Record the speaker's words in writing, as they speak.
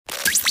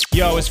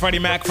Yo, it's Freddie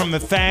Mac from The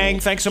Thang.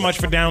 Thanks so much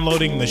for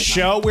downloading the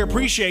show. We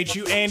appreciate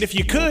you. And if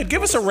you could,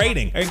 give us a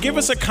rating and give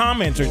us a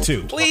comment or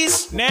two.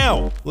 Please.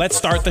 Now, let's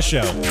start the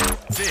show.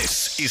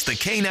 This is the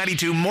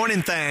K92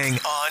 Morning Thang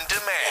on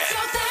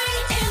demand.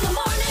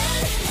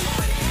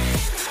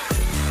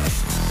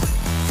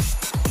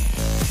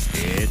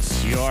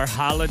 It's your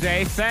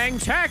holiday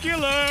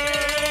Thangtacular!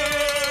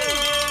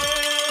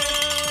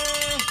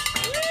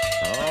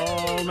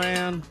 Oh,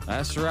 man.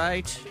 That's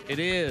right. It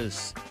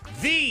is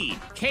the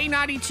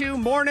K92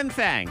 Morning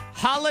Thang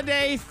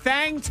Holiday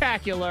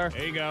Thangtacular.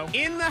 There you go.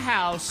 In the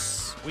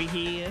house, we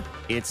hear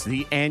it's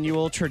the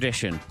annual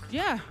tradition.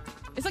 Yeah,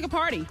 it's like a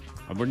party.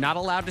 We're not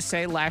allowed to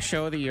say last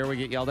show of the year. We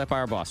get yelled at by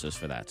our bosses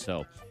for that.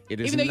 So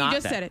it is Even though not you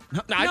just that. said it.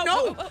 No,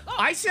 No.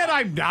 I said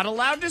I'm not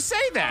allowed to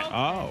say that.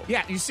 Oh.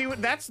 Yeah, you see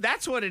what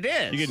that's what it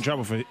is. You get in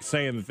trouble for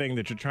saying the thing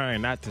that you're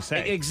trying not to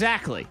say.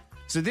 Exactly.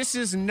 So this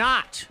is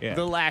not Yeah.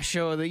 the last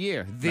show of the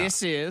year.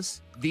 This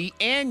is the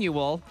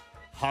annual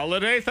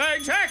Holiday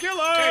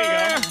Thangtacular.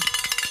 There you go.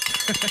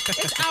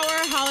 It's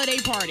our holiday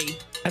party.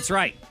 That's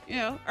right. You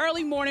know,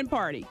 early morning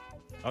party.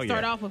 Oh,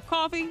 Start yeah. off with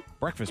coffee.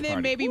 Breakfast and then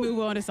party. maybe move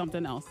on to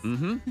something else.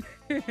 Oh,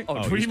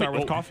 Oh, do you start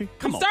with oh, coffee?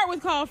 Come on. Start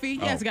with coffee.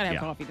 Yes, you got to have yeah.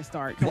 coffee to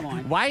start. Come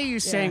on. Why are you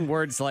saying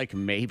words like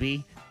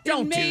maybe?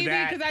 Don't Maybe, do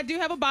that. because I do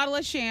have a bottle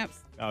of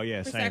Champs. Oh,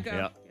 yeah, same. Prosecco.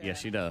 Yeah, yes,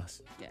 she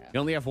does. Yeah. You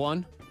only have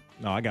one?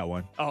 No, I got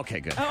one. Oh, okay,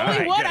 good. Oh, All only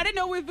right, one? good. I didn't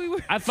know if we were.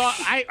 I thought,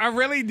 I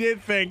really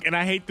did think, and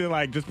I hate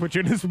to just put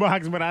you in this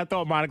box, but I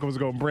thought Monica was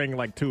going to bring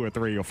 2 or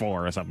 3 or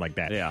 4 or something like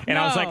that. Yeah. And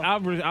I was No.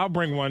 like, I'll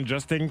bring one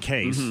just in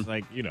case.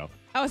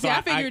 Oh, see, So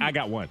I figured. I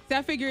got one. So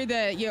I figured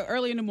that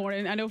early in the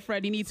morning. I know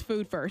Freddie needs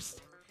food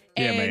first.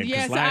 Yeah, man,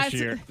 'cause last so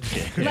year.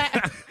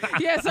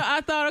 So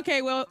I thought,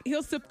 okay, well,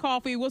 he'll sip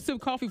coffee. We'll sip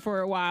coffee for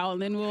a while,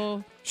 and then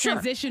we'll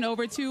transition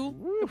over to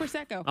the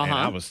Prosecco. Man,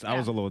 I was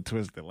a little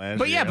twisted last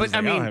But year. yeah, I was but I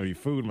like, mean, don't have any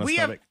food in my we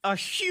stomach. have a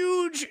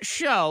huge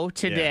show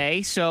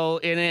today. So,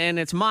 and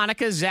it's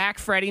Monica, Zach,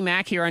 Freddie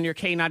Mac here on your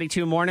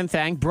K92 Morning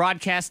Thang,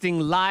 broadcasting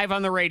live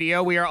on the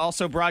radio. We are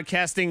also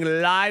broadcasting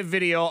live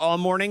video all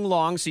morning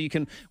long, so you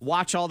can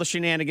watch all the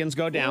shenanigans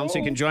go down. So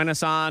you can join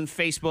us on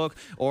Facebook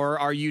or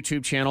our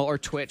YouTube channel or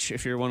Twitch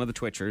if you're one of the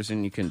Twitchers,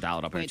 and you can dial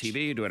it up on your Twitch.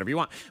 TV, do whatever you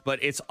want.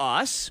 But it's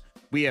us.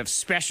 We have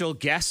special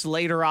guests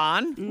later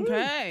on.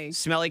 Okay.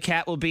 Smelly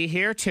Cat will be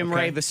here. Tim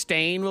Ray the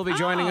Stain will be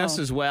joining us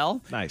as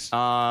well. Nice.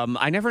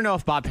 I never know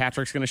if Bob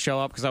Patrick's going to show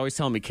up because I always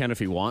tell him he can if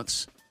he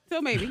wants. So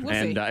maybe we'll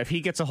And see. if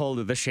he gets a hold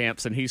of the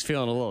Champs and he's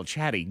feeling a little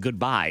chatty,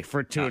 goodbye to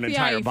an See how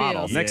entire he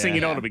bottle. feels. Next thing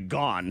you know, Yeah. it'll be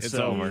gone. It's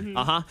so,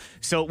 over.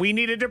 So we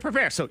needed to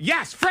prepare. So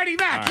yes, Freddie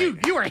Mac, All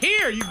right. you are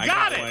here. You I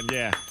got it. one,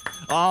 yeah.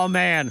 Oh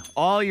man,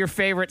 all your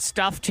favorite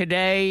stuff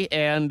today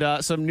and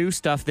some new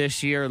stuff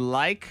this year,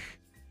 like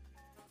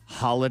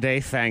holiday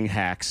thang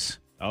hacks.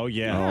 Oh,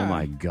 yeah. Oh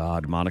my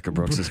God, Monica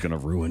Brooks is going to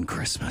ruin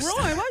Christmas.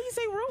 Ruin? Why do you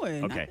say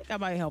ruin? Okay. I think that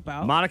might help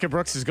out. Monica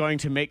Brooks is going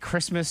to make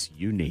Christmas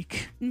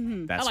unique.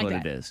 That's I like what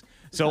that. it is.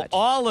 So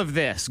all of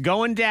this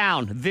going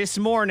down this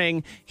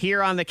morning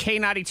here on the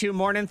K92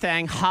 Morning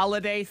Thang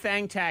Holiday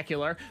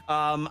Thangtacular.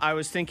 I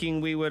was thinking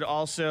we would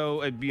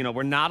also,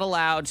 we're not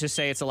allowed to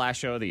say it's the last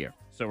show of the year.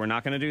 So we're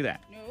not going to do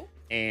that. No.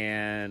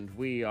 And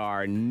we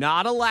are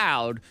not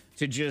allowed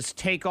to just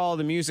take all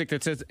the music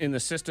that's in the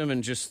system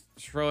and just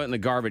throw it in the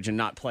garbage and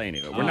not play any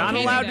of it. We're not can't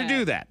do allowed to that.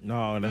 do that.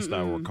 No, that's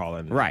not what we're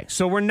calling it. Right.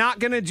 So we're not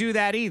going to do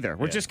that either.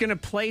 We're Yeah. just going to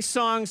play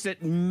songs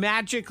that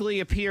magically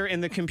appear in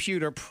the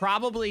computer,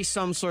 probably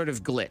some sort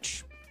of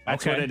glitch.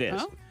 That's Okay. what it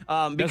is. Oh.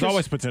 There's Because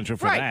always potential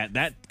for Right. that.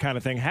 That kind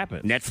of thing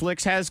happens.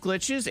 Netflix has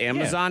glitches,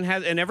 Amazon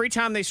has, and every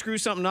time they screw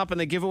something up and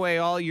they give away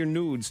all your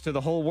nudes to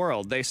the whole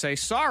world, they say,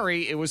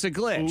 sorry, it was a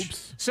glitch.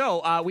 Oops.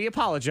 So we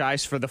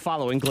apologize for the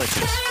following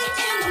glitches.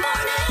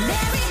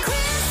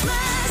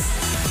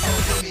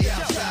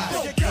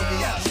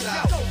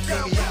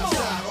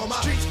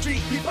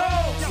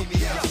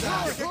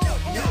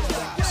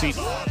 See,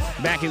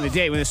 back in the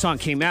day when this song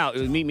came out,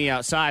 it was Meet Me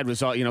Outside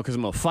was all, because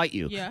I'm going to fight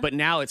you. Yeah. But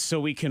now it's so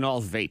we can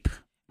all vape.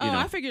 Oh, you know?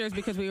 I figured it was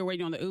because we were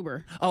waiting on the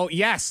Uber. Oh,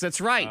 yes,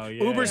 that's right. Oh,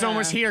 yeah. Uber's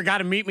almost here. Got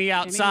to meet me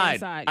outside.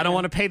 outside, I don't yeah.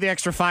 want to pay the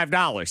extra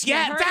 $5.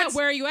 Yeah, Hurry that's up,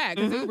 where are you at?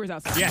 Because Uber's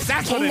outside. yes,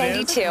 that's what it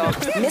is.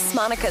 K92, Miss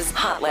Monica's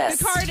Hot The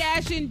List.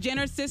 Kardashian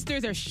Jenner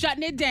sisters are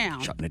shutting it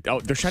down.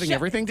 Oh, they're shutting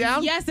everything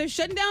down? Yes, they're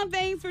shutting down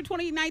things for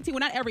 2019. Well,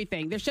 not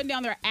everything. They're shutting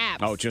down their apps.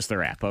 Oh, just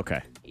their app.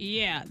 Okay.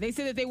 Yeah, they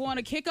said that they want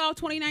to kick off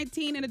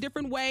 2019 in a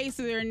different way,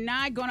 so they're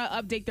not going to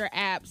update their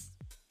apps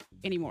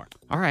anymore.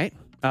 All right.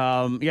 Yeah.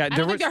 I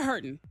don't think they're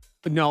hurting.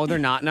 No, they're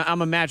not. No,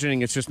 I'm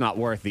imagining it's just not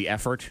worth the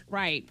effort.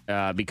 Right.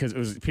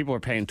 Because people are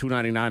paying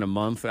 $2.99 a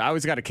month. I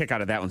always got a kick out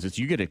of that one. Since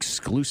you get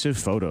exclusive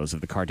photos of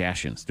the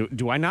Kardashians.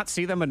 Do I not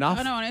see them enough?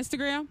 Oh, no, on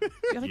Instagram?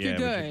 I think Yeah, you're but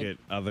good. you get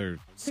other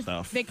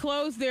stuff They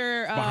closed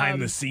their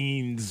behind the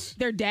scenes.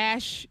 their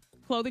Dash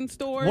clothing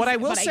stores. What I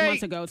will about 8 say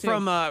months ago, too.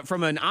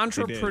 from an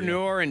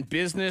entrepreneur and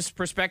business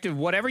perspective,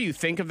 whatever you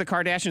think of the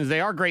Kardashians,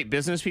 they are great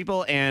business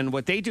people, and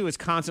what they do is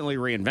constantly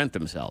reinvent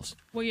themselves.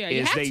 Well, yeah,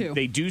 you have to.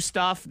 They do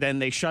stuff, then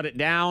they shut it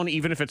down,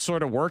 even if it's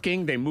sort of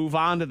working. They move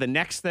on to the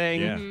next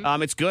thing. Yeah.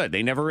 It's good.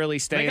 They never really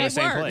stay in the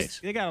same place.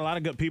 They got a lot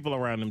of good people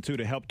around them too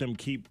to help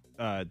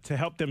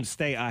them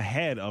stay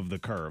ahead of the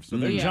curve. So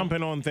they're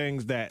jumping on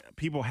things that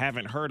people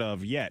haven't heard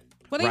of yet.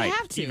 Well, they Right.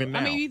 have to. Even I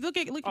now. mean, you look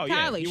at Oh,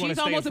 yeah. Kylie. You wanna She's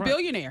stay in almost a front.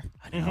 billionaire.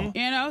 You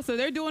know, so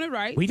they're doing it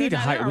right. We need to They're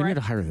hire. all We right. need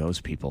to hire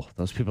those people.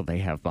 Those people they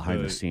have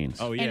behind the scenes.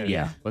 Oh yeah, And-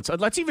 Yeah,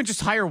 let's even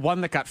just hire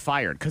one that got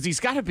fired because he's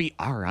got to be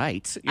all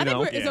right. You I think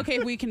know, it's okay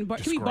if we can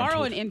we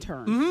borrow an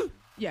intern. Mm-hmm.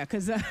 Yeah,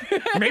 because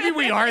maybe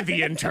we are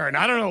the intern.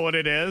 I don't know what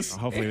it is.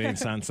 Hopefully they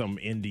sign some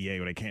NDA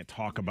where they can't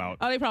talk about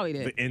they probably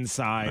did. the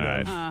inside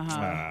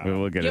of.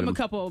 We'll get Give him. him a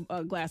couple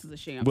glasses of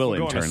shampoo. We'll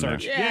Go on a intern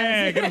search. that.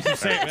 Yeah, get him some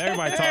safe.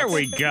 Everybody There talks.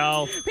 we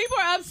go. People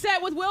are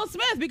upset with Will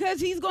Smith because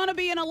he's going to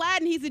be in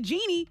Aladdin. He's a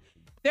genie.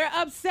 They're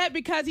upset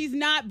because he's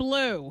not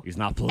blue. He's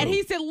not blue. And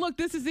he said, look,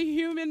 this is a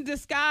human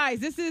disguise.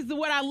 This is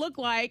what I look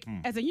like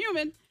as a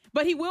human.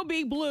 But he will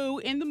be blue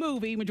in the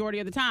movie majority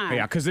of the time.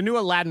 Yeah, because the new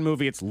Aladdin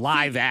movie, it's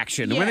live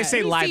action. And when they Yeah, say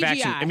he's live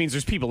action, CGI. it means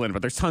there's people in it,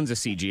 but there's tons of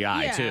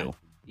CGI Yeah. too.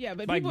 Yeah,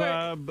 but Like people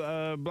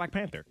are, Black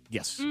Panther.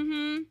 Yes.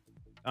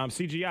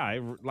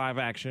 CGI, live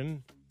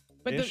action.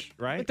 but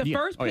right? But the Yeah.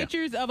 first Oh, yeah.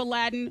 pictures of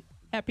Aladdin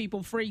have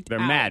people freaked They're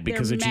out. mad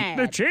because They're the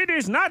mad.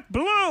 genie's not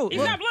blue. He's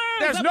not blue.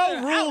 There's Stop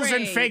no the rules in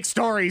outrage. fake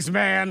stories,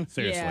 man.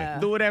 Seriously. Yeah.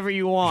 Do whatever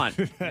you want.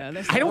 Yeah,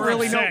 that's I don't the really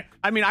worst. know.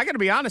 I mean, I got to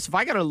be honest. If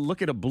I got to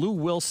look at a blue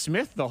Will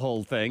Smith the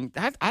whole thing,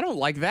 I don't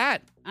like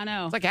that. I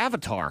know. It's like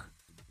Avatar.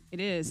 It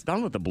is.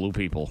 Done with the blue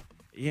people.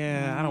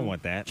 Yeah, I don't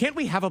want that. Can't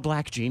we have a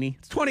black genie?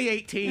 It's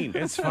 2018.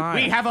 It's fine.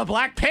 We have a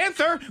Black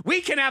Panther.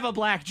 We can have a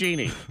black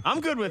genie. I'm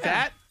good with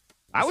that.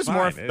 I was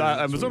more fine.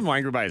 I was more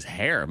angry by his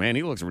hair, man.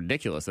 He looks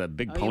ridiculous. That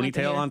big you like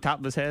the ponytail hair? on top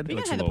of his head. You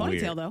Looks gotta a have the little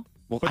ponytail, weird. though.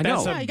 Well, But I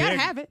that's know. a You gotta big-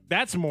 have it.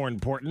 That's more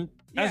important.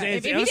 Yeah,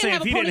 if he I'm didn't saying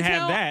have if a he didn't ponytail,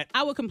 have that,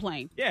 I would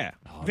complain. yeah.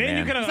 Oh, Then man.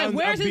 you could It's like,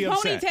 where's his be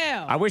upset.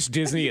 ponytail? I wish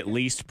Disney at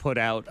least put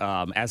out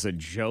as a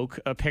joke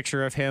a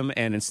picture of him,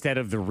 and instead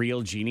of the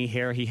real genie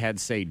hair, he had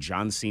say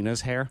John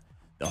Cena's hair.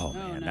 Oh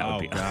man, that Oh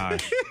would be.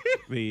 gosh.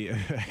 The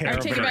hair Or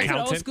of take an it back to the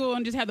old accountant. school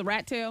and just have the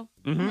rat tail.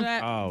 Remember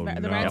that? Oh, The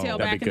no. rat tail That'd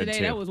be back in the good, day,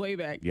 too. that was way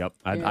back. Yep,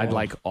 Yeah. I'd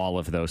like all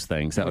of those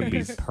things. That would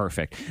be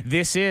perfect.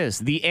 This is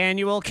the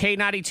annual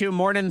K92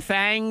 Morning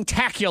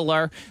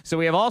Thang-tacular. So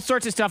we have all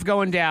sorts of stuff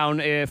going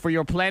down for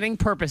your planning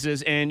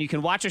purposes, and you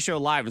can watch a show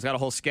live. It's got a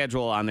whole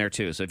schedule on there,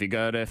 too. So if you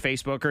go to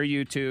Facebook or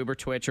YouTube or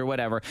Twitch or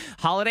whatever,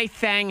 holiday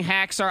Thang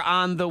hacks are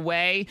on the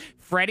way.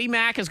 Freddie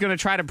Mac is going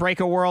to try to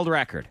break a world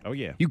record. Oh,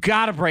 yeah. You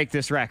got to break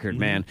this record,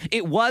 man.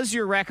 It was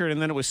your record, and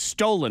then it was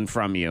stolen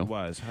from you. It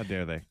was. How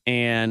dare they?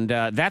 And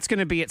that's going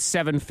to be at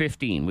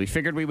 7:15. We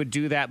figured we would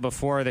do that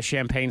before the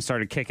champagne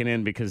started kicking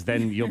in because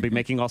then you'll be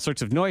making all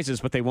sorts of noises,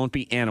 but they won't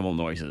be animal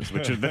noises,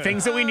 which are the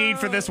things that we need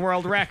for this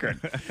world record.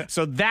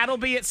 So that'll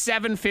be at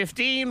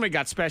 7:15. We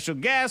got special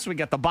guests. We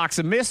got the box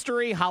of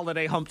mystery,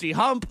 holiday Humpty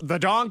Hump, the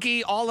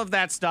donkey, all of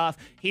that stuff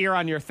here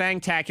on your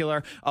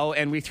Thangtacular. Oh,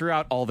 and we threw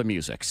out all the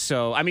music.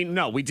 So, I mean,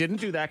 no, we didn't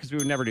do that because we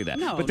would never do that.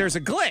 No, but there's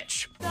a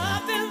glitch.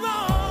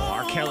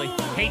 R. Kelly,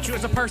 hate you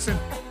as a person.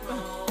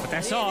 But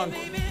that song,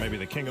 Maybe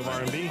the king of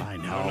R&B. I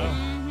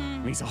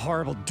know. He's a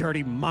horrible,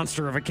 dirty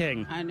monster of a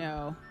king. I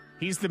know.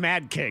 He's the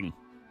Mad King.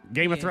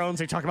 Game of Yeah. Thrones,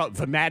 they talk about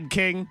the Mad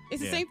King. It's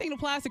the Yeah. same thing that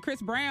applies to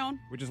Chris Brown.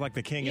 We're just like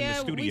the king in Yeah,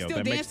 the we studio still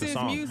that dance makes the to his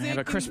song. music. Yeah,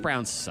 but Chris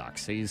Brown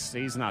sucks. He's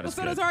not Well, as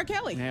so good. does R.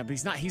 Kelly. Yeah, but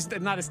he's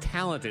not as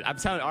talented. I'm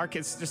telling you,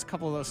 it's just a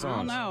couple of those I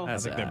don't songs. know. I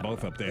think they're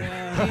both up there.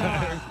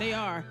 Yeah, they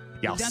are.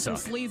 Y'all They've done some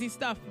suck. sleazy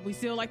stuff. We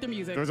still like their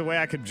music. There's a way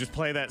I could just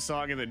play that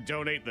song and then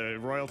donate the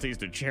royalties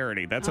to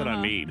charity. That's what I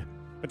Uh-huh. need.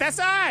 But that's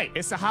all right.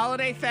 It's the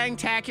Holiday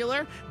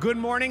Thangtacular. Good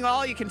morning,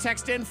 all. You can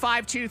text in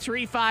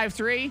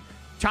 52353.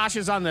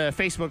 Tasha's on the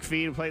Facebook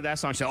feed and played that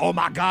song. She said, oh,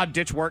 my God,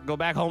 ditch work. Go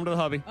back home to the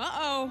hubby.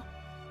 Uh-oh.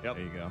 Yep.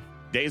 There you go.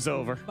 Day's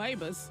over.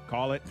 Babas.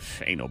 Call it.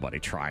 Ain't nobody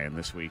trying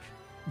this week.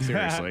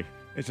 Seriously.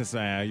 It's just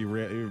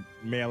you're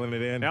mailing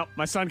it in. Nope.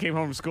 My son came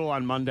home from school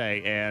on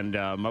Monday, and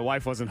my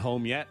wife wasn't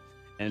home yet.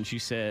 And she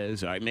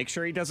says, all right, make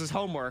sure he does his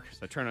homework. So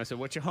I turned and I said,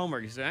 what's your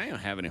homework? He said, I don't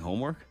have any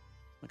homework.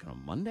 Like,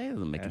 on Monday? That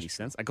doesn't make any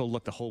sense. I go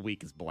look, the whole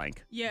week is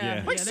blank.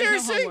 Yeah. Like, there's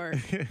seriously? No homework.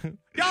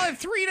 Y'all had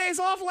 3 days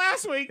off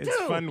last week, It's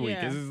too. fun week.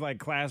 Yeah. This is like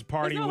class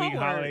party no week,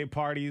 homework. holiday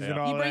parties, and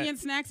all You bring that. in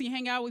snacks and you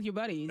hang out with your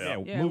buddies. Yeah,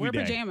 Yeah, movie wear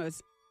day.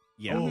 pajamas.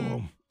 Yeah.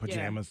 Oh,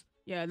 pajamas.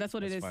 Yeah, that's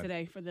what it is fun.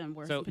 today for them.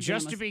 We're So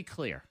pajamas. just to be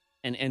clear,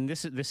 and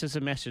this is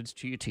a message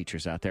to you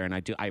teachers out there, and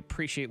I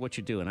appreciate what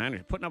you do, and I'm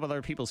putting up with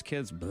other people's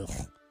kids,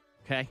 blech,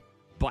 okay?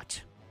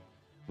 But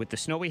with the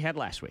snow we had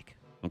last week,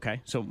 okay?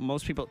 So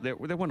most people, there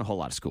wasn't a whole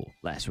lot of school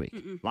last week.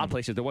 A lot of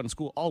places, there wasn't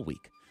school all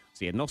week.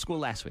 So you had no school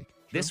last week.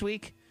 This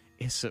week,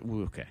 it's,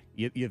 okay,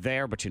 you're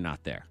there, but you're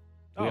not there.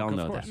 We all of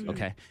know course. that.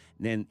 Okay.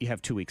 Then you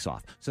have 2 weeks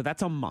off. So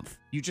that's a month.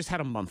 You just had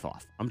a month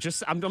off.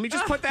 Let me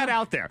just put that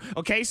out there.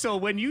 Okay. So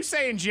when you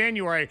say in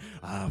January,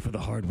 for the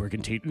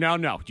hardworking teacher, no,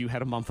 you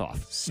had a month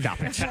off. Stop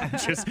it.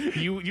 Just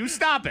you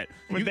stop it.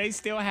 But they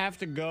still have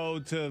to go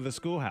to the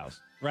schoolhouse,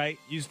 right?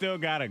 You still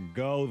got to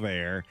go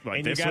there. Like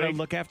and you this got to week?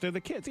 look after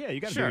the kids. Yeah, you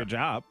got to Sure. do your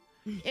job.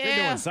 You're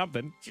Yeah. doing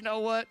something. You know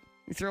what?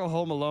 You throw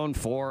Home Alone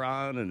 4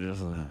 on and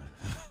just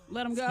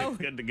Let them go.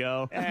 good to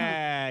go.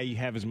 You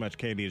have as much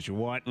candy as you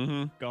want.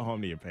 Go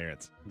home to your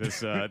parents.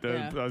 This I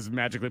was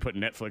magically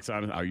putting Netflix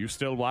on. Are you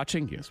still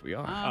watching? Yes, we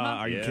are.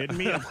 Are you Yeah. kidding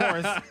me? Of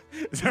course.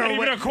 Is there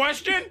Even a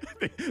question?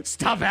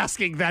 Stop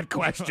asking that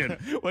question.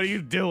 What are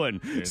you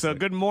doing? So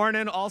good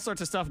morning. All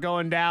sorts of stuff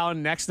going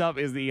down. Next up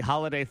is the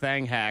holiday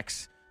thang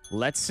hacks.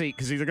 Let's see,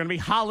 because these are going to be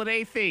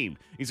holiday themed.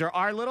 These are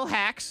our little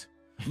hacks.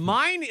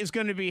 Mine is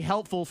going to be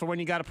helpful for when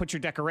you got to put your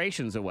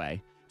decorations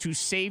away to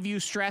save you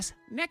stress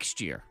next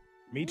year.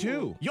 Me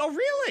too. Yo,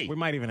 really? We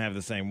might even have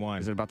the same one.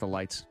 Is it about the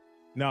lights?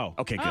 No.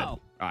 Okay, good. Oh.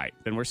 All right,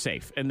 then we're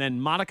safe. And then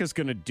Monica's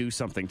going to do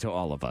something to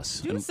all of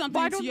us. Do And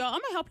something why to don't- y'all.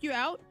 I'm gonna help you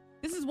out.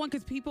 This is one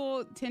because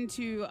people tend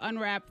to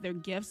unwrap their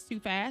gifts too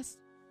fast.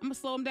 I'm gonna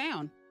slow them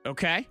down.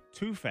 Okay.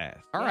 Too fast.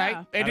 All Yeah.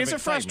 right. It Out is of a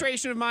excitement.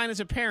 frustration of mine as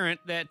a parent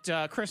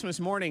that Christmas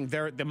morning,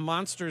 the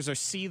monsters are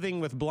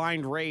seething with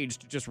blind rage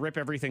to just rip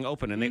everything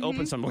open, and they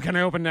open something. What can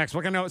I open next?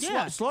 What can I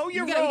slow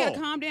your you roll? gotta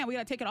calm down. We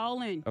gotta take it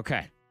all in.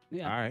 Okay.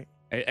 Yeah. All right.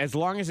 As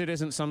long as it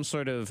isn't some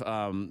sort of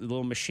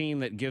little machine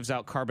that gives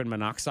out carbon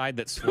monoxide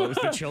that slows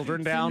the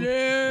children down.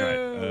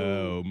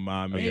 Oh,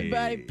 mommy.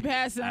 Everybody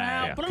passing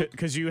out.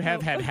 Because you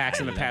have had hacks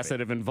in the past that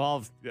have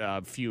involved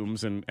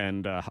fumes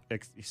and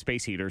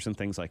space heaters and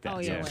things like that. Oh,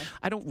 yeah. So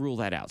I don't rule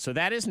that out. So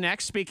that is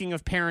next. Speaking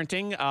of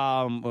parenting,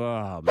 oh,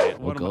 man.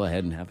 We'll go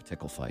ahead and have a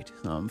tickle fight.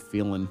 I'm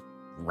feeling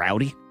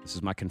rowdy. This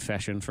is my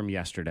confession from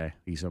yesterday.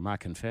 These are my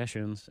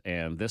confessions.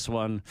 And this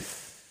one,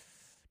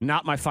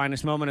 not my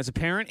finest moment as a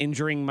parent,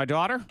 injuring my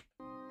daughter.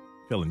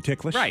 Feeling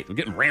ticklish? Right. I'm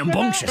getting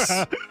rambunctious.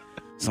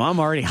 So I'm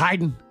already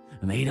hiding.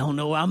 And they don't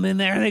know I'm in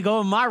there. They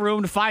go in my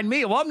room to find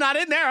me. Well, I'm not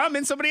in there. I'm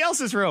in somebody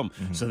else's room.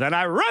 So then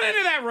I run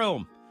into that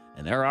room.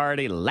 And they're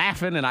already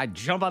laughing. And I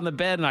jump on the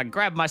bed and I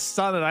grab my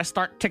son and I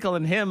start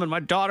tickling him. And my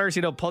daughters,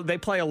 they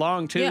play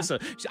along too. Yeah. So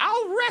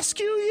I'll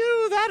rescue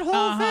you, that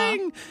whole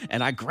thing.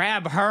 And I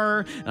grab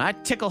her and I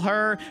tickle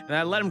her and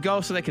I let them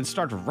go so they can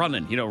start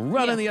running,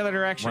 run in the other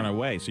direction. Run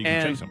away so you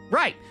can chase them.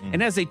 Right.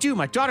 And as they do,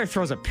 my daughter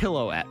throws a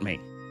pillow at me,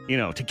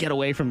 to get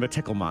away from the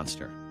tickle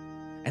monster.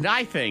 And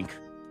I think,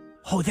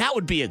 that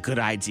would be a good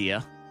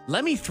idea.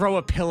 Let me throw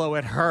a pillow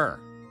at her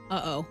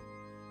Uh-oh.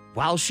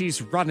 while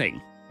she's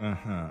running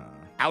Uh-huh.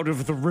 out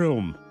of the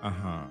room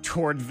Uh-huh.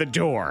 toward the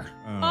door.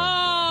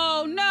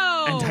 Oh,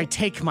 no. And I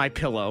take my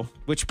pillow,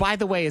 which, by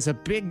the way, is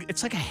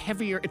it's like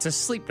it's a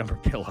Sleep Number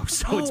pillow.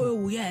 So it's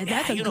Oh, yeah.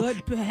 That's a good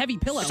heavy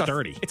pillow.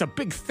 Sturdy. It's a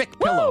big, thick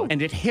pillow.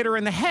 And it hit her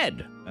in the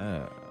head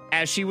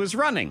as she was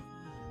running,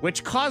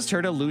 which caused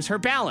her to lose her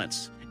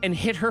balance and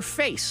hit her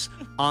face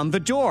on the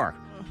door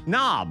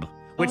knob,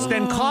 which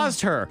then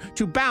caused her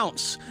to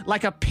bounce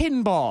like a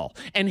pinball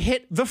and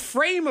hit the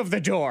frame of the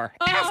door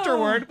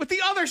afterward with the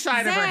other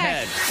side of her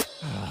head.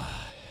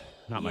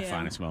 Not my Yeah.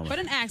 finest moment. But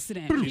an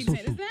accident. It's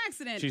an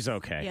accident. She's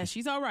okay. Yeah,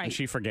 she's all right. And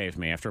she forgave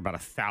me after about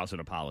 1,000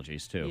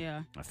 apologies, too.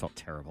 Yeah. I felt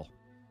terrible.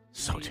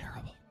 So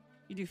terrible.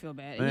 You do feel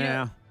bad.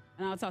 Yeah.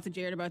 And I'll talk to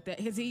Jared about that.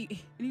 He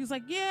was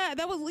like, yeah,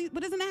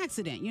 but it's an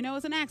accident.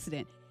 It's an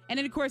accident. And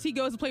then, of course, he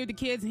goes to play with the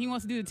kids and he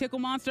wants to do the tickle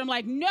monster. I'm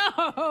like, no.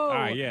 All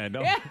right, yeah,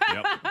 no.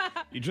 Yep.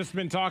 You've just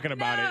been talking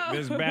about it.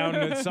 There's bound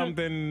that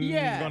something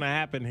is going to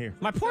happen here.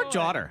 My poor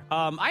daughter.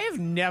 I have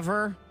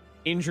never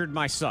injured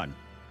my son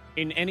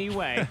in any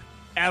way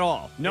at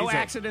all. No He's a-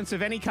 accidents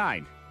of any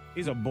kind.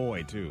 He's a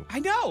boy, too. I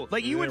know.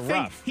 Like, you would They're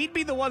think rough. he'd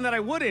be the one that I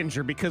would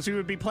injure because we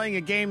would be playing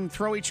a game,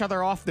 throw each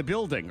other off the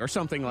building or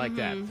something like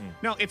that.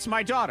 No, it's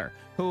my daughter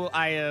who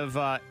I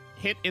have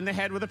hit in the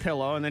head with a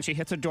pillow, and then she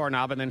hits a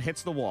doorknob and then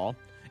hits the wall.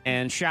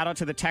 And shout out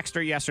to the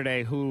texter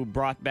yesterday who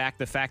brought back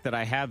the fact that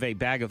I have a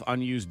bag of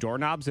unused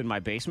doorknobs in my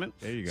basement.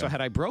 There you go. So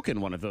had I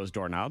broken one of those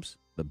doorknobs,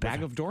 the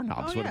bag of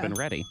doorknobs would have been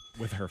ready.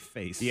 With her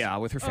face. Yeah,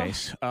 with her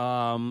face.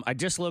 I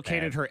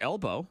dislocated her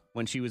elbow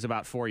when she was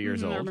about 4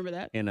 years old. I remember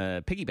that. In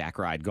a piggyback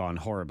ride gone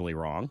horribly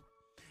wrong.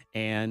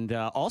 And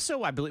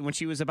also, I believe when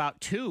she was about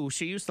 2,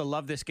 she used to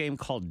love this game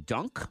called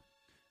Dunk.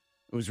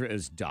 It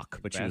was duck,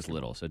 but she was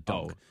little, so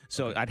dunk.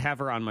 So I'd have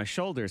her on my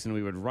shoulders, and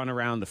we would run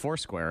around the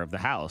foursquare of the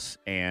house,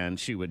 and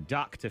she would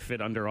duck to fit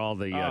under all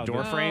the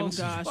door frames.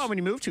 gosh. Well, when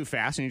you move too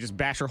fast and you just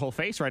bash her whole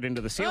face right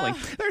into the ceiling,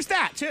 there's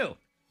that, too.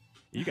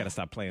 You got to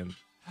stop playing.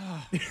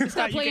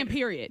 Stop playing,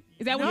 period.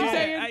 Is that what you're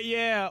saying?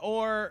 Yeah,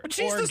 or But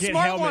she's or the get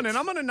smart helmets. one, and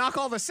I'm going to knock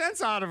all the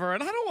sense out of her,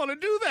 and I don't want to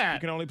do that. You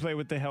can only play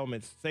with the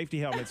helmets, safety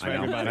helmets for I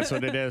know. everybody. That's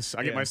what it is.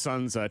 I get Yeah. my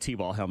son's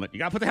T-ball helmet. You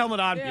got to put the helmet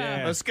on.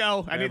 Yeah. Let's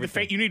go. I need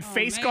Everything. you need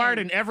face man. guard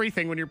and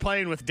everything when you're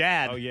playing with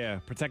Dad. Oh, yeah.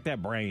 Protect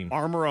that brain.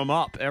 Armor them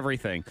up,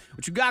 everything.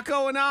 What you got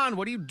going on?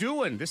 What are you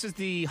doing? This is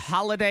the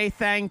Holiday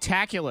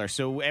Thang-tacular.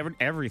 So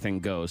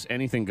everything goes.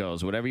 Anything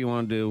goes. Whatever you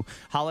want to do.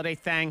 Holiday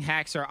Thang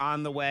hacks are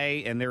on the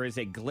way, and there is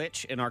a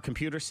glitch in our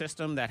computer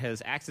system that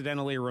has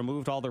accidentally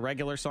removed all the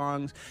regular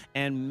songs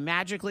and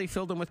magically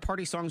filled them with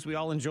party songs we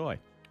all enjoy.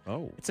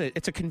 Oh.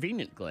 It's a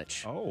convenient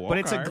glitch. Oh, But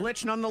it's a okay.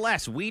 glitch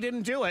nonetheless. We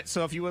didn't do it,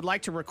 so if you would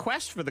like to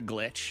request for the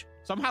glitch,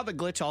 somehow the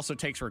glitch also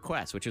takes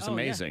requests, which is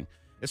amazing.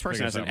 This person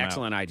Figure has an something out.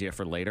 excellent idea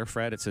for later,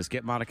 Fred. It says,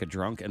 get Monica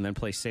drunk and then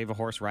play Save a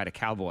Horse, Ride a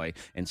Cowboy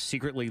and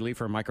secretly leave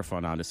her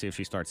microphone on to see if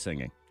she starts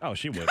singing. Oh,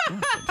 she would.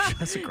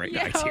 That's a great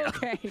Yeah, idea.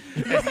 okay.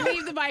 Just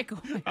leave the mic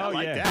on. I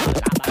like yeah.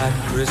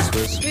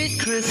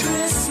 that.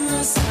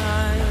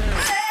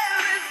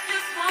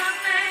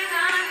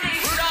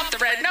 Rudolph the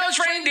red-nosed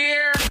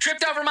reindeer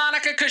tripped over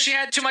Monica because she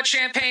had too much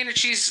champagne and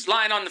she's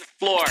lying on the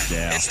floor.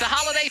 Yeah. It's the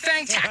Holiday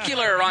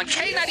Thanktacular on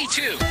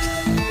K92.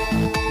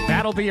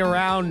 That'll be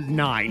around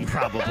 9,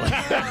 probably.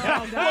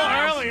 Oh,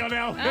 gosh. Early on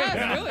now. That's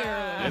really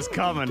early. It's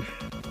coming.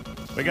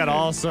 We got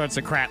all sorts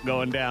of crap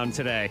going down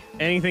today.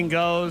 Anything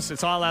goes.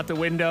 It's all out the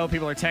window.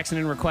 People are texting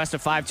in requests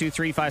at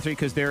 52353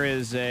 because there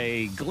is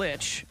a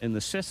glitch in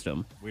the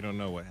system. We don't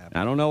know what happened.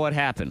 I don't know what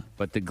happened,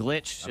 but the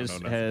glitch I don't know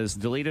nothing. has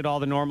deleted all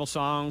the normal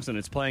songs, and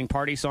it's playing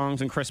party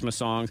songs and Christmas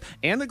songs,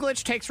 and the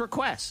glitch takes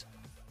requests.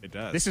 It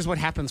does. This is what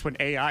happens when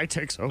AI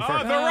takes over.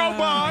 Oh, the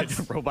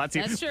robots. Robots.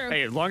 That's true.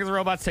 Hey, as long as the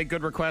robots take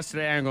good requests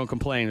today, I ain't going to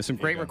complain. There's some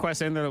great go.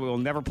 requests in there that we will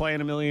never play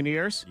in a million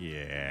years.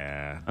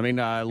 Yeah. I mean,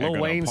 Lil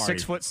gonna Wayne, party.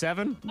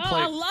 6'7". Oh,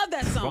 I love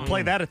that song. We'll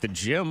play that at the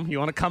gym. You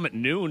want to come at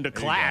noon to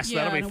class? Yeah,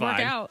 That'll be and fine.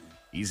 work out.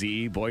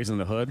 Easy Boys in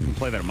the Hood. We'll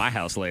play that at my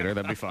house later.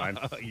 That'd be fine.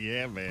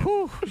 Yeah,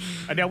 man.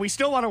 Now, we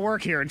still want to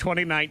work here in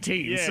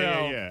 2019. Yeah, so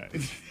yeah.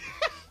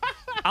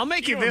 I'll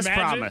make you Can you this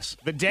imagine? promise.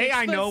 The day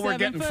I know we're 6'7"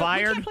 getting foot. We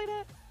fired, can't play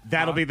that.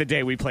 that'll be the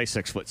day we play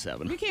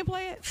 6'7". We can't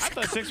play it. I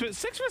thought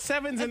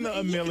 6'7" in the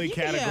a milli Yeah.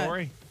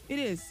 category. It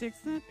is 6.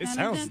 It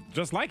sounds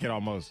just like it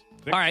almost.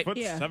 All right. 6 foot,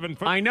 Yeah. 7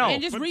 foot. I know.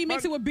 And just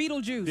remix it with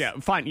Beetlejuice. Yeah,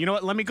 fine. You know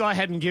what? Let me go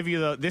ahead and give you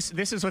the this.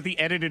 This is what the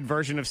edited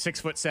version of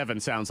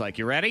 6'7" sounds like.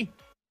 You ready?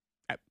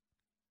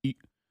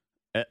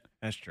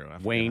 That's true. I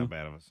forget Wayne, how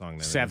bad of a song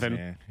that 7, is.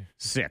 Yeah.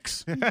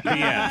 6. The end.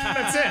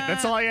 That's it.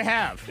 That's all you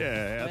have.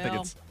 Yeah, I think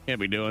Well. it's Can't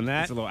be doing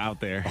that. a little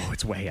out there. Oh,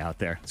 it's way out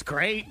there. It's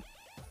great.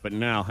 But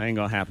no, ain't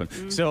gonna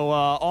happen. So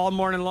all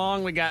morning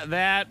long, we got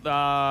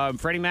that.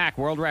 Freddie Mac,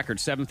 world record,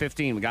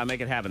 7:15. We gotta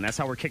make it happen. That's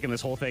how we're kicking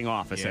this whole thing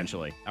off,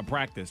 essentially. I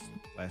practiced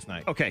last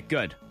night. Okay,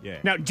 good. Yeah.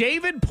 Now,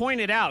 David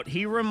pointed out,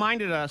 he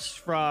reminded us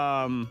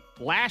from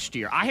last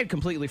year. I had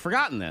completely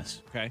forgotten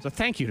this. Okay. So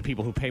thank you to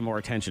people who pay more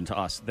attention to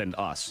us than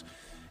us.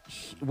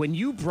 When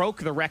you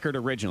broke the record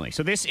originally,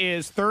 so this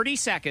is 30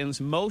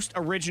 seconds, most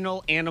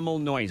original animal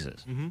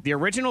noises. The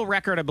original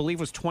record, I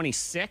believe, was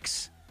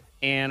 26.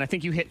 And I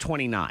think you hit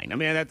 29. I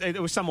mean, it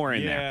was somewhere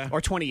in there. Yeah.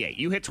 Or 28.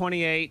 You hit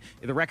 28.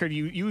 The record,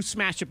 you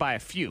smashed it by a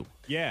few.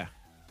 Yeah.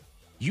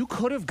 You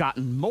could have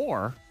gotten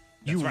more.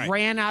 You That's right.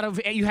 ran out of,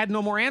 you had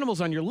no more animals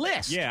on your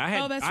list. Yeah, I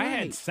had Oh, that's I right.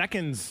 had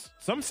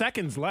some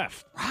seconds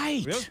left.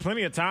 Right. There was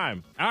plenty of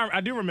time.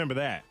 I do remember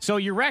that. So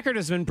your record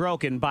has been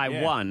broken by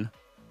Yeah. one,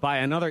 by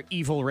another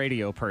evil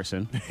radio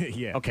person.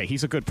 Yeah. Okay,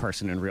 he's a good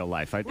person in real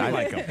life. I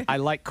like him. I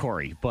like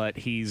Corey, but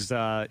he's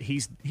the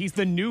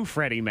new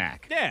Freddie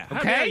Mac. Yeah, how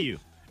Okay? dare you?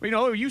 You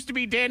know, it used to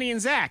be Danny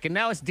and Zach, and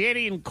now it's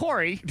Danny and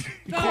Corey.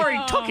 Corey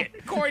took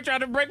it. Corey tried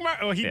to break my.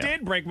 Oh, he Yeah.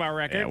 did break my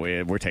record.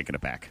 Yeah, we're taking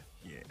it back.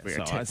 Yeah,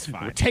 so that's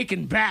fine. We're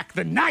taking back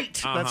the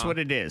night. That's what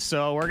it is.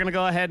 So we're gonna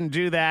go ahead and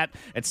do that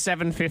at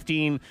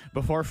 7:15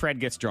 before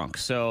Fred gets drunk.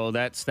 So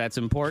that's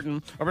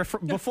important. Or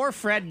before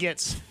Fred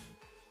gets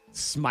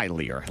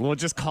smilier. We'll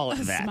just call it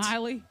that.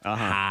 Smiley.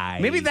 Hi.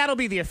 Maybe that'll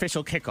be the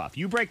official kickoff.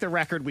 You break the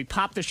record, we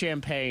pop the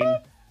champagne,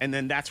 and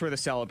then that's where the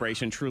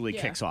celebration truly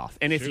Yeah. kicks off.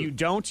 And if you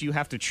don't, you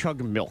have to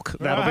chug milk.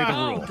 That'll be the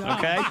Oh, rule. God.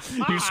 Okay?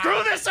 You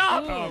screw this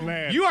up. Oh,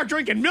 man. You are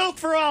drinking milk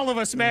for all of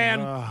us, man.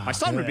 My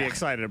son would be yeah.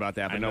 excited about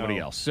that, but I nobody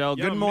know. else. So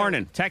Yum, good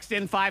morning. Text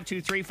in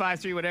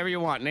 52353, whatever you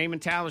want. Name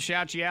and town will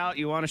shout you out.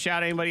 You want to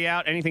shout anybody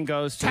out? Anything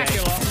goes. Today.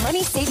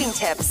 Money saving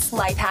tips,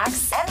 life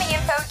hacks, and the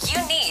info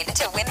you need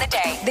to win the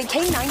day. The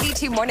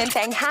K92 Morning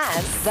Thing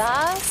has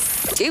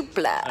the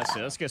dupla.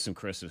 Let's get some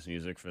Christmas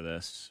music for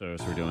this. So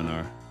as we're doing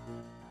our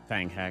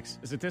Thang hacks.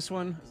 Is it this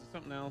one? Is it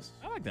something else?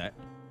 I like that.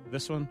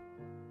 This one?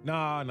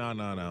 No.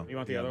 You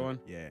want the other one?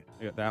 Yeah.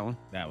 You got that one?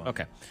 That one.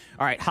 Okay.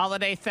 All right.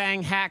 Holiday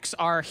Thang hacks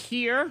are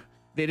here.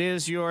 It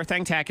is your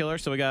Thangtacular.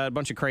 So we got a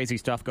bunch of crazy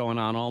stuff going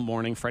on all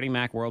morning. Freddie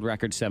Mac world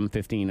record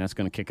 7:15. That's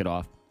going to kick it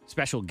off.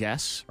 Special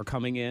guests are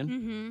coming in.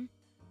 Mm-hmm.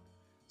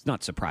 It's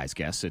not surprise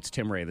guests. It's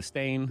Tim Ray the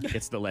Stain.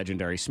 It's the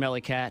legendary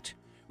Smelly Cat.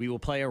 We will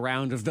play a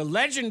round of the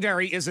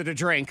legendary Is It a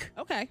Drink?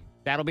 Okay.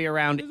 That'll be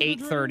around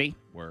 8:30.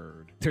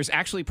 Word. There's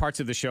actually parts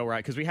of the show, right?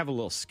 Because we have a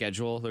little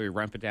schedule that we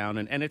ramp it down,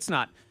 and it's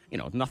not,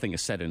 nothing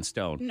is set in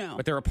stone. No.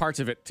 But there are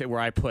parts of it where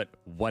I put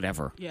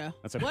whatever. Yeah.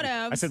 That's a,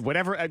 Whatevs. I said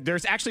whatever.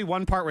 There's actually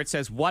one part where it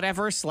says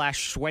whatever /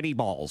 sweaty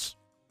balls.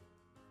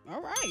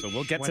 All right. So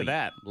we'll get to Sweaty.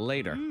 that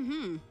later.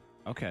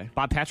 Okay.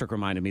 Bob Patrick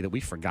reminded me that we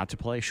forgot to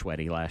play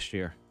Sweaty last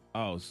year.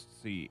 Oh, see,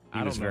 He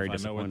I was don't know very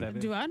if I know what disappointed. that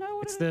is. Do I know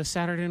what It's it is? the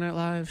Saturday Night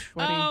Live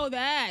Sweaty. Oh,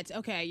 that.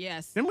 Okay,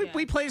 yes. Then Yeah.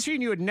 we played this for you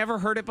and you had never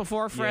heard it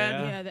before, Fred.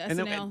 Yeah. Yeah, the And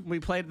then SNL.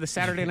 we played the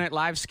Saturday Night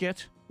Live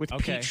skit with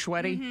Okay. Pete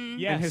Schweddy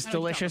Yes. and his I know what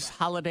you're delicious talking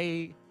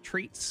holiday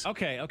treats.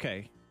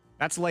 Okay.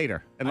 That's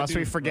later, unless do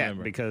we forget,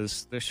 remember.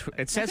 because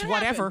it says could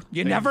whatever. happen.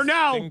 You never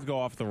know. Things go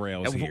off the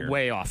rails here.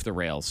 Way off the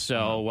rails.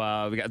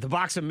 So we got the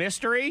box of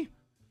mystery.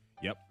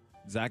 Yep.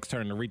 Zach's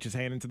turn to reach his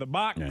hand into the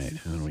box. All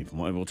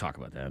right, we'll talk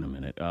about that in a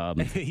minute.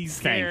 He's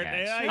Thang scared.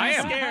 hacks. Yeah, I he's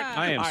am. scared. I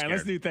am All right, scared.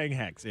 let's do thing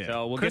hacks. Yeah.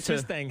 So we'll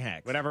Christmas get to thing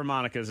hacks. whatever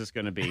Monica's is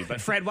going to be.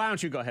 But Fred, why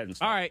don't you go ahead and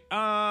start? All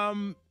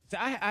right. So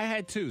I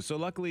had two. So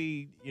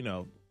luckily,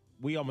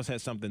 we almost had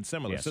something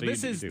similar. Yeah, so so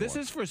this you do one.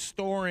 is for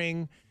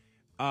storing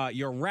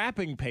your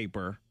wrapping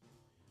paper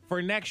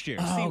for next year.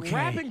 Oh, See, okay.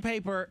 wrapping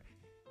paper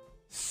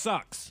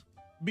sucks.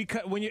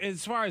 Because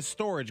as far as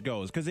storage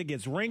goes, because it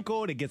gets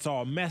wrinkled, it gets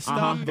all messed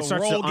up, It the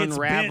starts to roll gets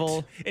unravel.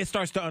 bent, it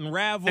starts to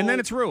unravel, And then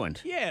it's ruined.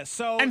 Yeah,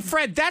 so And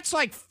Fred, that's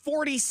like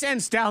 40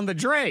 cents down the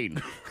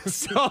drain.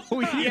 So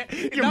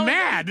you're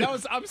mad.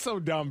 I'm so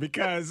dumb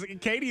because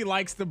Katie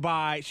likes to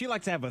buy. She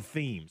likes to have a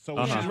theme. So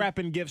when she's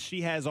wrapping gifts,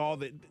 she has all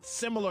the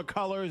similar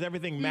colors.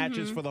 Everything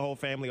matches for the whole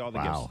family. All the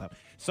gifts and stuff.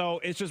 So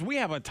it's just we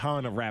have a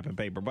ton of wrapping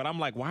paper. But I'm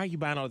like, why are you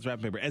buying all this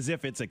wrapping paper? As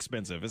if it's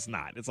expensive. It's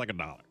not. It's like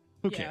 $1.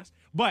 Who Yeah. cares?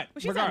 But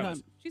She's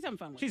regardless. having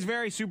fun with She's it.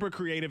 very super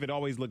creative. It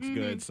always looks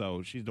good,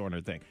 so she's doing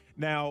her thing.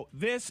 Now,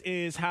 this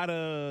is how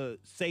to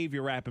save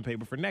your wrapping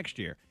paper for next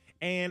year.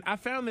 And I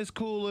found this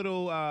cool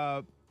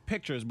little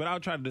pictures, but I'll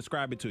try to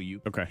describe it to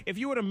you. Okay. If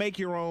you were to make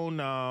your own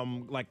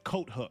like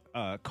coat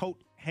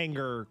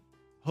hanger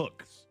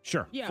hooks.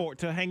 Sure. Yeah.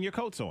 To hang your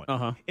coats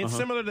on. It's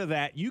similar to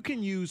that. You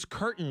can use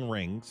curtain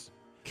rings,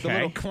 the Okay.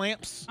 little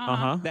clamps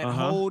Uh-huh. that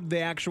hold the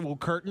actual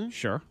curtain.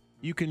 Sure.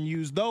 You can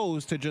use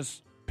those to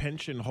just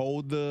pinch and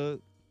hold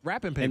the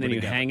wrapping paper And then you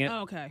together. hang it.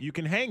 Oh, okay. You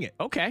can hang it.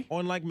 Okay.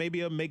 On like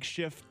maybe a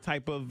makeshift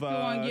type of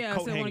yeah,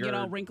 coat so it won't hanger get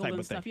all wrinkled type and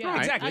of thing. stuff. Yeah, Right.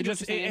 Exactly. I It get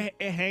just what you're saying.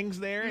 it hangs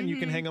there, and you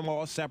can hang them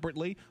all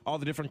separately, all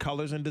the different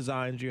colors and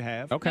designs you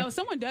have. Okay. Now, if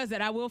someone does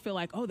that, I will feel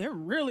like, oh, they're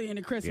really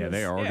into Christmas. Yeah,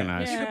 they are Yeah.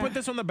 organized. You Yeah. can put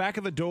this on the back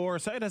of the door,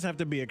 so it doesn't have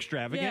to be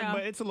extravagant, Yeah.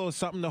 but it's a little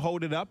something to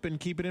hold it up and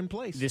keep it in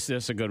place. This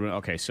is a good one.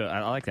 Okay, so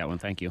I like that one.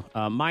 Thank you.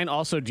 Mine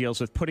also deals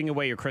with putting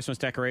away your Christmas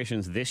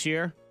decorations this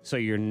year so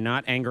you're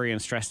not angry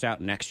and stressed out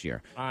next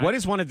year. What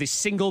is one of the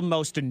single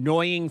most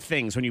annoying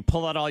things when you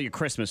pull out all your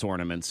Christmas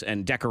ornaments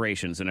and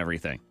decorations and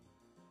everything?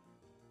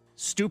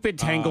 Stupid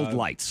tangled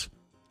lights.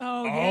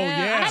 Oh, yeah. yeah. I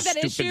had that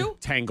Stupid issue.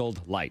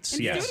 tangled lights. In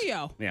the yes.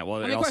 studio. Yeah, well,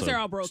 I mean, of course also they're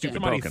all broken. Stupid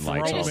Somebody broken throw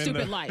lights. They're also. just them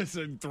in stupid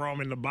the- lights. throw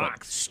them in the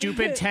box.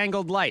 Stupid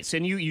tangled lights,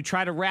 and you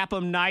try to wrap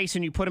them nice,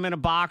 and you put them in a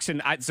box,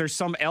 and there's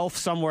some elf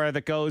somewhere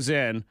that goes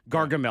in,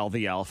 Gargamel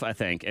the elf, I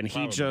think, and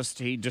he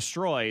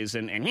destroys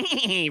and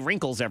he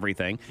wrinkles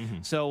everything.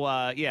 So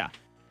yeah,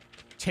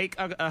 take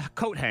a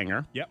coat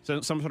hanger, Yep.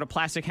 so some sort of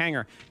plastic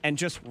hanger, and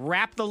just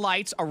wrap the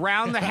lights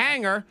around the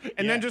hanger,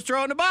 and then Yeah. just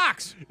throw it in a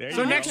box. There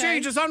So you next go. year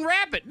you just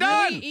unwrap it.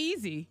 Done. Really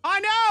easy. I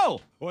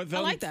know. Well, I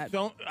like that.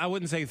 I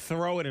wouldn't say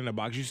throw it in a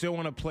box. You still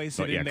want to place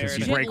it But yeah, in there because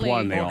in you a break Gently.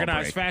 one, they all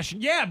organized break.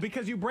 fashion. Yeah,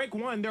 because you break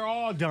one, they're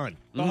all done.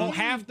 The whole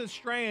half the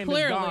strand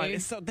Clearly.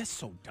 is gone. That's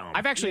so dumb.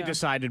 I've actually Yeah.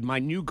 decided my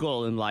new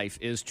goal in life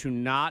is to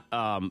not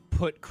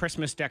put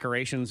Christmas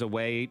decorations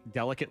away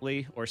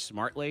delicately or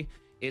smartly.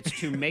 It's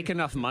to make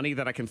enough money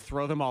that I can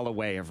throw them all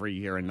away every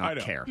year and I not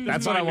know. care. This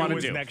That's is what my I new want to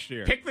wish do. next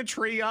year. Pick the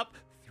tree up,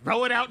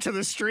 throw it out to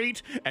the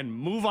street, and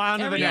move on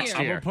to Every the next year.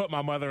 I'm year. gonna put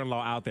my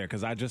mother-in-law out there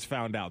because I just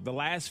found out the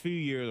last few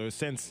years, or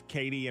since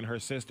Katie and her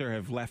sister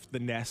have left the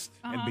nest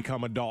and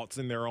become adults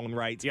in their own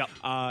rights. Yep.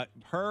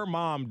 Her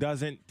mom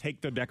doesn't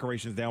take the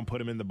decorations down, put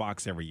them in the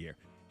box every year.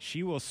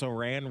 She will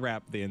saran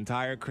wrap the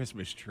entire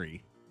Christmas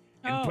tree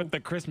and Oh. put the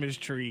Christmas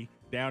tree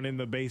down in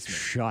the basement.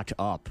 Shut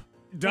up.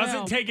 Doesn't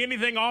Well- take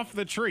anything off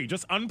the tree.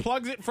 Just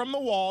unplugs it from the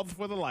wall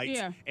for the lights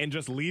Yeah. and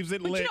just leaves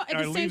it But you lit know, at or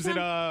the same leaves it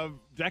time-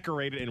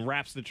 decorated and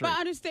wraps the tree. But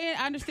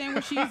I understand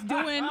what she's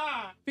doing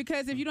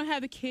because if you don't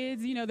have the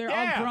kids, they're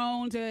Yeah. all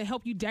grown to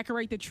help you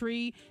decorate the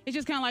tree. It's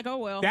just kind of like, oh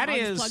well, That I'll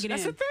is- just plug it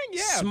That's in. the thing,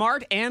 yeah.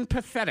 Smart and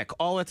pathetic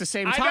all at the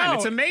same I time. know.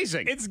 It's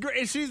amazing. It's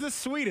great. She's the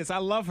sweetest. I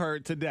love her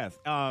to death.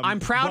 I'm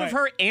proud of but-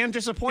 her and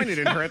disappointed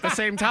in her at the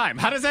same time.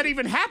 How does that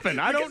even happen?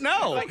 I don't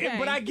know. Like, Okay.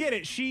 But I get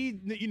it. She,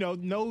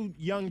 no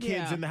young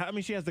kids Yeah. in the house. I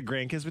mean, she has the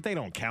grandkids, but they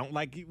don't count.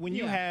 Like when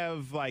you Yeah.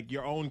 have like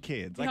your own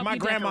kids. Like Help my you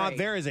grandma, decorate.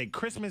 there is a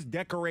Christmas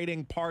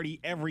decorating party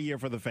every year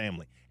for the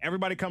family.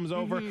 Everybody comes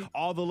over. Mm-hmm.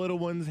 All the little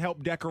ones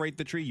help decorate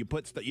the tree. You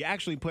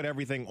actually put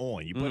everything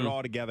on. You put Mm-hmm. it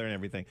all together and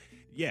everything.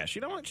 Yeah, she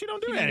don't do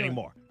don't that do it.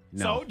 anymore.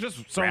 No. So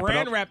just Wrap it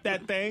up. saran wrap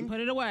that thing. Put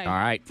it away. All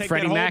right, Take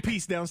Freddie that whole Mac.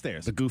 piece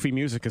downstairs. The goofy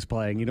music is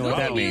playing. You know what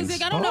that Goofy means.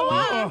 music. I don't know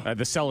why.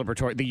 The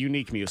celebratory, the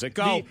unique music.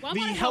 Go. The- Well, I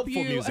wanna help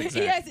helpful you. music,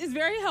 Zach. Yes, it's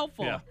very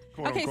helpful. Yeah,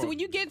 quote, Okay, so unquote. when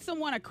you get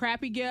someone a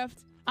crappy gift,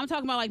 I'm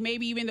talking about like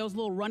maybe even those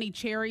little runny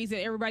cherries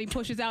that everybody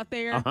pushes out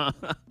there.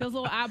 Those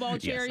little eyeball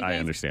cherry I things.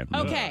 understand.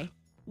 Okay.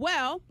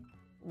 Well,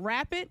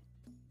 wrap it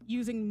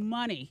using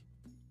money.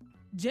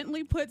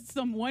 Gently put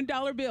some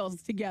 $1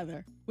 bills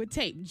together with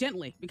tape,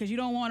 gently, because you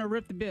don't want to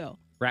rip the bill.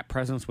 Wrap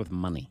presents with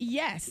money.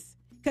 Yes,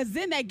 because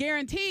then that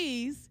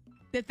guarantees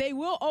that they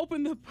will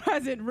open the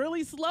present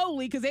really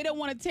slowly because they don't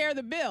want to tear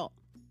the bill.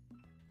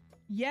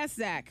 Yes,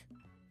 Zach.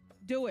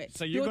 Do it.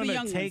 So Do you're it with the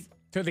gonna young take ones.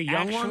 To the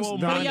young ones? Actual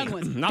For money. the young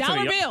ones. Not to dollar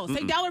the young- bills.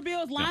 Take dollar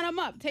bills, line them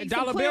up. Take some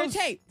Dollar clear bills,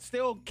 tape.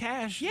 still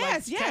cash.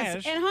 Yes, like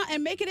yes. cash.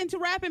 And make it into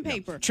wrapping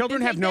paper.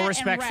 Children And have take no that and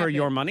respect for wrap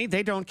your it. money.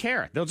 They don't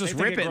care. They'll just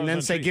They think rip it it and grows then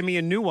on say, trees. give me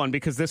a new one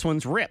because this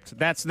one's ripped.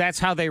 That's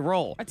how they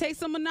roll. Or take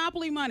some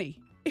Monopoly money.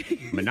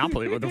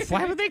 Monopoly.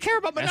 Why would they care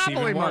about That's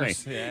Monopoly even money?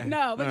 worse. Yeah.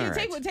 No, but All you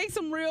right. take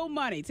some real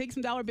money. Take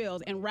some dollar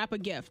bills and wrap a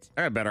gift.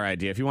 I got a better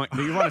idea. If you want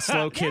to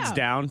slow kids Yeah.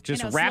 down,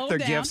 just You know, wrap slow their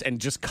them gifts down.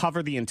 and just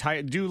cover the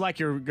entire. Do like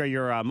your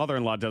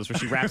mother-in-law does, where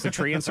she wraps the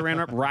tree in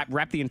saran wrap.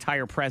 Wrap the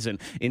entire present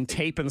in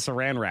tape and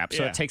saran wrap,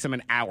 so Yeah. it takes them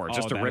an hour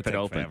just to that'll rip it take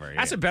open. forever,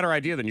 That's yeah. a better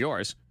idea than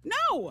yours.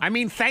 No. I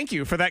mean, thank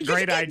you for that Because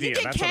great you idea.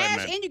 get That's cash what I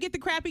meant. and you get the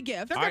crappy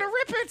gift. They're gonna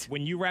rip it.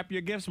 When you wrap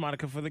your gifts,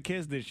 Monica, for the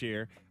kids this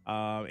year,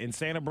 and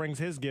Santa brings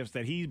his gifts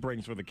that he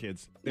brings for the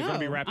kids, they're going to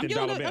be wrapped I'm in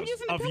using dollar I'm bills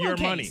using a of your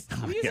money. pillowcase.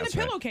 I'm using that's a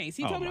right. pillowcase.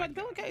 He Oh told me my about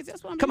the pillowcase.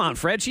 That's what I'm Come using. on,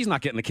 Fred. She's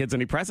not getting the kids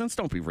any presents.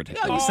 Don't be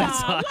ridiculous. Oh,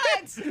 That's not-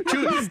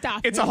 what?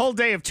 Stop It's it. a whole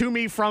day of to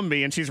me, from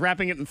me, and she's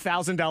wrapping it in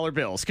 $1,000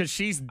 bills because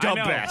she's the I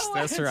know. best. Oh,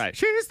 That's what? right.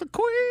 She's the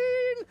queen.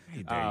 there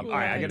you All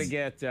right, I go. gotta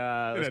get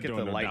not let's get doing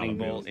the no lightning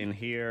dollar bolt bills. in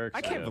here.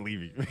 I can't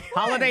believe you.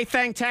 Holiday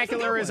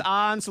Thanktacular is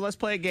on, so let's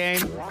play a game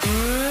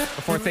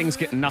before things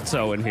get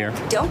nutso in here.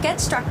 Don't get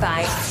struck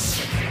by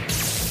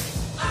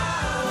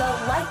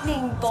the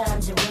lightning bolt.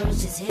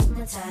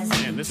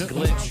 Man, this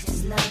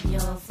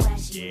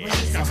glitch.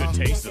 Yeah, got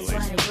good taste at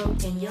least.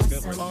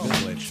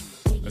 Glitch.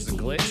 There's a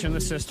glitch in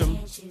the system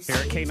here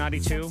at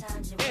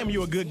K92. Damn,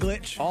 you a good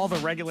glitch. All the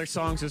regular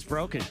songs is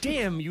broken.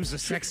 Damn, use a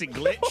sexy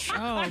glitch.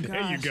 Oh,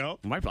 There you gosh.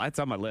 go. That's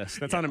on my list.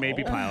 That's on a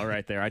maybe pile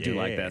right there. I do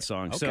like Yeah. that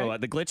song. So Okay.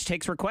 the glitch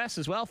takes requests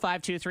as well,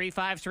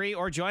 52353,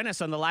 or join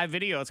us on the live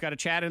video. It's got a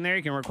chat in there.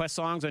 You can request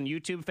songs on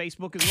YouTube,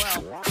 Facebook as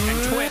well,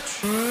 and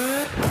Twitch.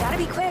 Gotta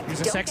be quick.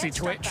 Use a Don't sexy get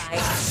struck twitch.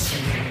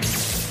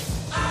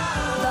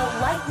 by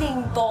the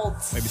lightning bolt.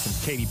 Maybe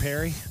some Katy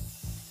Perry.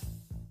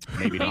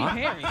 Maybe not.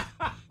 Perry.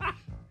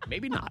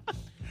 Maybe not.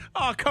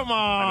 Oh, come I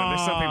on. know,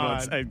 there's some people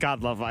that's,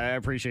 God love, I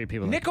appreciate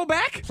people. like,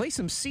 Nickelback? play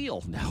some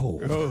Seal. No.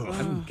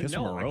 Kiss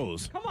from a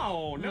Rose. Come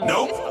on.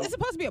 No. It's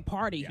supposed to be a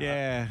party.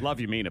 Yeah. Love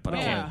you, mean it, but I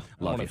Yeah. can't. I don't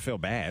Love want you. to feel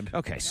bad.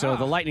 Okay, so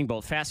the lightning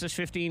bolt, fastest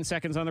 15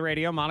 seconds on the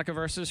radio. Monica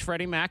versus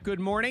Freddie Mac. Good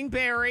morning,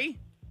 Barry.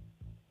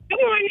 Good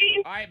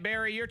morning. All right,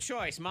 Barry, your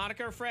choice.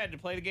 Monica or Fred to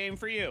play the game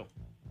for you?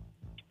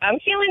 I'm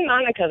feeling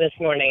Monica this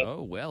morning.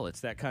 Oh, well,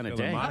 it's that kind of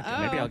Feeling day. Monica.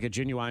 Maybe I'll get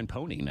Genuine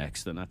Pony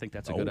next, and I think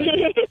that's a good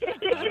idea.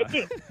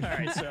 All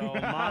right, so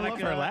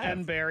Monica her laugh.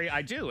 and Barry,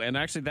 I do. And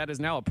actually, that is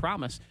now a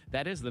promise.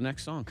 That is the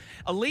next song.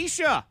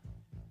 Alicia,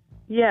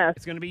 Yes,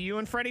 it's going to be you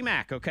and Freddie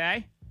Mac,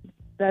 okay?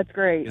 that's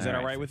great. Is that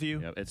all right with you?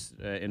 Yeah, it's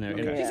in a.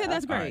 Okay. She said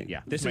that's All great. right,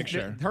 yeah. This Make is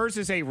sure. hers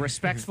is a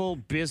respectful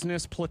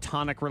business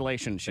platonic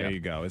relationship. There you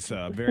go. It's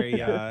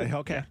very,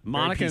 okay.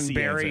 Monica Very and PC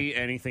Barry,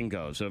 answer. anything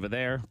goes over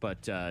there.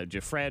 But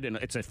Fred, and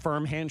it's a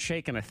firm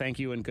handshake and a thank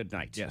you and good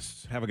night.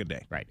 Yes. Have a good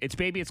day. Right. It's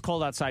Baby, It's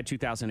Cold Outside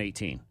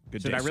 2018.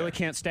 Good so day, I really sir.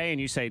 can't stay, and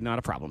you say, not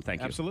a problem.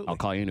 Thank you. Absolutely. I'll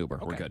call you an Uber.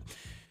 We're Okay. good.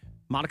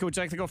 Monica, would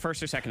you like to go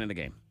first or second in the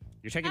game?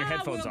 You're taking your I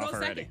headphones will off go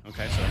already. second.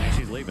 Okay, so that means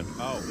she's leaving.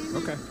 Oh,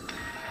 okay.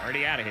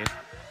 Already out of here.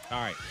 All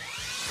right.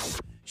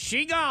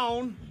 She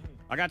gone.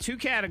 I got two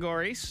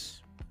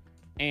categories,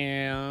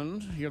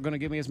 and you're going to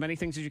give me as many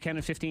things as you can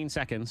in 15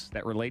 seconds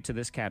that relate to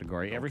this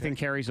category. Everything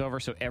carries over,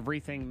 so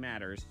everything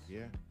matters.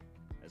 Yeah.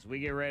 As we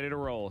get ready to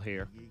roll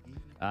here.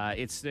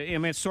 It's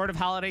sort of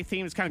holiday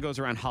themed. It kind of goes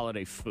around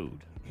holiday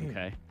food,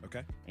 okay?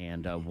 Okay.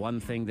 And one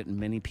thing that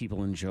many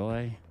people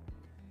enjoy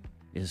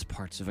is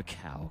parts of a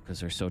cow because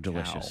they're so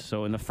delicious. Cow.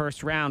 So in the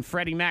first round,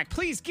 Freddie Mac,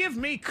 please give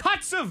me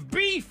cuts of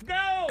beef.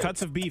 Go!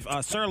 Cuts of beef,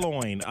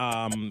 sirloin,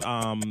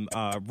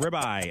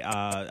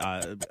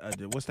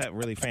 ribeye. What's that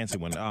really fancy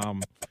one?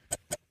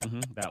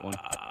 That one.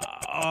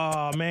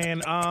 Oh man.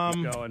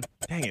 Keep going.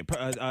 Dang it.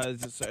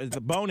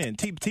 The bone in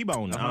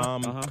T-bone.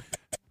 Uh-huh.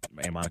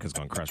 Man, Monica's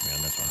gonna crush me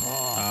on this one.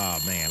 Oh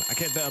man, I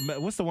can't.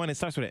 What's the one that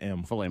starts with an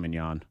M? Filet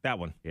mignon. That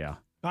one. Yeah.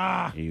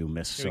 Ah. You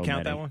missed Did so we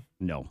count many. that one?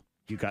 No.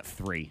 You got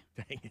 3.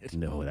 Dang it.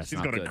 No, that's She's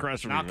not gonna good.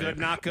 crush me. Not man. good,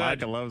 not good.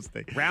 Monica loves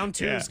things. Round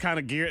 2 Yeah. is kind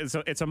of geared.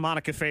 It's a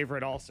Monica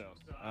favorite also.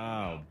 So,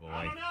 Oh boy.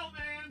 I don't know,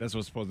 man. That's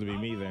what's supposed to be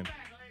me then.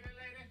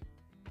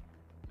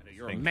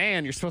 You're a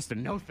man. You're supposed to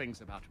know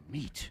things about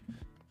meat.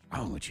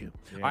 What's wrong with you?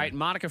 Yeah. All right,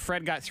 Monica,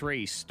 Fred got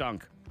 3.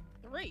 Stunk.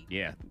 3.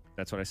 Yeah,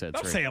 that's what I said.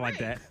 Don't 3. say it like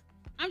that.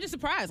 I'm just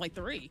surprised. Like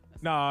 3.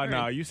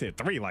 No, you said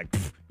 3 like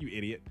pff, you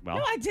idiot. Well,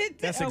 No, I did.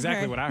 That's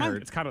exactly what I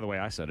heard. it's kind of the way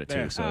I said it too,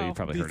 Yeah. so you Oh.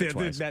 probably heard it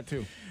twice. That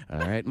too. All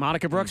right,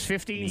 Monica Brooks,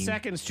 15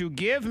 seconds to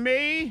give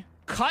me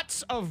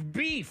cuts of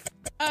beef.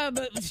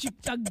 But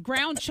a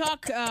ground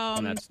chuck.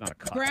 That's not a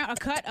cut. A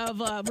cut of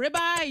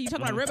ribeye. You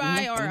talking about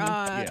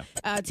ribeye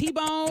or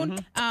T-bone?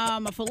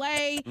 A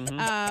fillet.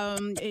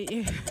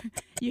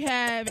 You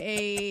have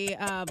a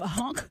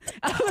hunk.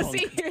 Let's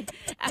see here.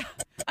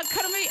 A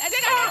cut of meat. I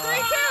think I got 3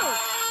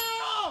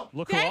 too.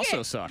 Look who Dang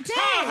also it. sucks.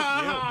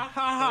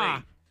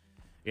 Dang.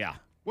 Yeah.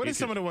 What are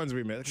some of the ones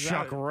we missed?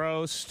 Chuck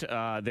roast.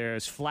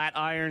 There's flat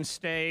iron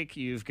steak.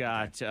 You've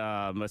got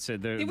let's say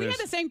Did we have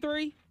the same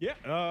 3? Yeah.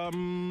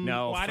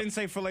 No. Well, I didn't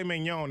say filet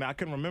mignon. I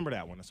couldn't remember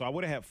that one, so I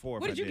would have had 4.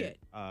 What if did I you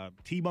did.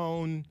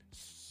 T-bone,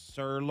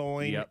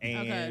 sirloin,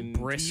 and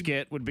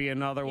brisket would be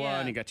another Yeah.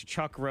 one. You got your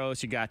chuck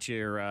roast. You got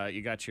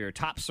your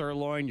top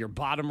sirloin, your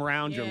bottom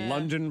round, your Yeah.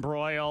 London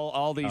broil.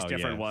 All these Oh,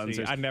 different yeah. ones.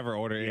 See, I never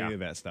ordered any of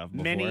that stuff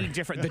before. Many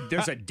different.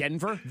 There's a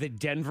the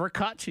Denver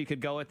cut. You could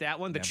go with that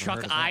one. The Never Chuck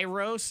heard of that. eye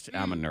roast.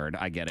 I'm a nerd.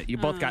 I get it. You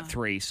both got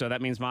 3, so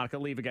that means Monica,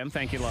 leave again.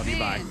 Thank you, love you,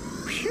 bye.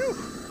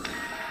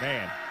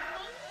 Man.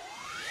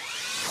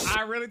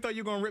 I really thought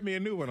you were going to rip me a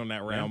new one on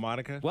that round,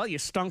 Monica. Well, you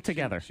stunk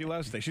together. She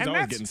loves steak. She's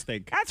always getting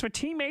steak. That's what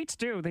teammates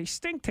do. They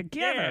stink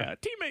together. Yeah,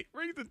 teammate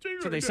brings the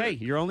cheese. So they say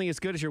you're only as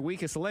good as your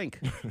weakest link,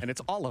 and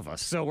it's all of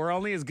us. So we're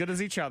only as good as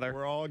each other.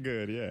 We're all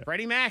good, yeah.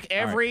 Freddie Mac,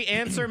 every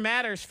answer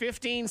matters.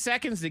 15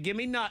 seconds to give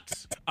me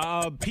nuts.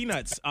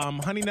 Peanuts,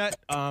 honey nut,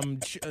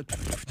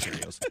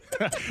 Cheerios,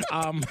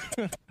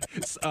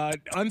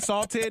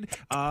 unsalted,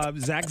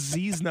 Zach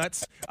Z's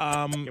nuts,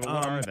 what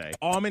are they?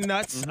 almond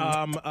nuts,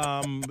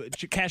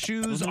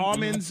 cashews,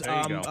 almonds,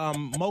 There you go.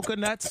 mocha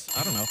nuts.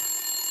 I don't know.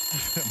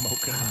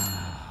 Mocha.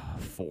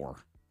 4.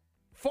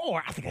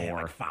 4. I think I had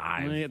like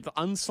 5. The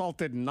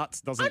unsalted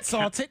nuts doesn't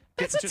Unsalted?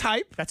 That's a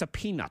type. That's a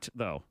peanut,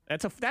 though.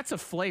 That's a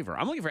flavor.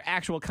 I'm looking for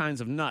actual kinds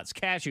of nuts: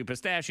 cashew,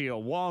 pistachio,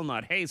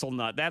 walnut,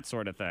 hazelnut, that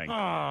sort of thing.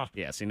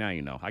 Yeah. See, now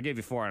you know. I gave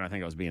you 4, and I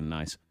think I was being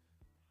nice.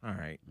 All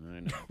right. I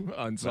know.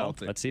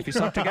 Unsalted. Let's see if you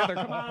suck together.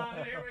 Come on,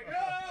 here we go.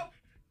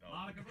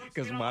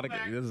 Because Monica,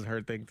 this is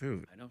her thing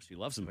too. I know she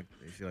loves them.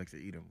 She likes to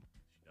eat them.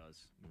 She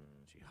does.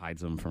 She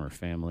hides them from her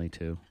family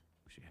too.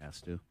 She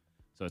has to.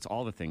 So it's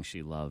all the things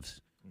she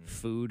loves.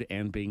 Food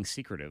and being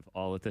secretive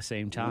all at the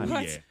same time.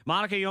 What? Yeah.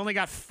 Monica, you only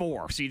got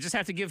 4, so you just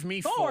have to give me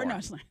 4. 4? No,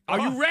 it's not. Are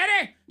you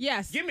ready?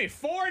 Yes. Give me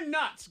 4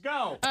 nuts.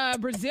 Go.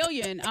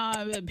 Brazilian,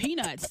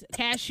 peanuts,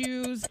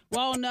 cashews,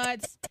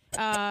 walnuts,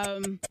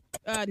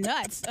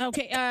 nuts.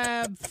 Okay,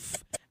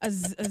 a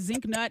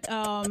zinc nut,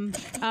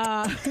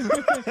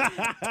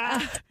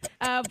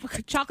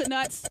 chocolate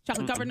nuts,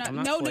 chocolate covered nuts.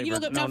 not No, flavored. you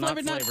don't get No, not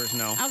flavored nuts. flavors,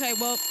 no. Okay,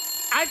 well,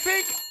 I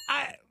think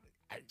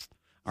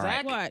All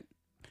right. what?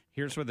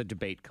 Here's where the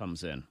debate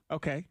comes in.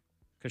 Okay.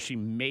 Because she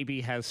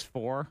maybe has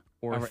 4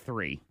 or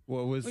 3.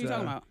 What was? What are you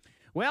talking about?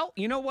 Well,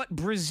 you know what?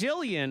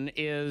 Brazilian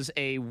is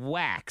a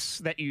wax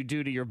that you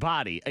do to your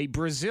body. A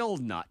Brazil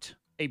nut.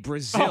 A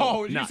Brazil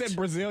Oh, you nut. said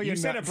Brazilian You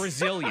said a nuts.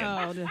 Brazilian.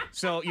 Oh,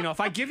 So, if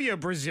I give you a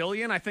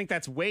Brazilian, I think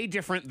that's way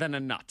different than a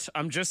nut.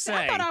 I'm just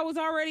saying. I thought I was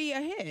already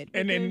ahead.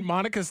 And then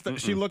Monica,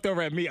 she looked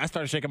over at me. I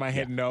started shaking my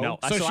head no. No,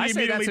 So, so she I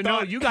say that's immediately a no.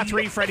 thought, You got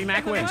 3. Freddie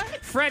Mac wins.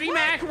 Freddie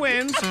Mac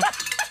wins.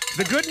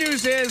 The good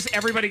news is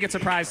everybody gets a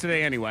prize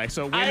today anyway.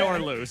 So win or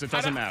lose, it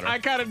doesn't matter. I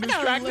kind of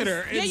distracted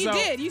her. Yeah, and you so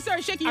did. You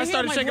started shaking your I head.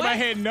 started I'm shaking like, my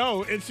what? head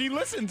no, and she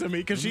listened to me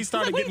because she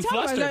started Like, what are you getting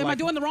talking flustered. about? Am I like-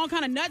 doing the wrong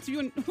kind of nuts?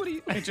 What are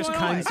you? It's just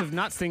kinds of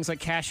nuts, things like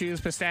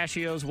cashews,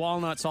 pistachios,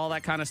 walnuts, all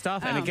that kind of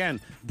stuff. And Oh. again,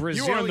 you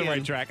Brazilian. were on the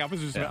right track. I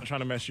was just trying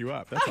to mess you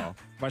up. That's all.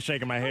 By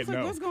shaking my head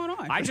no. What's going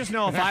on? I just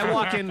know if I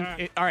walk in.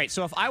 All right,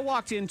 so if I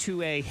walked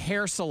into a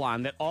hair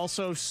salon that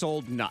also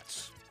sold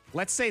nuts,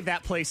 let's say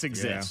that place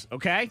exists,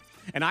 okay?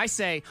 And I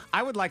say,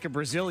 I would like a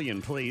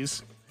Brazilian,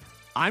 please.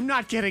 I'm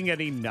not getting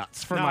any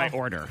nuts for No. my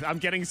order. I'm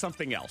getting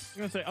something else.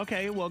 You're going to say,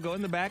 okay, well, go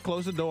in the back,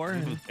 close the door,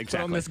 and put on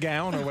Exactly. this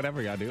gown or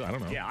whatever y'all do. I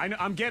don't know. Yeah,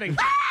 I'm getting.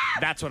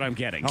 That's what I'm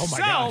getting. Oh, my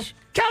so, gosh.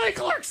 Kelly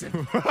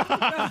Clarkson.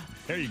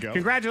 There you go.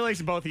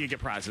 Congratulations, both of you get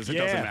prizes. It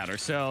doesn't Yeah. matter.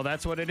 So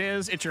that's what it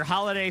is. It's your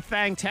holiday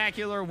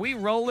thangtacular. We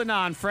rolling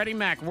on Freddie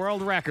Mac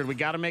world record. We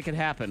got to make it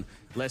happen.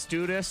 Let's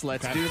do this.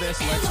 Let's do this.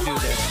 Let's do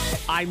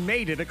this. I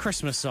made it a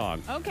Christmas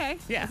song. Okay.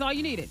 Yeah. That's all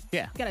you needed.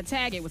 Yeah. Got to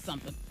tag it with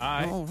something.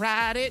 I'll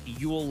write it,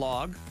 Yule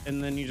log,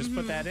 and then you just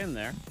put that in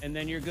there, and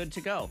then you're good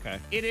to go. Okay.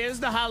 It is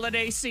the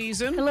holiday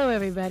season. Hello,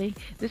 everybody.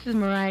 This is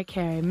Mariah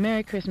Carey.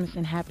 Merry Christmas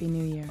and Happy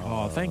New Year.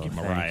 Oh, thank you,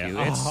 Mariah. Thank you.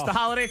 It's the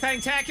holiday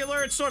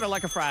thangtacular. It's sort of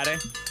like a Friday.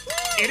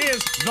 It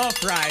is the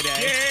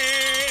Friday.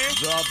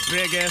 The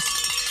biggest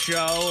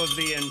show of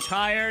the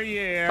entire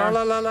year. La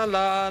la la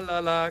la la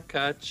la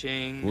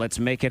ka-ching. Let's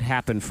make it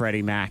happen,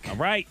 Freddie Mac. All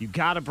right. You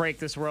got to break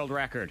this world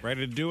record.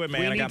 Ready to do it,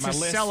 man. We I need got my to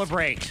list.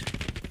 celebrate.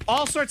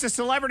 All sorts of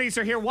celebrities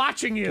are here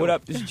watching you. What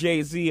up? This is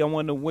Jay-Z. I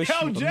want to wish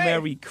Yo, you Jay. a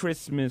Merry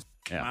Christmas.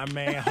 My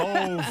man,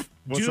 Hove.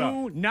 What's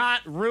Do up?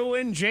 not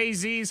ruin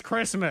Jay-Z's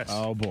Christmas.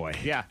 Oh, boy.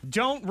 Yeah,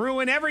 don't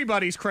ruin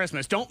everybody's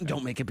Christmas.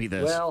 Don't make it be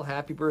this. Well,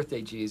 happy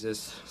birthday,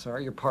 Jesus.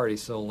 Sorry your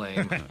party's so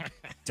lame.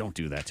 Don't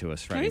do that to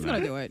us, No, Freddie he's going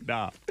Mac. to do it.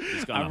 Nah.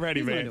 gonna- I'm ready,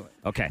 He's gonna man. do it.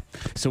 Okay,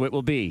 so it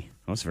will be.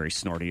 That was very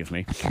snorty of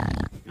me.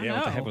 Yeah,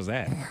 what the heck was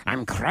that?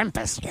 I'm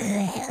Krampus.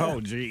 Oh,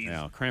 geez.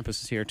 Yeah,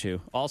 Krampus is here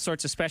too. All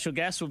sorts of special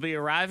guests will be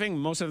arriving.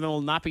 Most of them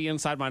will not be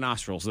inside my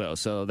nostrils, though.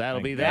 So that'll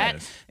Thank be that.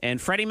 goodness. And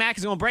Freddie Mac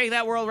is going to break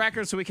that world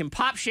record so we can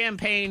pop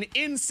champagne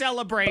in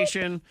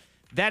celebration.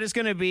 That is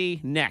going to be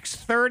next.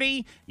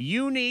 30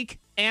 unique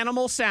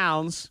animal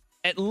sounds,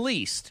 at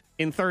least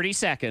in 30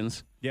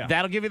 seconds. Yeah.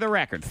 That'll give you the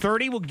record.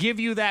 30 will give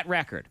you that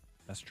record.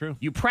 That's true.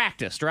 You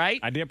practiced, right?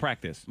 I did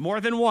practice.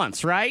 More than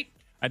once, right?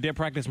 I did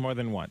practice more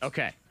than once.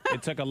 Okay.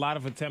 It took a lot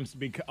of attempts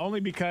only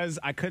because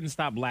I couldn't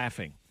stop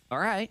laughing. All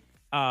right.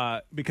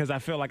 Because I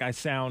feel like I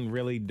sound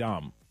really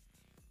dumb.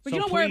 But so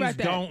you don't worry about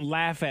that. Please don't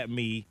laugh at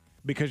me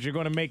because you're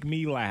going to make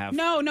me laugh.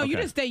 No,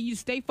 okay. you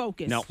stay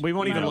focused. No, we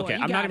won't even look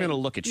at. I'm not even going to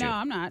look at you. No,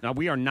 I'm not. No,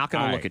 we are not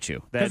going to look at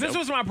you. Because this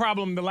was my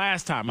problem the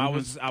last time. I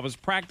was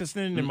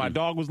practicing and my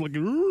dog was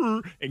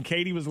looking, and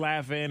Katie was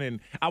laughing, and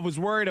I was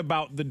worried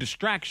about the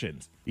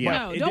distractions.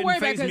 Yeah. No, don't worry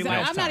about it because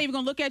I'm not even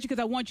going to look at you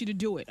because I want you to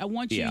do it. I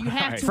want you. You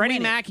have to. Freddie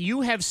Mac,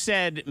 you have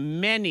said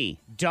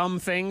many dumb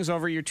things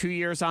over your 2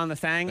 years on the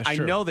thing. That's I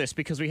true. know this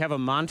because we have a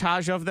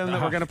montage of them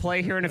that we're going to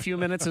play here in a few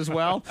minutes as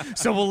well.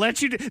 So we'll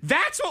let you do.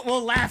 That's what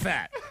we'll laugh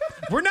at.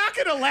 We're not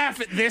going to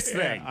laugh at this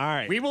thing. All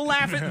right. We will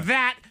laugh at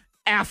that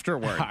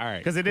afterward. All right.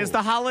 Because it is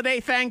the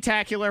holiday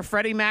Thangtacular.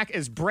 Freddie Mac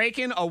is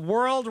breaking a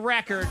world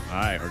record. All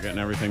right, we're getting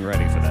everything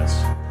ready for this.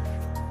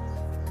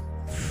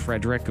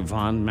 Frederick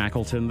von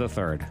Mackleton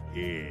III.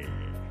 Yeah.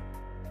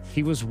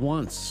 He was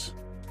once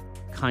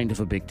kind of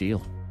a big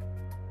deal.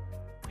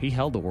 He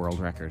held the world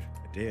record.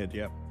 I did,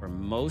 yep. For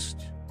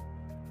most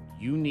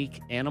unique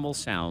animal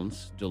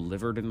sounds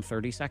delivered in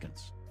 30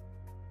 seconds.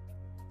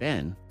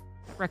 Then,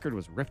 the record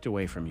was ripped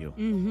away from you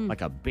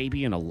like a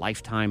baby in a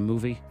Lifetime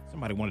movie.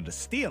 Somebody wanted to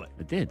steal it.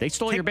 It did. They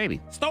stole your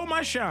baby. Stole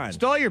my shine.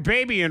 Stole your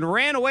baby and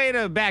ran away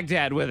to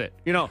Baghdad with it.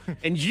 You know,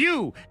 and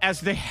you,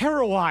 as the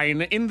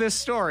heroine in this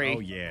story, Oh,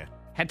 yeah.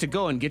 had to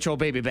go and get your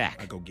baby back.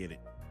 I go get it.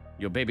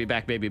 Your baby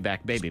back, baby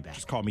back, baby back.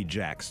 Just call me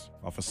Jax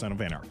off of Son of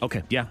Anarchy.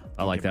 Okay, yeah,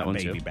 I like Get that my one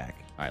too. baby back.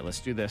 All right,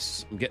 let's do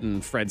this. I'm getting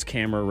Fred's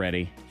camera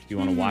ready. Do you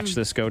want to watch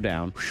this go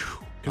down?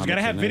 Because you got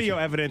to have video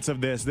evidence of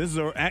this. This is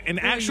an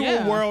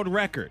actual world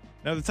record.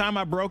 Now, the time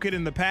I broke it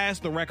in the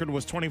past, the record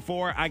was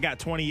 24. I got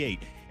 28.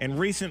 And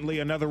recently,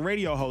 another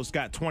radio host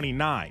got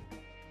 29.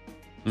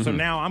 So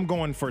now I'm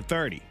going for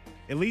 30.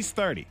 At least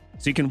 30.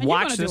 So you can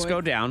watch this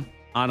go down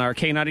on our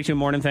K92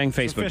 Morning Thing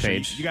Facebook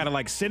page. You got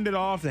to send it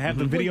off to have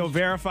the video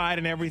verified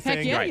and everything.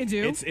 Heck yeah, you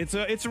do.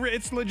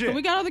 It's legit. So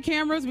we got all the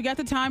cameras, we got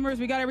the timers,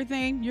 we got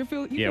everything. You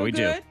feel we good?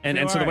 do.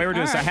 And so the way we're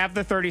doing this, I All right. have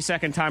the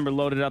 30-second timer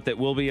loaded up that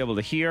we'll be able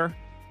to hear.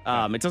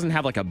 It doesn't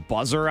have like a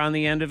buzzer on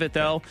the end of it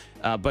though,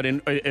 but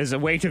as a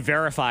way to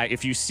verify,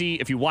 if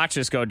you watch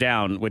this go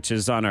down, which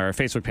is on our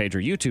Facebook page or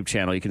YouTube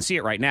channel, you can see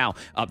it right now.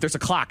 There's a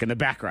clock in the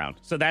background,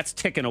 so that's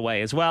ticking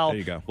away as well. There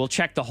you go. We'll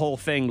check the whole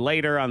thing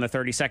later on the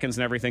 30 seconds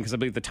and everything because I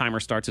believe the timer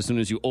starts as soon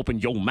as you open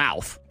your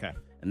mouth. Okay.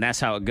 And that's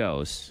how it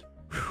goes.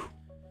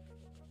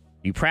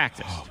 You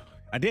practiced.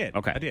 I did.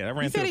 Okay. I did. I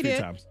ran through a few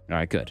times. All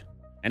right, good.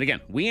 And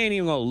again, we ain't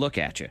even going to look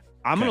at you.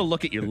 I'm going to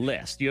look at your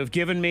list. You have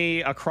given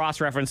me a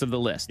cross-reference of the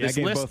list. Yeah, This I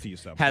gave list both of you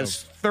some.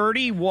 has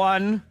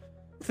 31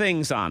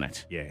 things on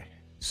it. Yeah.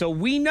 So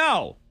we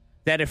know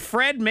that if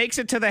Fred makes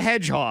it to the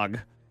hedgehog,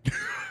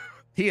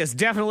 he has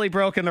definitely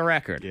broken the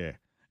record. Yeah.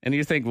 And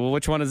you think, well,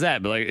 which one is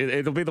that? But like,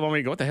 it'll be the one where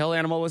you go, what the hell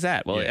animal was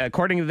that? Well,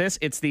 according to this,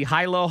 it's the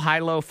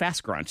high-low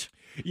fast grunt.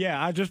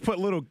 Yeah, I just put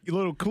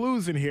little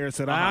clues in here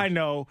so that I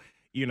know,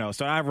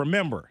 so I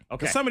remember.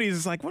 Okay. Some of these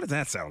is like, what does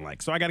that sound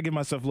like? So I got to give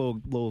myself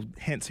little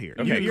hints here.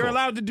 Okay, You're cool.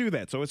 allowed to do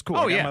that, so it's cool.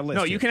 Oh, I got yeah. my list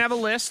No, here. you can have a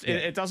list. Yeah.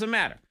 It doesn't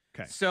matter.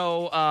 Okay.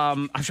 So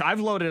I've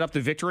loaded up the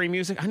victory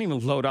music. I didn't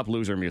even load up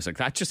loser music.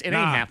 It ain't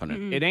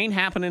happening. It ain't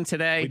happening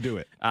today. We do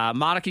it.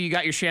 Monica, you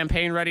got your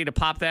champagn ready to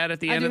pop that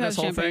at the end of this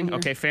whole thing? here.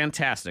 Okay,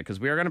 fantastic.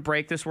 Because we are going to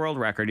break this world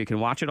record. You can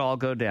watch it all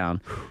go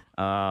down.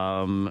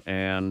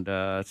 And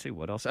let's see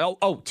what else.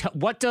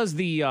 What does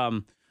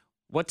the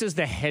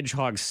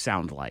hedgehog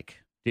sound like?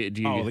 Do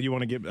you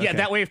want to give? Yeah, okay.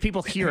 that way if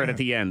people hear it at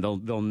the end,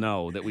 they'll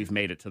know that we've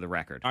made it to the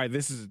record. All right,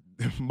 this is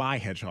my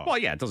hedgehog. Well,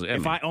 yeah, it doesn't.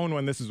 If I own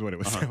one, this is what it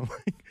would sound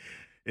like.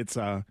 It's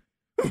okay,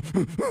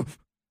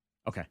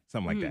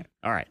 something like that.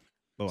 All right.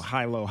 Little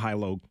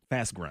high-low,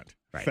 fast grunt.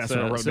 Right. That's what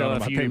I wrote So down on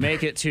if my you paper.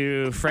 make it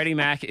to Freddie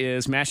Mac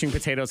is mashing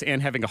potatoes and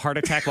having a heart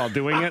attack while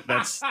doing it,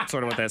 that's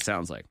sort of what that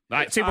sounds like. All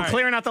right, see, we're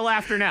clearing out the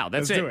laughter now.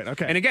 That's Let's do it.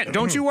 Okay. And again,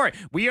 don't you worry.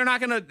 We are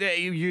not going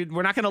to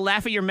we're not going to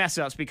laugh at your mess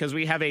ups because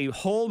we have a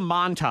whole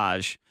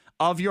montage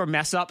of your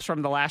mess ups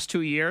from the last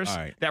 2 years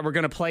that we're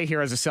going to play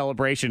here as a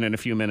celebration in a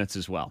few minutes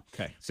as well.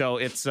 Okay. So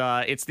it's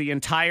the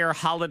entire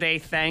holiday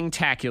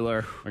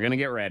Thangtacular. We're going to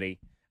get ready.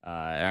 All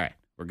right.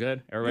 We're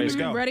good? Everybody's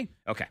go. Ready?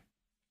 Okay.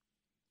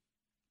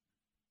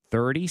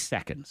 30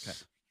 seconds.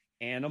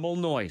 Okay. Animal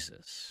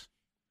noises.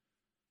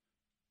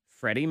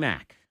 Freddie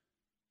Mac.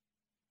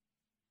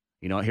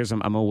 You know, I'm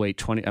going to wait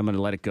 20. I'm going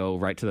to let it go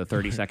right to the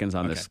 30 seconds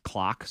on this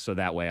clock, so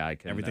that way I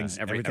can. Everything's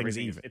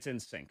even. It's in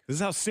sync. This is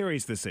how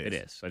serious this is. It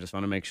is. I just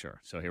want to make sure.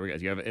 So here we go.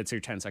 It's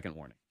your 10-second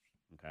warning.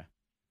 Okay.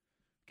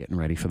 Getting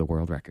ready for the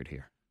world record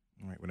here.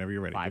 All right, whenever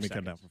you're ready. 5 Give me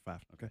seconds. countdown for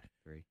 5. Okay.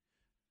 3,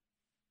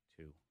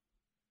 2,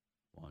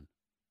 1,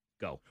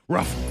 go.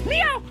 Ruff.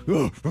 Meow.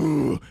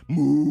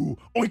 Moo.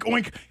 Oink,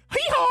 oink.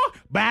 Hee-haw.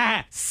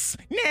 Bass.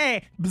 Nah.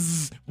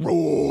 Bzz.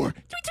 Roar.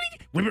 Tweet,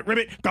 tweet. Ribbit,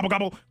 ribbit. Gobble,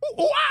 gobble.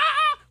 Ooh, ah.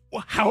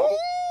 How.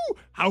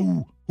 How.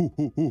 Hoo,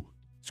 hoo, hoo.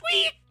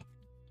 Sweet.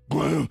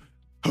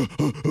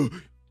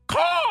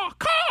 Caw,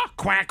 caw.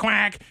 Quack,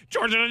 quack.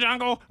 George of the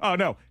jungle. Oh,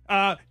 no.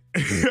 Quack,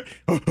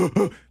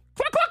 quack,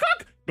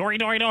 quack. Dory,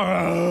 dory,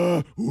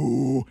 dory.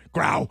 Ooh.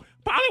 Growl.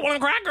 Polly want a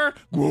cracker?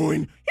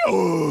 Going,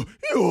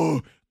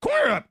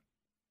 corn up.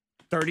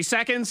 30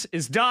 seconds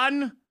is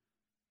done.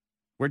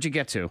 Where'd you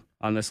get to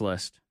on this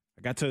list?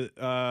 I got to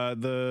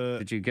the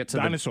Did you get to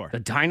dinosaur. The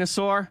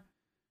dinosaur?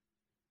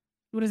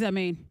 What does that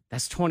mean?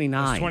 That's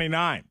 29. That's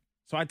 29.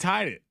 So I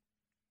tied it.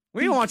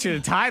 We don't want you to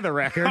tie the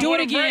record. Do it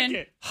wanna again.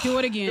 break it. Do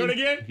it again. Do it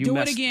again? You Do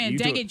messed- it again. you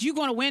Dang do it. You're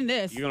going to win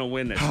this. You're going to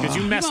win this because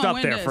you messed gonna up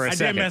win there this. for a I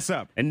second. did mess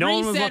up. And no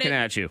one was Reset looking it.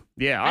 at you.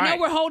 Yeah, all I know right.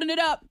 we're holding it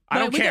up. I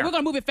don't but care. We're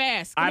going to move it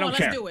fast. Come I don't on,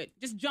 care. Let's do it.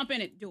 Just jump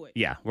in it. Do it.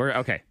 Yeah, we're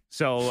okay.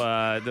 So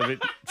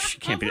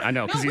can't be. I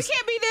know No, because we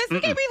can't be this. We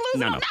can't be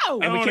losing. No.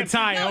 I And we want can to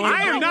tie. No,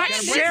 I am you not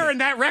don't. sharing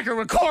that record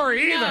with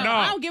Corey either. No,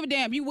 I don't give a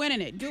damn. You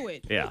winning it. Do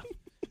it. Yeah,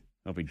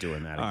 I'll be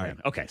doing that All again.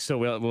 right. Okay, so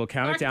we'll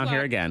count it Start the down here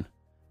clock. again.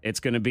 It's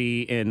going to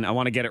be in. I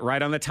want to get it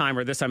right on the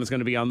timer. This time it's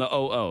going to be on the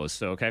OOs.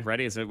 So okay,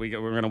 ready? We're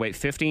going to wait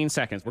 15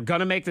 seconds. We're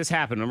going to make this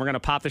happen, and we're going to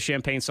pop the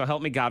champagne. So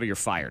help me God, or you're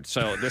fired.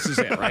 So this is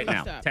it right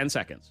now. Stop. 10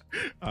 seconds.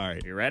 All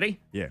right. You ready?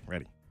 Yeah,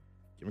 ready.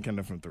 Give me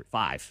countdown from 3.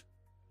 5,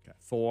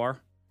 4,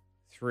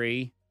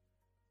 3,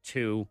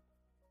 2,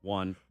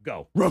 1,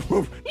 go. Ruff,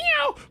 ruff,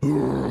 meow,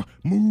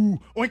 moo,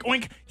 oink,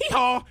 oink,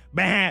 hee-haw,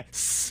 bah,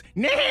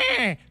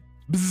 nah,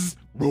 bzz,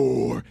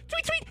 roar,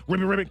 tweet, tweet,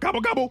 ribbit, ribbit, gobble,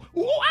 gobble,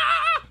 ooh,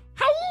 ah,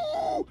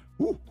 how,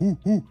 ooh,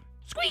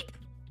 squeak,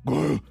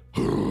 caw,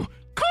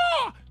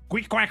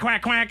 queak, quack,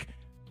 quack, quack,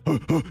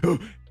 quack,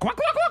 quack,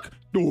 quack,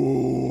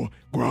 oh,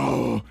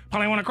 growl,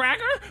 Polly want a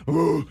cracker?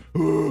 Oh,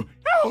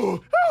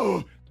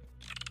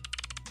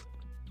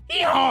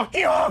 hee-haw,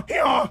 hee-haw,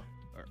 hee-haw,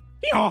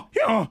 hee-haw,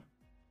 hee-haw.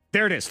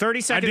 There it is.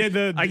 30 seconds. did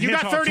the you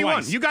got hip-hop 31.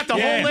 twice. You got the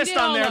Yeah. whole list You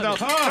did on all there, of though. it.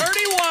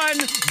 31.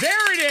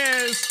 There it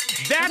is.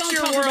 That's what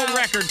your I'm world talking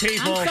about. record,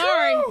 people. I'm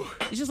sorry.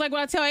 It's just like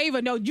what I tell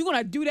Ava. No, you're going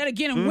to do that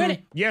again and win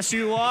it. Yes,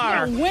 you You're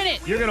are. going to win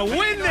it. You're going to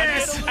win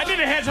this. I did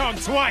a hedgehog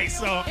twice,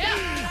 so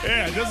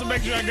yeah, just to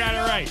make sure I got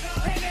it right.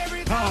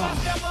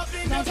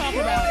 Don't talk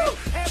about it.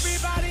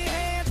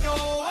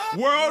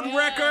 World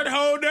record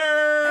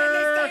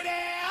holder.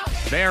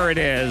 There it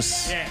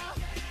is. Yeah.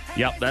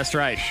 Yep, that's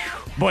right.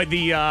 Boy,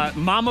 the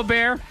mama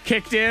bear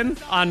kicked in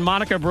on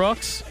Monica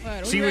Brooks.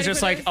 What, She we was ready just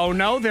for like, this? oh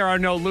no, there are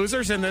no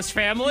losers in this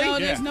family. No,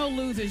 Yeah. there's no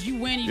losers. You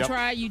win, you Yep.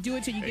 try, you do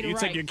it till you get You it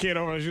take right. your kid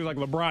over and she's like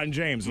LeBron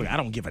James. Look, I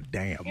don't give a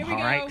damn. Here we all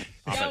go. right.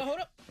 Yo, hold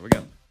up. Here we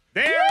go.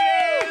 There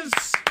it is.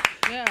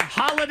 Yeah.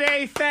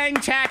 Holiday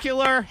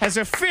Thangtacular has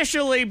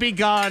officially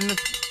begun.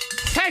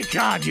 Thank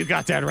God you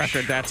got that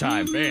record that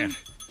time. Man,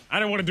 I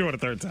didn't want to do it a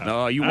third time.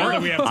 No, you I don't weren't.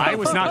 think we have time. I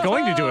was not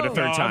going to do it a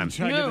third Oh, I'm time.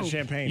 trying to get No. the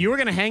champagne. You were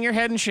going to hang your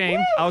head in shame.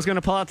 I was going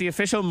to pull out the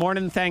official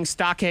Morning Thang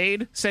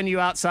stockade, send you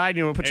outside,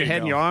 put There your you head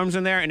and go. your arms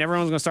in there, and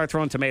everyone's going to start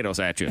throwing tomatoes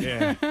at you.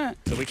 Yeah.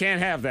 So we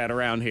can't have that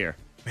around here.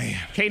 Man.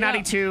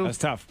 K92. That's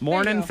tough.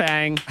 Morning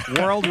There you Thang.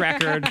 World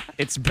record.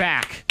 It's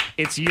back.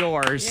 It's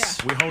yours.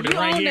 Yeah. We hold it You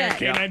right own here. that.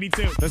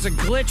 K92. There's a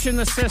glitch in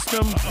the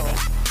system.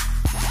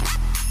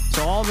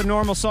 So all the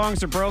normal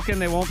songs are broken.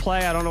 They won't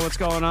play. I don't know what's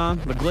going on.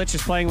 The glitch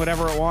is playing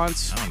whatever it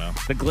wants. I don't know.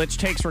 The glitch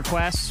takes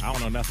requests. I don't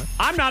know nothing.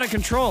 I'm not in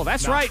control.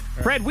 That's No. right.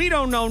 Fred, we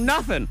don't know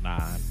nothing. Nah.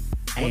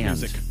 What And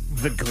music?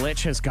 the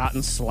glitch has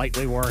gotten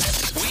slightly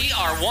worse. We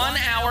are 1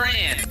 hour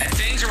in, and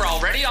things are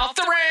already off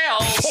the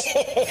rails.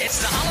 It's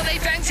the Holiday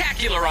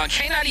Fantacular on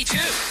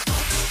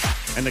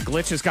K92. And the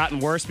glitch has gotten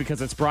worse because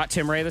it's brought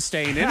Tim Ray the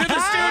Stain into the studio.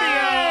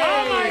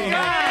 Oh, my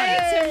God.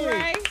 Hey, Tim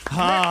Ray.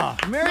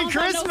 Merry Long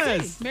time no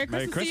Christmas. see. Merry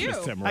Merry Christmas to Christmas,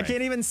 you. Tim Ray. I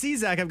can't even see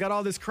Zach. I've got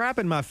all this crap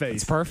in my face.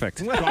 It's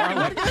perfect.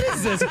 What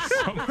is this?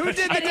 Who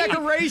did the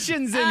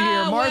decorations in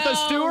here? Martha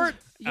well, Stewart?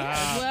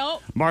 Yeah,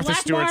 well, Martha Black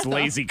Stewart's Martha.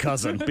 lazy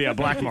cousin. Yeah,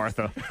 Black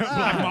Martha.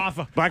 Black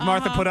Martha. Black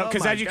Martha put up,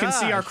 because Oh, my as you can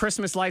see, gosh. our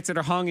Christmas lights that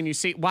are hung, and you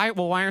see, why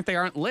aren't they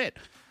lit?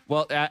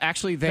 Well,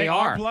 actually, they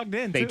are plugged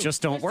in, They too.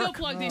 just don't They're work. still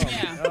plugged in,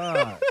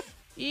 yeah.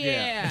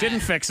 Yeah. Didn't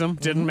fix them.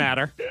 Didn't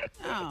matter.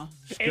 Oh.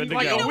 And to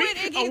like go. a You know week,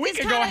 what? a week It's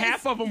ago, kinda-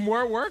 half of them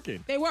were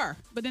working. They were,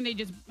 but then they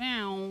just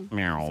Meow.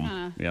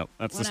 kinda Yep,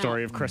 that's the went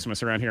story out. of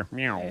Christmas around here.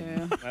 Meow.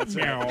 Yeah. That's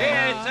it.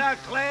 It's a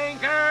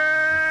clinker.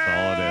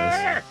 That's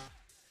all it is.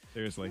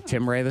 Seriously.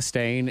 Tim Ray the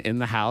Stain in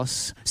the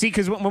house. See,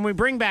 because when we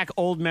bring back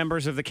old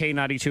members of the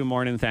K92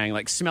 Morning Thing,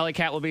 like Smelly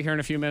Cat will be here in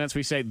a few minutes.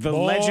 We say the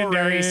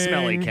legendary Boring.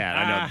 Smelly Cat.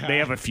 I know they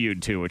have a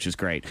feud too, which is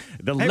great.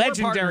 The Hey, we're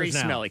legendary partners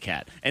now. Smelly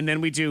Cat, and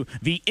then we do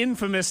the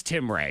infamous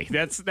Tim Ray.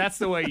 That's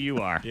the way you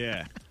are.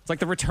 Yeah. It's like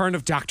the return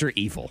of Dr.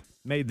 Evil.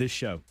 Made this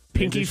show.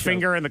 Pinky Made this show.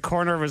 finger in the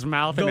corner of his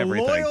mouth The and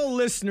everything. loyal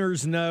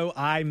listeners know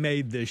I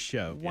made this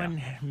show.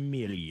 1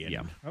 million. Yeah.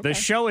 Okay. The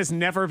show has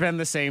never been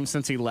the same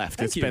since he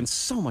left. It's you. been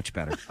so much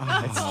better.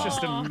 It's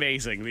just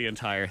amazing, the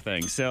entire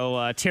thing.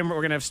 So, Tim, we're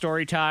going to have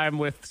story time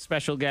with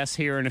special guests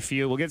here in a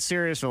few. We'll get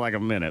serious for like a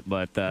minute,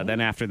 but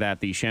then after that,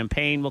 the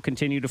champagne will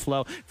continue to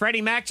flow.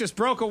 Freddie Mac just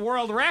broke a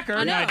world record.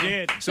 I know. I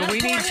did. So Let's we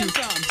need pour to him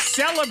some.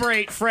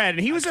 celebrate Fred.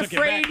 He was took it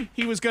afraid back.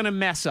 he was going to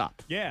mess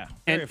up. Yeah.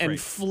 And Very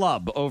afraid.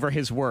 flub over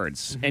his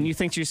words. And you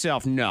think to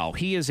yourself, no,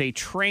 he is a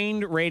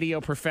trained radio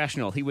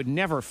professional. He would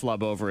never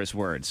flub over his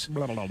words.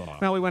 Blah, blah, blah, blah.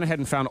 Well, we went ahead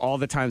and found all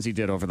the times he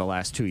did over the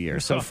last 2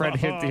 years. So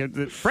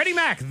Freddie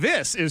Mac,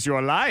 this is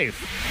your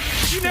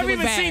life. You never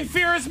even seen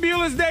Ferris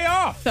Bueller's Day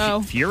Off.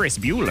 So Ferris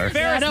Bueller.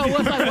 yeah, I know. It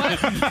was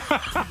like,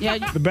 what?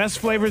 Yeah, The best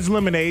flavor is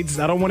lemonades.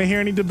 I don't want to hear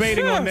any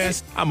debating on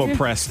this. I'm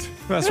oppressed.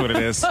 That's what it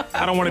is.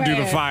 I don't want to do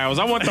the files.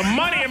 I want the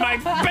money in my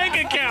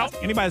bank account.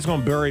 Anybody's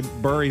going to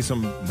bury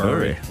some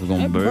We're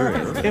going to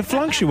bury. It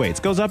fluctuates,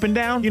 goes up and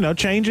down,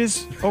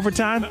 changes over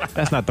time.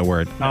 That's not the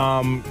word.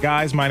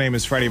 Guys, my name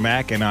is Freddie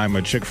Mac, and I'm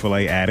a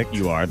Chick-fil-A addict.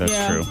 You are.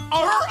 That's true.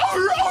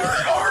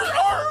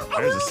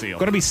 There's a seal.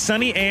 Going to be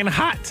sunny and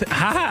hot.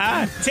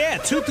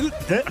 Toot.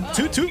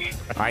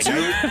 All right.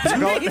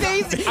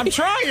 I'm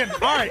trying. All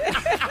right.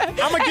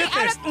 I'm going to get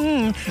this.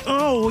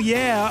 Oh,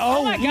 yeah.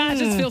 oh my gosh,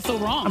 this feels so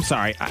wrong. I'm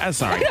sorry. I'm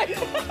sorry.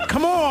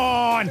 Come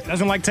on.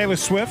 Doesn't like Taylor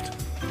Swift.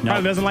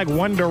 Probably doesn't like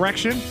One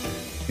Direction.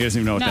 He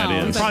doesn't even know what that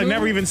is. Probably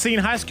never even seen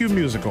High School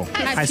Musical.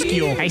 High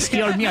School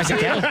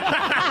Musical.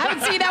 I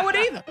haven't seen that one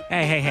either.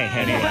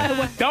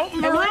 Hey. Don't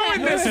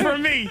ruin this for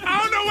me.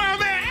 I don't know where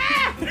I'm at.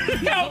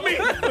 Help me.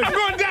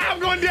 I'm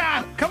going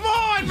down. Come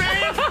on,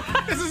 man.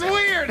 This is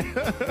weird.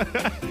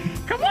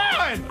 Come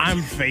on.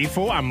 I'm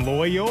faithful. I'm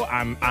loyal.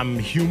 I'm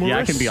humorous. Yeah,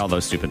 I can be all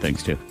those stupid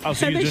things, too. Oh,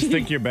 so you just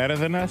think you're better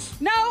than us?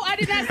 No, I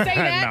did not say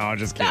that. No, I'm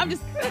just kidding.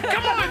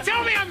 Come on,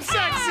 tell me I'm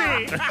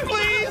sexy.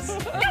 Please.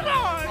 Come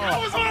on. I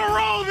was on a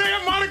roll there.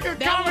 Monica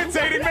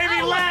commentating made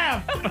me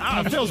laugh.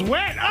 It feels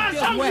wet. I'm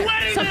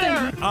sweating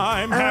there.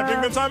 I'm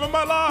having the time of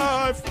my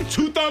life.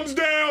 2 thumbs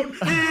down. 2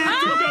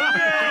 thumbs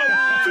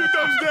down. 2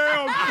 thumbs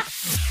down.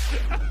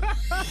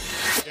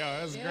 Yeah,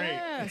 that's great.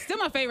 Yeah, still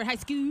my favorite High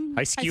School.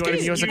 High School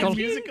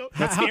Musical.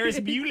 That's Ferris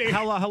Bueller.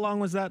 How long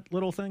was that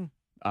little thing?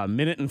 A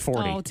minute and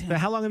 40. Oh, Tim. So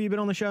how long have you been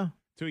on the show?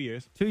 2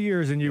 years. 2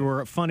 years, and you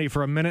were funny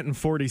for 1 minute and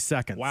 40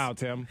 seconds. Wow,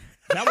 Tim.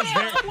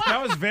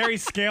 That was very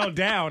scaled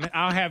down.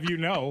 I'll have you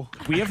know.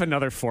 We have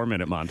another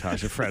 4-minute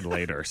montage of Fred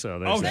later, so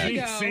there's that.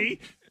 you go. See?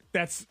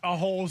 That's a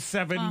whole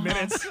 7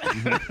 minutes.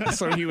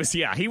 So he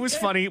was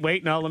funny.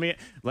 Wait, no,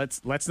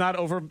 let's not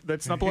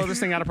blow this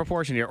thing out of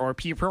proportion here, or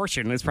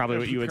proportion is probably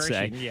what you would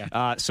say.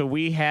 Yeah. So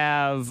we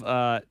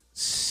have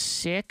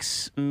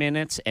 6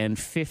 minutes and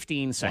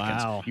 15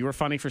 seconds. Wow. You were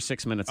funny for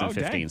 6 minutes and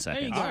 15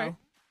 seconds. There you go. All right.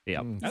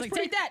 Yeah. It's like,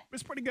 take that.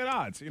 It's pretty good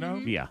odds,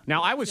 Yeah.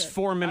 Now I was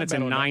 4 minutes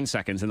and 9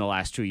 seconds in the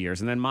last 2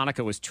 years, and then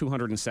Monica was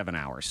 207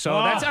 hours. So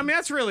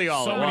that's really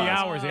all. So it many was.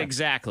 hours. Yeah.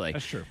 Exactly.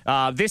 That's true.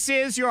 This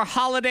is your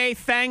holiday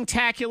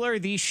thangtacular.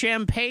 The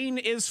champagne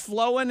is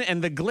flowing,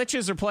 and the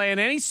glitches are playing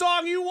any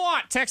song you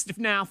want. Text it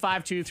now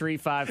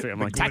 52353. I'm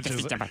like,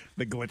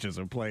 The glitches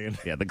are playing.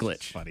 yeah, the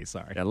glitch. Funny,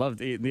 sorry. I love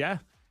the glitches.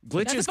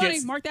 That's funny.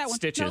 Get Mark that one.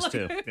 stitches No,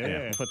 too.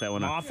 Yeah. We'll put that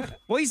one Off. on.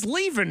 Well, he's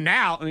leaving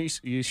now.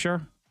 You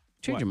sure?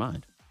 Change your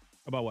mind.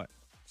 About what?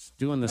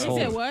 Doing this You whole.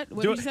 said what?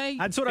 What did you say?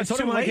 That's what I It's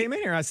told him too when I late. came in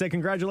here. I said,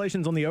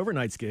 congratulations on the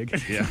overnights gig.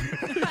 Yeah.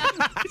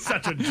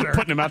 Such a jerk.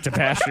 Putting him out to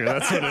pasture.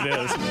 That's what it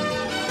is.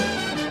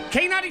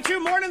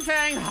 K92 Morning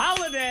Thang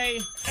Holiday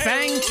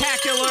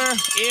Thangtacular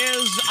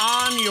is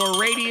on your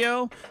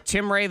radio.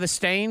 Tim Ray the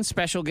Stain,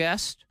 special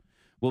guest,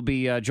 will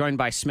be joined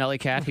by Smelly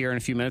Cat here in a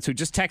few minutes, who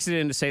just texted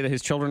in to say that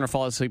his children are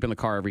falling asleep in the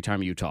car every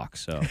time you talk.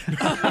 So,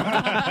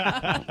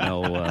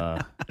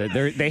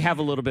 they have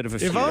a little bit of a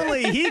fear. If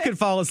only he could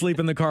fall asleep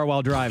in the car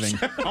while driving.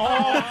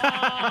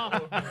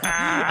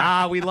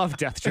 We love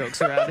death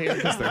jokes around here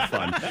because they're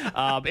fun.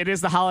 It is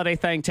the Holiday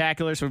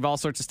Thangtacular, so we have all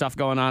sorts of stuff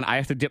going on. I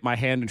have to dip my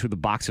hand into the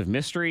box of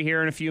mystery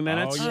here in a few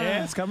minutes. Oh,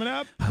 yeah. It's coming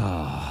up.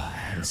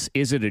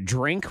 Is It a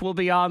Drink will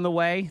be on the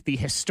way. The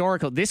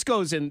historical. This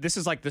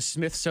is like the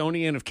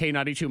Smithsonian of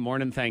K92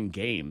 Morning Thang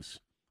games.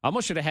 I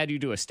almost should have had you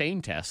do a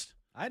stain test.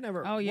 I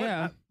never. Oh,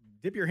 yeah.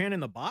 Dip your hand in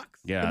the box?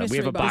 Yeah, we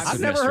have a box box.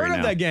 of I've mystery never heard now.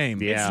 of that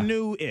game. Yeah. It's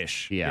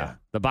new-ish. Yeah.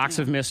 The box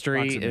of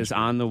mystery Box of is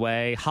on the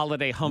way.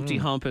 Holiday Humpty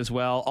Hump as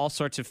well. All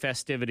sorts of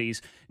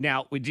festivities.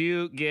 Now, we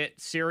do get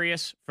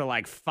serious for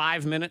like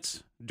 5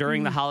 minutes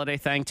during the Holiday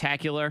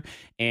Thangtacular,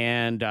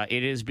 and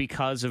it is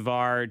because of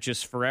our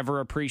just forever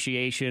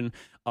appreciation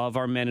of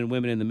our men and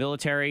women in the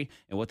military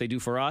and what they do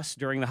for us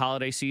during the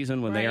holiday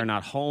season when they are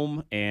not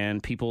home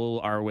and people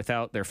are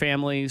without their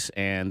families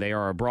and they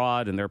are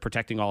abroad and they're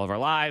protecting all of our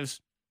lives.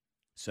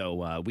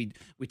 So we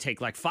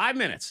take like 5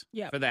 minutes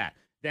for that.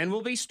 Then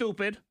we'll be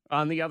stupid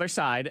on the other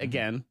side.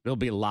 Again, there'll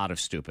be a lot of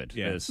stupid.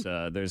 Yeah.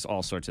 There's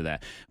all sorts of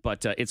that.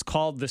 But it's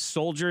called The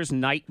Soldier's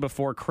Night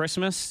Before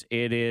Christmas.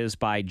 It is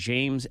by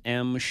James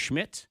M.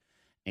 Schmidt,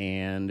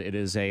 and it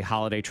is a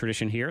holiday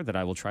tradition here that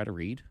I will try to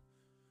read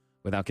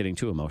without getting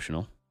too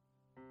emotional.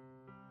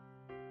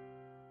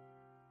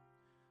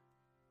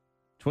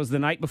 'Twas the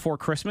night before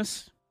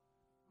Christmas.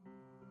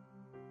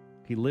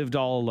 He lived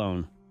all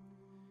alone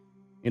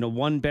in a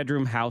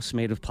one-bedroom house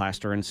made of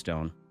plaster and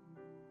stone.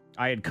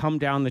 I had come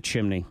down the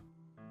chimney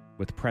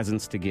with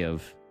presents to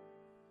give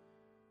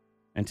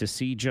and to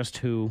see just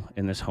who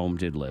in this home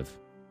did live.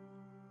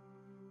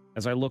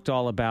 As I looked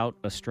all about,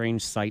 a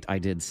strange sight I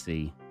did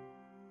see.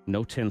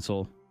 No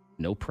tinsel,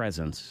 no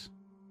presents,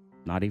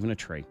 not even a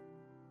tree.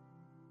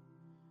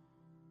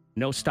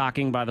 No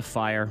stocking by the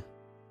fire,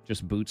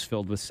 just boots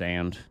filled with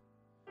sand.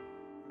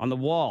 On the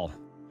wall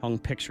hung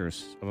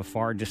pictures of a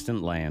far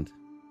distant land.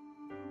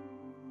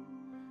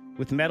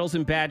 With medals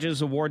and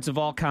badges, awards of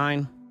all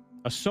kind,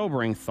 A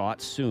sobering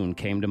thought soon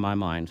came to my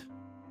mind.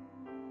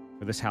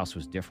 For this house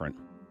was different,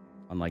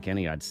 unlike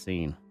any I'd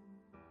seen.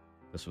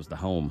 This was the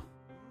home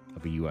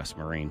of a U.S.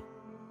 Marine.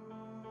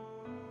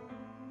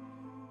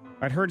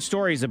 I'd heard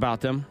stories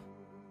about them.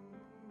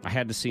 I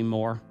had to see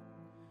more.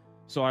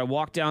 So I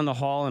walked down the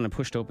hall and I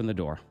pushed open the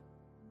door.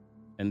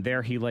 And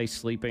there he lay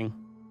sleeping,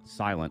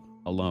 silent,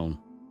 alone.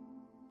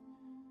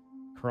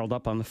 Curled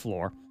up on the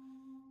floor.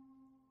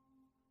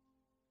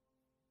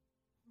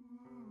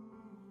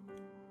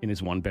 In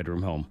his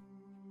one-bedroom home.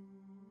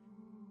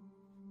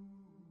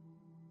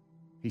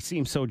 He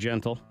seemed so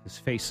gentle, his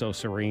face so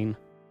serene.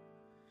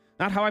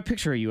 Not how I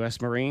picture a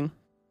U.S. Marine.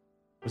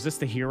 Was this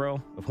the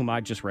hero of whom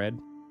I'd just read?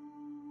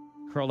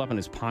 Curled up in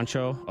his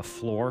poncho, a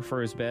floor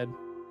for his bed.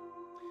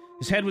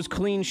 His head was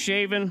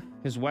clean-shaven,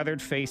 his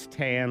weathered face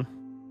tan.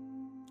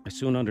 I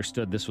soon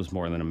understood this was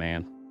more than a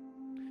man.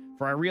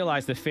 For I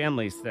realized the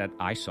families that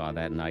I saw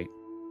that night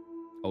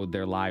owed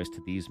their lives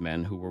to these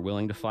men who were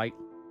willing to fight.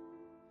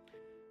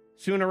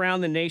 Soon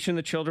around the nation,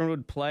 the children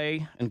would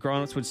play and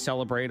grown-ups would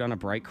celebrate on a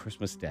bright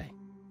Christmas day.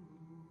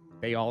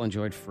 They all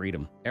enjoyed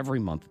freedom every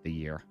month of the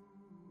year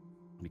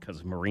because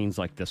of Marines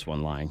like this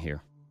one lying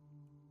here.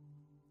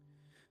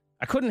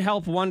 I couldn't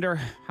help wonder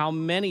how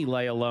many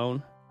lay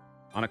alone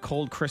on a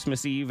cold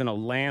Christmas Eve in a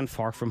land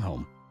far from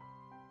home.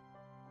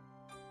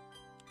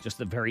 Just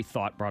the very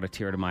thought brought a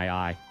tear to my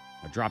eye.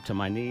 I dropped to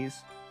my knees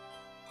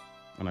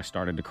and I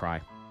started to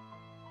cry.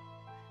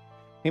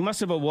 He must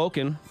have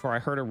awoken, for I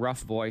heard a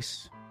rough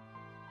voice.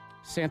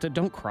 Santa,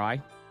 don't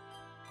cry.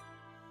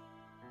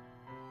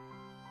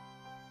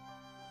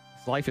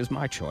 Life is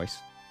my choice.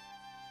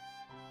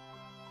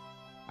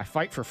 I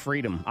fight for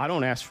freedom. I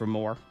don't ask for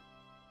more.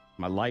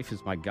 My life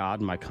is my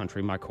God, my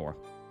country, my core.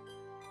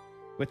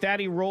 With that,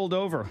 he rolled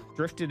over,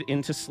 drifted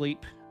into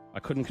sleep. I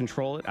couldn't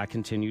control it. I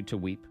continued to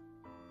weep.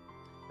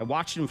 I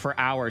watched him for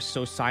hours,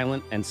 so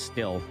silent and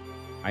still.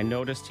 I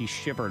noticed he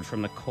shivered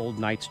from the cold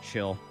night's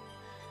chill.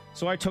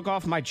 So I took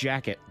off my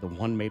jacket, the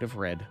one made of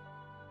red,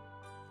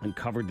 and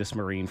covered this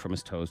Marine from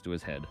his toes to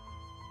his head.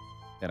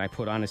 Then I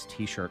put on his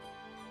t-shirt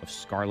of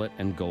scarlet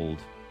and gold,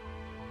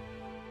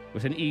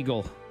 with an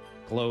eagle,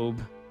 globe,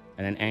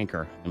 and an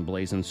anchor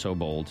emblazoned so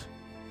bold.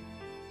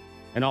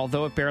 And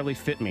although it barely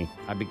fit me,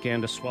 I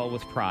began to swell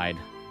with pride.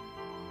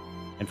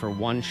 And for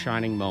one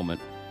shining moment,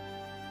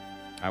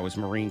 I was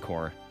Marine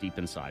Corps deep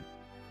inside.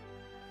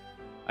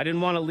 I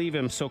didn't want to leave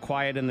him so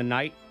quiet in the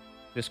night,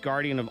 this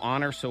guardian of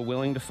honor so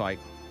willing to fight.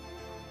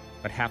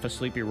 But half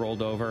asleep he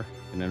rolled over,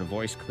 and in a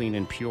voice clean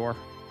and pure,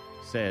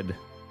 said,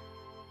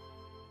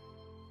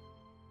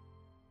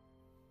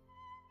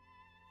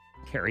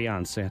 "Carry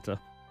on, Santa.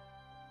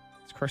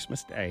 It's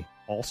Christmas Day,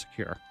 all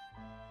secure."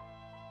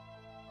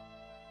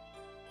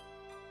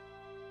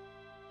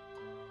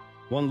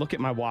 One look at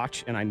my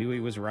watch, and I knew he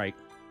was right.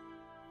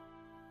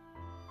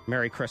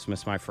 Merry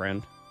Christmas, my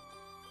friend.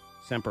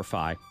 Semper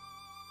Fi,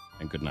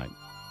 and good night.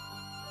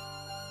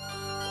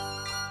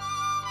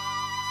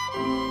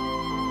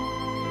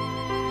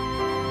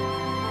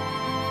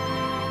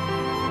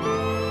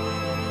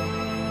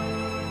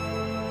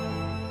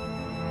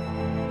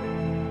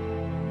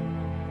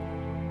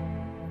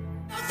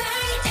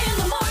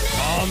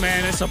 Oh,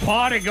 man, it's a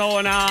party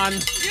going on.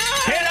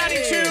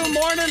 K92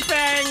 Morning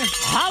Thang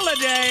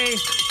Holiday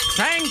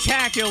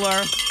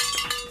Thangtacular.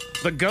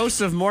 The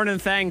ghosts of Morning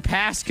Thang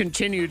past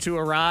continue to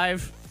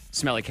arrive.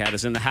 Smelly Cat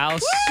is in the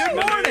house. Good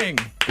morning.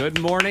 Good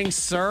morning,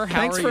 sir.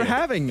 How Thanks are for you?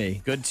 having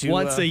me. Good to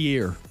Once a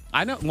year.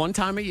 I know, one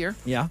time a year.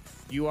 Yeah.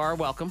 You are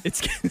welcome.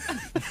 It's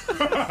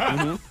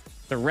Mm-hmm.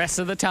 The rest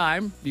of the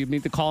time, you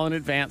need to call in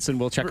advance, and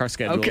we'll check our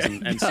schedules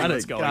and see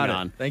what's going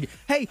on. Thank you.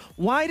 Hey,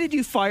 why did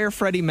you fire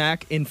Freddie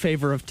Mac in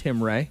favor of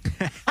Tim Ray?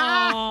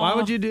 Why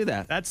would you do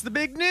that? That's the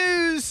big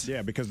news.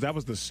 Yeah, because that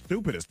was the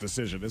stupidest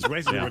decision. Is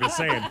basically what he's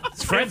saying.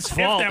 It's Fred's if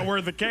fault. that were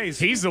the case.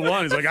 He's the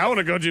one. He's like, I want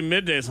to go do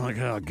middays. I'm like,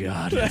 oh,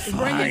 God.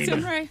 Bring it,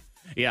 Tim Ray.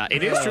 Yeah,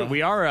 it is true.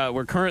 We are.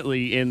 We're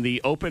currently in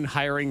the open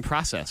hiring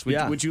process.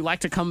 Would you like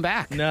to come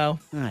back? No.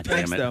 Ah, damn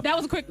Thanks, it. though. That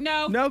was a quick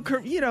no. No,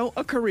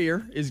 a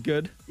career is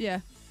good.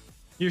 Yeah.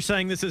 You're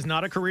saying this is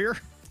not a career?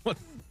 What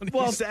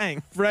are you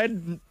saying?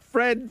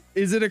 Fred,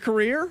 is it a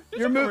career?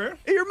 You're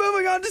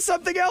moving on to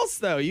something else,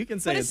 though. You can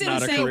say But it's it's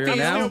not a the same career thing.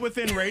 now. Still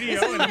within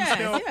radio, and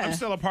I'm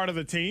still a part of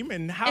the team.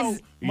 And how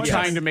You're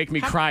trying to make me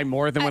cry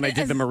more than when I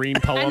did the Marine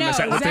poem. I know. Is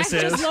that what Zach this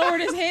is? just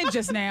lowered his head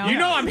just now. You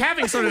know, I'm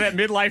having sort of that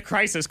midlife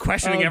crisis,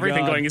 questioning Oh,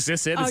 everything, God. going, is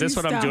this it? Oh, Is this you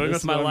what I'm stop. doing This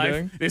with is my what I'm life?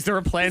 doing. Is there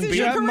a plan This is B?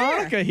 You your have career.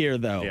 Monica here,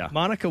 though. Yeah.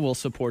 Monica will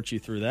support you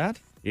through that.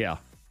 Yeah.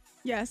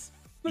 Yes.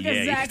 Look Yeah,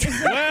 at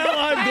Zach. Well,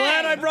 I'm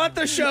glad I brought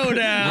the show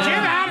down. Get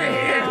out of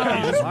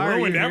here. You just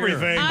ruined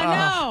everything. I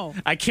know.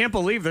 I can't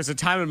believe there's a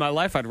time in my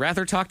life I'd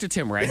rather talk to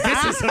Tim Ray.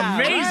 This is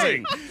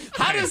amazing.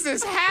 How does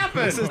this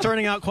happen? This is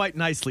turning out quite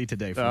nicely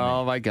today for me.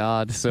 Oh my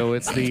God! So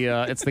it's the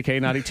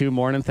K92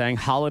 Morning Thang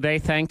Holiday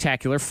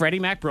Thangtacular. Freddie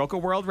Mac broke a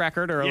world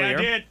record earlier. Yeah,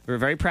 I did. We were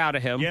very proud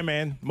of him. Yeah,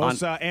 man.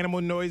 Most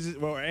animal noises,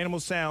 animal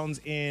sounds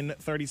in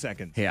 30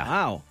 seconds. Yeah.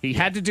 Wow. He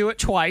had to do it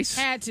twice.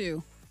 Had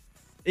to.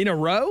 In a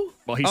row?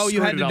 Well, he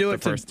you had screwed to up do the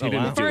it first. to, He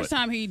didn't The do first it.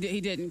 time he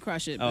didn't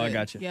crush it. Oh, I but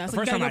got you. Yeah, The so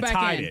first you time gotta I go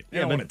back tied in. it. I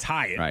don't want to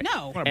tie it. Right.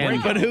 No.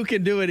 But who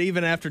can do it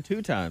even after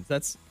 2 times?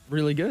 That's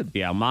really good.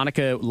 Yeah,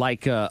 Monica,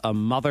 like a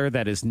mother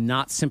that is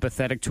not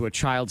sympathetic to a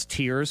child's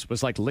tears,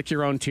 was like, lick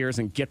your own tears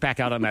and get back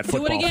out on that Do it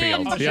football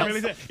again. field. Oh, she Yep.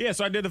 really did. Yeah,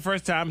 so I did the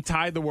first time,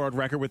 tied the world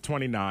record with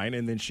 29,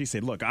 and then she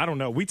said, "Look, I don't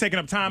know. We taking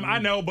up time. I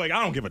know, but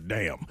I don't give a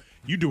damn.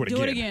 You do it Do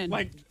again. it again.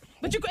 Like,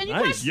 But you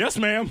nice. crushed. Yes,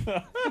 ma'am.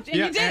 And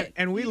you did.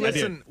 And we You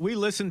listened. did. We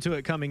listened to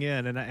it coming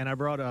in, and I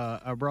brought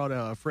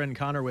a friend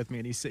Connor with me,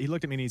 and he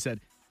looked at me and he said,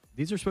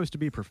 "These are supposed to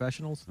be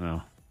professionals."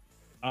 Oh.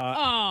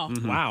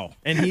 Wow.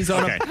 And he's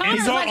on Okay. a And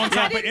he's Like, on I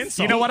top of didn't-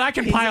 insult. You know what? I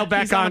can pile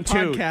back he's on on, a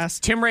too. podcast.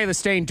 Tim Ray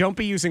Lastain, don't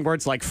be using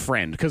words like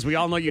friend, because we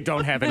all know you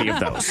don't have any of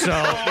those. So,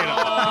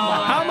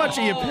 How much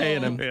are you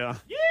paying him? yeah.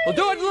 We'll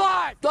do it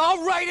live.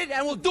 I'll write it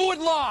and we'll do it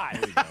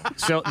live.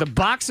 So the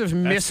box of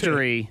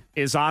mystery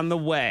is on the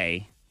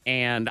way,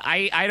 and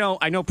I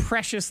know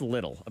precious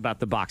little about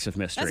the box of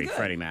mystery, good.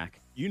 Freddie Mac.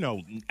 You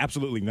know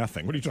absolutely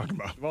nothing. What are you talking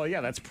about? Well, yeah,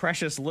 that's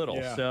precious little.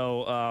 Yeah.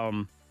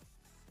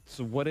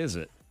 So what is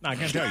it? No, I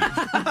can't tell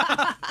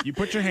you. You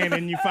put your hand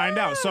in, you find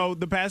out. So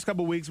the past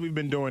couple weeks, we've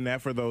been doing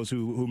that for those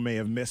who may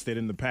have missed it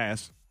in the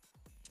past.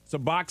 It's a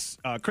box,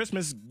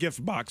 Christmas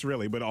gift box,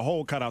 really, but a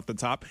hole cut out the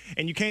top.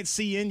 And you can't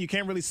see in, you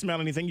can't really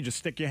smell anything. You just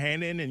stick your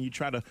hand in and you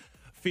try to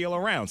feel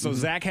around. So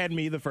Zach had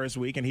me the first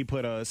week, and he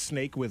put a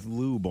snake with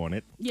lube on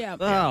it. Yeah.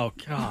 Oh,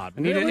 God.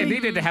 It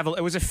needed to have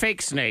it was a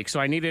fake snake, so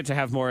I needed to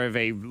have more of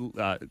a It was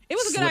a good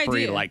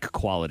slippery idea. like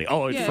quality.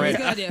 Oh, Yeah, it Fred, was a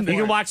good idea you for can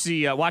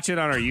it. watch it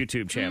on our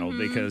YouTube channel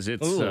because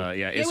it's it's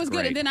It was great.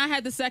 good. And then I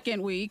had the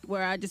second week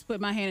where I just put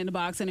my hand in the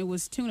box and it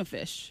was tuna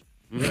fish.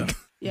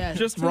 Yeah.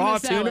 Just raw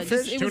tuna salad.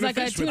 fish? It was Tuna like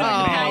a fish with tuna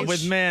like pouch.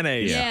 with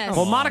mayonnaise. Yes.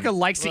 Well, Monica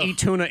likes to eat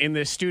tuna in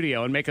this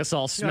studio and make us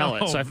all smell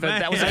it. So I thought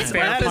that was a That's,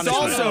 fair that is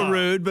punishment. also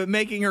rude, but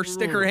making her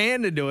stick her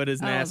hand into it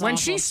is nasty. When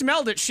she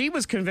smelled it, she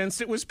was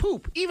convinced it was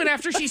poop, even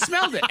after she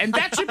smelled it. And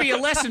that should be a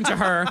lesson to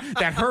her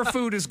that her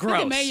food is The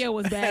gross. mayo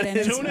was bad.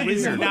 And Tuna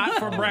is not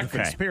for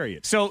breakfast,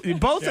 period. So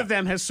both of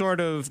them has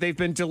they've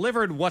been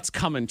delivered what's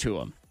coming to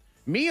them.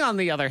 Me, on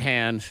the other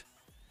hand,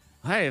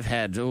 I have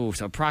had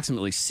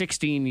approximately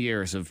 16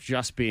 years of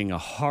just being a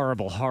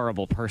horrible,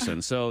 horrible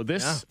person. So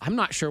I'm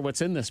not sure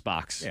what's in this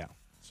box. Yeah.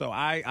 So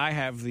I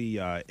have the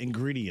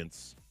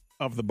ingredients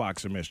of the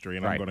box of mystery,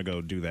 and I'm going to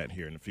go do that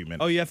here in a few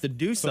minutes. Oh, you have to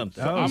do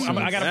something.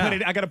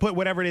 I gotta put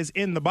whatever it is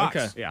in the box.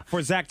 Okay. Yeah.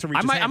 For Zach to reach.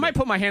 I his hand might in.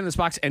 put my hand in this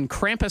box, and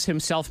Krampus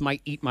himself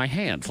might eat my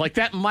hand. Like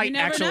that might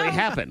never actually know.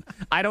 happen.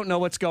 I don't know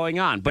what's going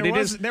on, but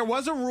There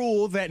was a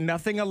rule that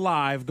nothing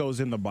alive goes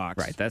in the box.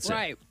 right. That's it.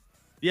 right.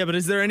 Yeah, but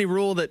is there any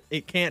rule that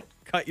it can't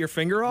cut your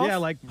finger off? Yeah,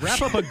 like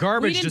wrap up a We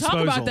garbage didn't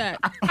disposal. talk about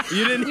that.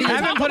 You didn't even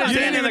Haven't put his you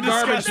hand didn't in the even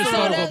garbage discuss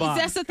disposal that. box.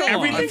 That's the thing.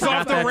 Everything's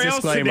off the That rails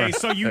disclaimer. today,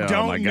 so you Oh,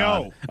 don't my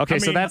know. God. Okay, I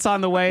so mean, that's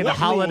on the way. The what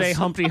holiday rules?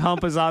 Humpty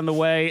Hump is on the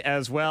way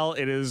as well.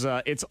 It is.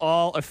 It's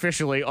all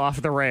officially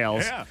off the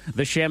rails. Yeah.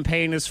 The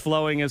champagne is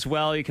flowing as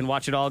well. You can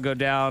watch it all go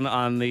down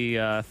on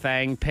the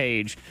Thang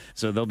page.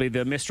 So there'll be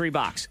the mystery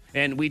box,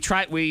 and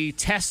we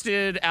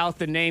tested out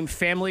the name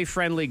Family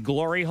Friendly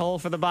Glory Hole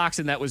for the box,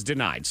 and that was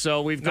denied.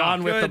 So we've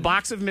gone with the good.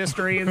 box of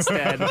mystery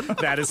instead.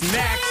 That is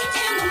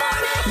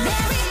next.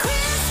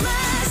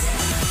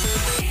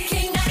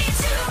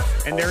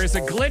 And there is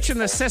a glitch in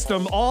the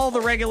system. All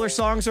the regular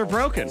songs are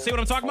broken. See what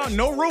I'm talking about?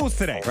 No rules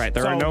today. Right,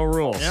 there are no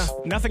rules. Yeah,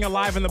 nothing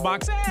alive in the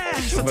box.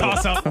 It's a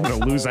toss up. I'm going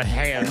to lose a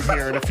hand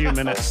here in a few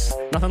minutes.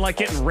 Nothing like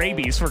getting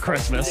rabies for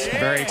Christmas.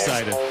 Very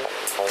excited.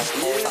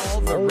 All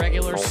the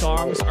regular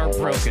songs are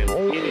broken.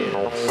 It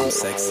is I'm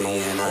sexy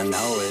and I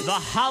know it. the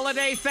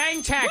Holiday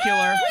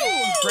Fangtacular.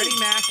 Freddie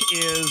Mac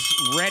is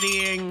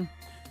readying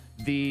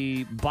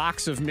the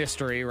box of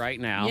mystery right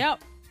now.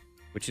 Yep.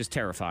 Which is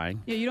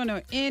terrifying. Yeah, you don't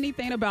know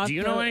anything about. Do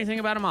you know anything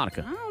about a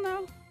Monica? I don't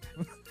know.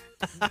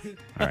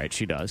 All right,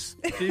 she does.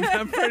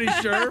 I'm pretty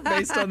sure,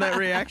 based on that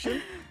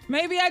reaction.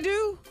 Maybe I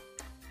do.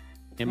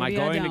 Am I Maybe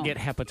I going to don't. get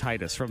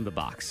hepatitis from the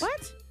box?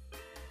 What?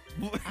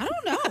 I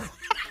don't know.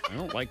 I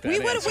don't like that. we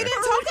answer. didn't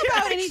talk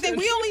about anything.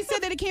 We only said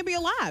that it can't be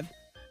alive.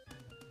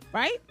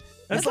 Right?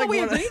 That's what like we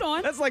one of- agreed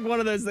on. That's like one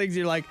of those things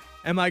you're like,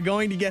 am I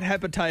going to get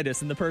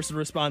hepatitis? And the person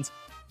responds,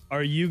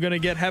 are you going to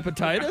get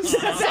hepatitis?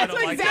 I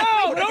don't like No,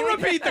 that. don't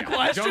repeat the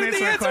question. Don't answer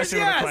the a answer's question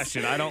with yes. a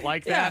question. I don't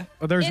like Yeah. that.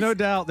 Well, there's no It's-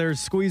 doubt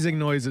there's squeezing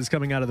noises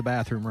coming out of the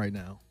bathroom right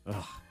now.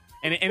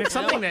 And it's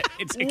something that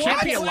it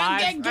can't be What? alive.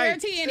 I can't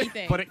guarantee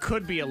anything. But it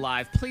could be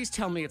alive. Please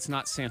tell me it's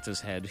not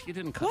Santa's head. You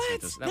didn't cut What?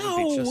 Santa's. That No,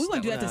 would be just, we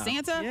wouldn't do that to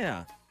would- Santa.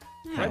 Yeah.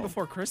 Right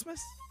before Christmas?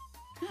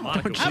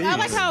 Monica, I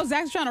like how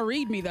Zach's trying to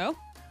read me, though.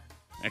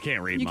 I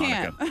can't read You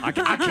Monica. I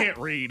can't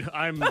read.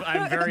 I'm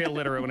very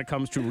illiterate when it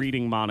comes to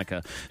reading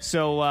Monica.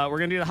 So we're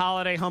going to do the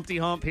holiday Humpty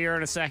Hump here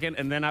in a second,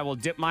 and then I will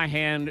dip my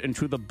hand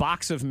into the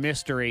box of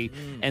mystery,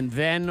 and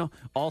then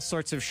all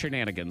sorts of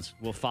shenanigans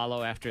will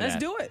follow after that. Let's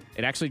do it.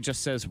 It actually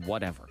just says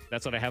whatever.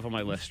 That's what I have on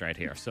my list right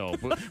here. So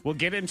we'll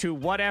get into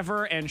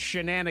whatever and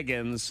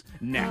shenanigans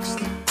next.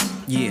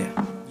 Yeah.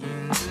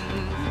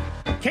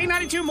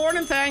 K92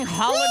 Morning Thang,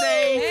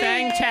 Holiday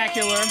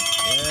Thangtacular.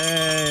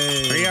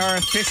 We are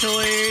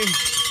officially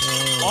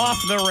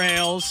off the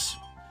rails.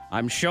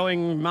 I'm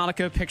showing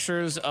Monica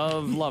pictures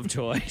of love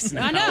toys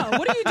now. I know.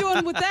 What are you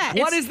doing with that?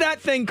 What is that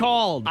thing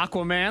called?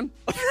 Aquaman.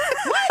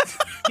 What?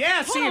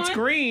 Yeah, see, it's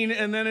green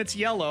and then it's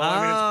yellow.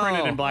 I mean, it's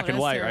printed in black and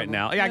white right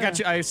now. Yeah, I got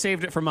you. I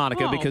saved it for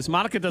Monica because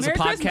Monica does Merry a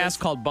podcast Christmas.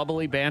 called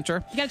Bubbly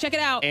Banter. You got to check it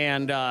out.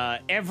 And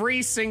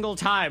every single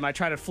time I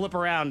try to flip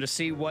around to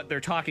see what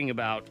they're talking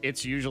about,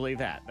 it's usually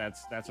that.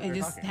 That's what It they're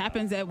just talking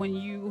happens that when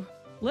you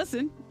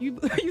listen, you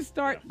land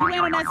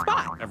on that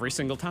spot. about. Every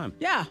single time.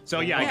 Yeah.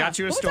 So, yeah, I got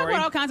you a We'll story. talk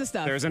about all kinds of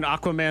stuff. There's an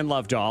Aquaman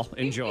love doll.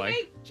 Enjoy.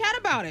 Hey, chat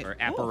about it. Or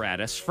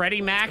apparatus.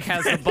 Freddie Mac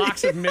has the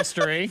box of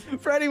mystery.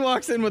 Freddie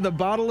walks in with a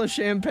bottle of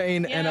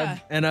champagne and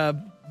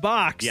a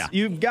box. Yeah.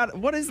 You've got,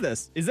 what is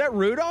this? Is that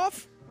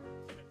Rudolph?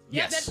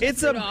 Yes.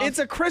 It's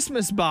a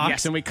Christmas box.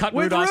 Yes, and we cut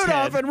with Rudolph's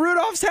Rudolph, head. and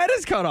Rudolph's head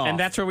is cut off. And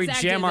that's where we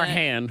Exactly jam our that.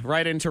 hand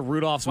right into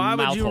Rudolph's Why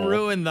mouth would you hole.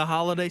 ruin the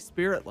holiday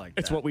spirit like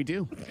that? It's what we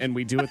do, and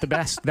we do it the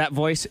best. That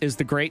voice is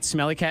the great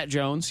Smelly Cat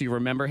Jones. You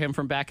remember him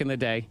from back in the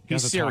day. You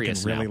He's guys are talking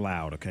serious really now.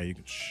 loud, okay? You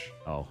can shh.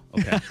 Oh,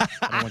 okay.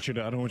 I don't want you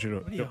to.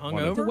 What are you, wanna-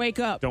 hungover? Wake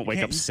up. Don't wake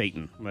Okay. up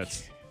Satan.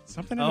 That's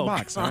Something in the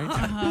box, all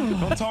right?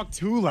 Don't talk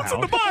too loud. What's in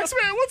the box,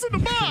 man? What's in the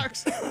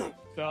box?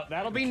 So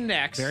that'll be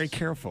next. Very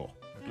careful.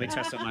 Let me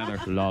test out my other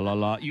la la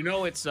la. You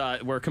know, it's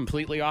we're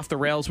completely off the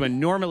rails when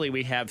normally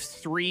we have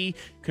 3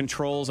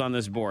 controls on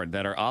this board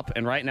that are up,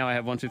 and right now I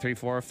have 1, 2, 3,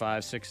 4,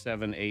 5, 6,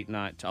 7, 8,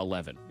 9,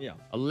 11. Yeah.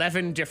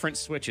 11 different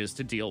switches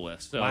to deal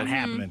with. So A lot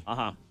happening.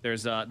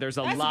 There's a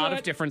lot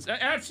of different.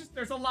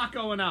 There's a lot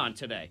going on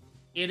today.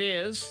 It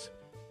is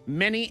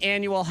many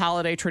annual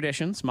holiday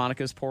traditions.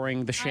 Monica's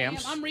pouring the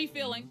champs. I'm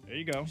refilling. There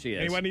you go. She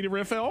is. Anyone need a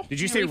refill? Did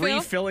you Can say I refill?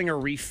 refilling or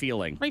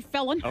refilling?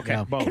 Refilling.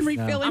 Okay, both. And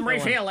refilling. I'm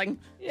refilling.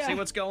 Yeah. See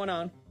what's going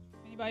on.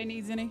 Anybody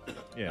needs any?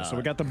 Yeah, so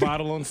we got the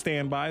bottle on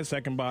standby,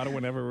 second bottle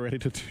whenever we're ready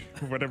to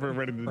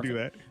do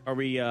that. Are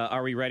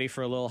we ready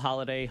for a little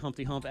holiday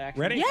Humpty Hump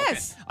action? Ready?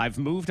 Yes. I've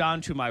moved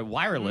on to my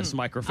wireless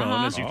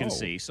microphone, as you can Oh.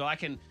 see, so I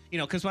can,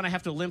 because when I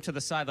have to limp to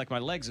the side like my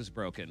legs is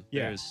broken,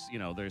 Yeah.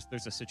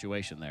 there's a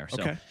situation there.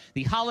 So Okay.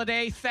 the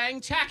holiday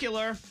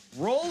Thangtacular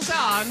rolls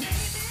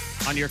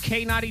on your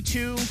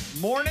K92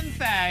 Morning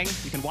Thang.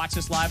 You can watch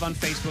this live on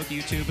Facebook,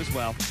 YouTube as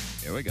well.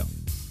 Here we go.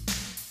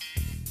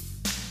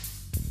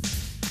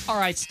 All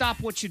right, stop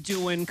what you're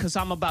doing, because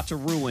I'm about to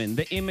ruin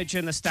the image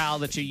and the style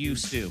that you're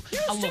used to.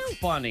 I look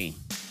funny,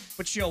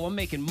 but yo, I'm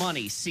making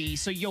money, see?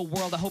 So yo,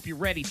 world, I hope you're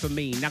ready for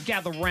me. Now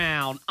gather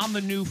round. I'm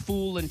the new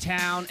fool in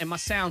town, and my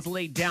sound's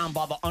laid down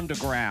by the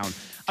underground.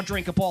 I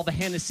drink up all the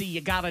Hennessy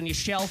you got on your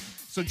shelf,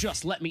 so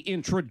just let me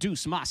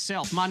introduce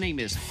myself. My name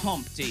is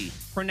Humpty,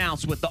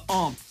 pronounced with the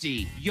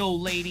umpty. Yo,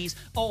 ladies,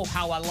 oh,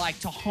 how I like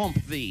to hump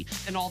thee.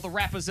 And all the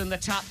rappers in the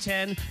top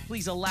 10,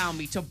 please allow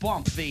me to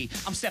bump thee.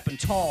 I'm stepping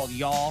tall,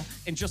 y'all,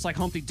 and just like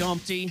Humpty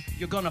Dumpty,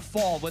 you're gonna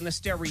fall when the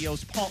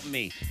stereos pump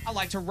me. I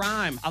like to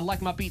rhyme, I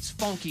like my beats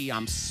funky,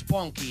 I'm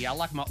spunky, I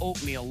like my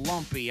oatmeal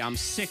lumpy, I'm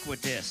sick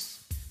with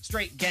this.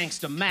 Straight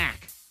gangsta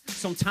Mac.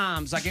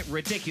 Sometimes I get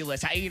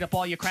ridiculous. I ate up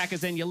all your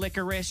crackers and your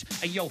licorice.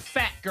 Hey, yo,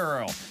 fat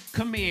girl,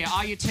 come here.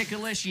 Are you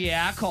ticklish?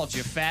 Yeah, I called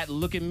you fat.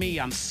 Look at me,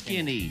 I'm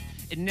skinny.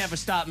 It never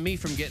stopped me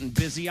from getting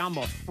busy. I'm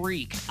a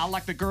freak. I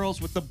like the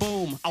girls with the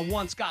boom. I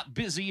once got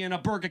busy in a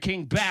Burger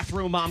King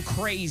bathroom. I'm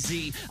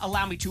crazy.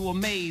 Allow me to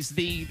amaze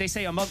thee. They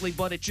say I'm ugly,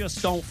 but it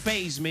just don't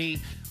faze me.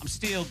 I'm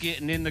still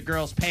getting in the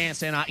girls'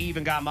 pants, and I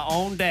even got my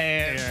own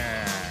dance.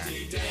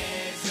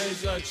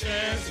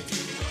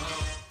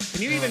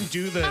 Can you even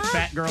do the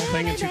fat girl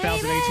thing in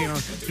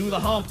 2018? Do the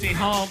Humpty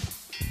Hump.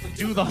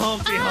 Do the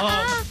Humpty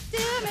Hump.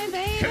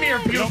 Come here,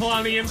 beautiful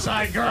on the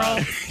inside, girl.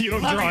 You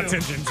don't draw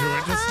attention to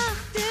it. Just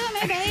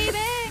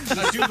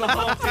Do the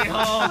Humpty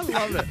Hump.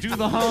 I love it. Do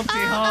the Humpty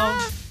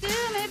Hump.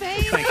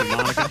 Thank you,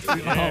 Monica. Do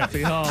the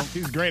Humpty Hump.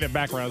 He's great at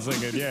background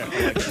singing, yeah.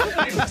 They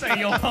say,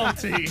 yo,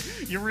 Humpty,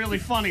 you're really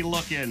funny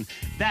looking.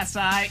 That's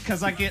alright,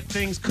 because I get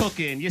things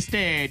cooking. You're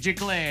stared, you're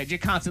glad, you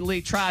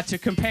constantly try to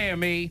compare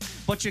me,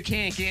 but you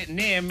can't get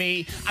near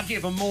me. I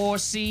give them more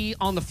C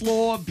on the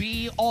floor,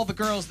 B, all the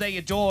girls, they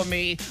adore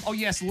me. Oh,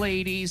 yes,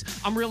 ladies,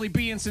 I'm really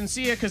being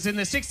sincere, because in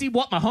the 60,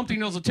 what, my Humpty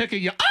nose will tickle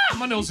you. Ah,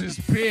 my nose is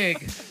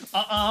big.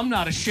 I'm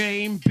not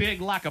ashamed,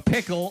 big like a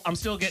pickle. I'm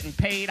still getting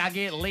paid. I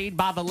get laid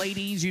by the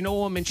ladies, you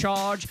know I'm in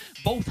charge.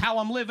 Both how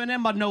I'm living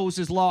and my nose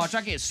is large. I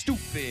get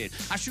stupid.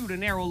 I shoot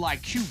an arrow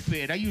like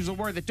Cupid. I use a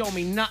word that don't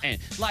mean nothing,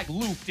 like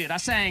looped it. I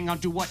sang on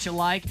Do What You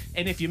Like,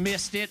 and if you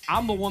missed it,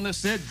 I'm the one that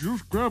said,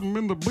 just grab them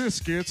in the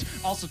biscuits.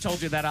 Also told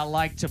you that I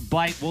like to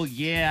bite. Well,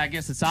 yeah, I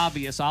guess it's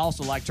obvious. I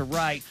also like to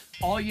write.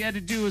 All you had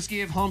to do is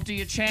give Humpty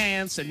a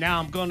chance, and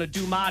now I'm gonna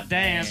do my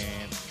dance.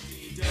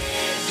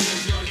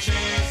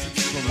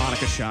 Where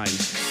Monica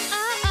shines.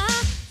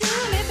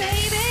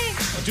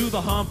 Do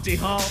the Humpty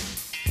Hump.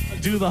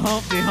 Do the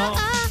Humpty Hump.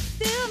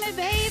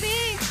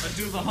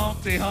 Do the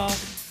Humpty Hump.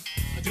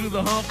 Do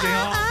the Humpty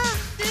Hump.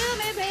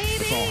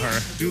 It's all her.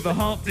 Do the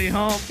Humpty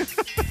Hump.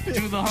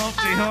 Do the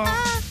Humpty Hump.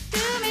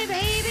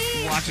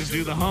 Watch us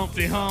do the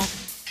Humpty Hump.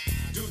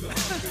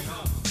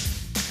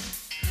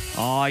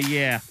 Oh,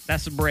 yeah.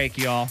 That's a break,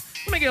 y'all.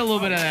 Let me get a little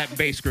bit of that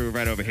bass groove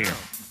right over here.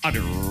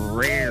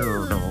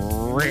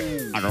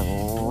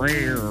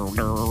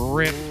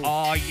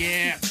 Oh,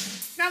 yeah.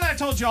 Now that I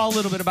told you all a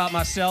little bit about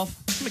myself,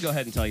 let me go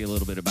ahead and tell you a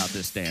little bit about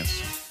this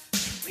dance.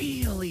 It's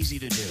real easy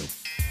to do.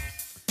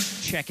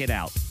 Check it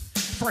out.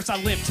 First, I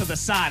limp to the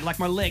side like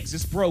my legs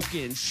is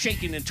broken,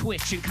 shaking and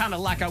twitching, kind of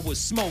like I was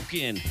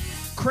smoking.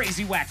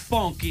 Crazy, whack,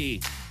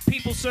 funky.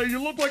 People say,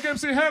 you look like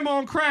MC Hammer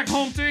on crack,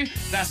 Humpty.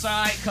 That's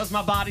alright, cause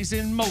my body's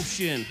in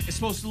motion. It's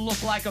supposed to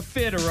look like a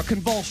fit or a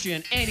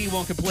convulsion.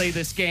 Anyone can play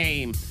this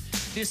game.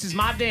 This is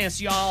my dance,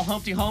 y'all.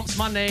 Humpty Hump's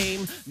my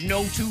name.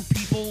 No two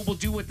people will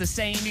do it the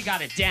same. You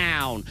got it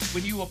down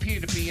when you appear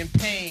to be in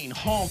pain.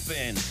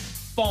 Humping,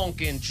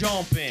 funkin',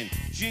 jumping,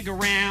 jig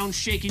around,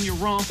 shaking your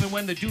rump. And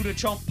when the dude a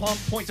chump pump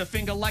points a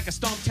finger like a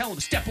stump, tell him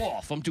step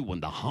off. I'm doing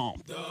the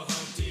hump. The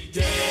Humpty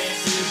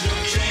dance is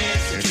your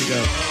chance. There she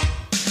goes.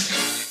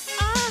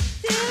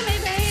 Do me,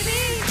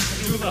 baby.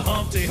 Do the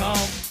Humpty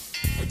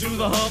Hump. Do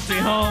the Humpty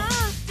Hump.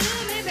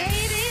 Do me,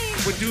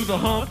 baby. We do the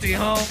Humpty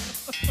Hump.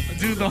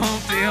 Do the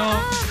Humpty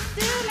Hump.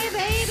 Do me,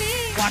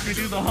 baby. Watch me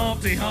do the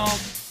Humpty Hump.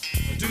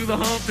 Do the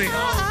Humpty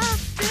Hump.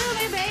 Do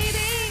me,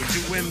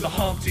 baby. Doing the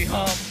Humpty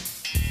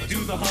Hump.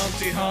 Do the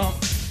Humpty Hump.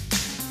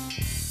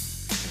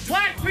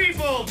 Black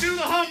people, do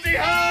the Humpty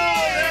Hump.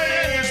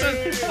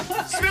 There it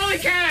is. Smelly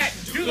cat,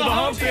 do the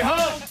Humpty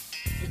Hump.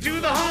 Do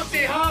the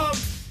Humpty Hump.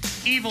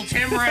 Evil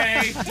Tim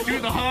Ray, do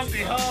the Humpty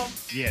Hump.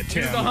 Yeah, Do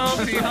Tim. the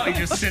Humpty Hump. He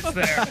just sits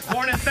there.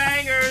 Morning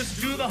Thangers,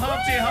 do the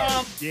Humpty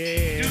Hump.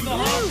 Yeah. Do the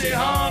Humpty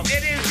Hump.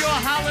 It is your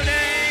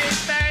holiday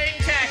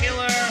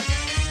spectacular.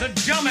 The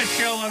dumbest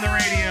show on the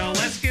radio.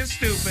 Let's get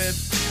stupid.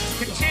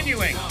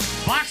 Continuing.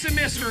 Box of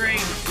Mystery.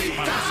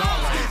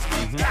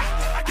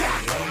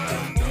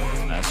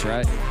 That's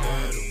right.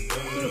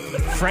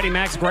 Freddie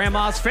Mac's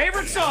grandma's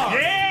favorite song.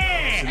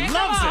 Yeah. She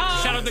Loves it.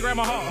 it. Shout out to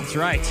Grandma Hall. That's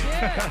right.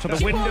 To the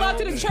She window. pulled out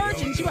to the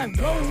church and she went,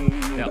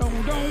 boom, Yep.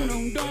 boom, boom,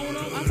 boom, boom.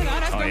 I was like, oh,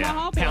 that's Grandma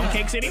Hall. Pound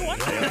cakes, anyone?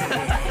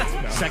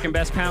 Second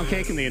best pound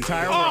cake in the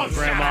entire Oh, world,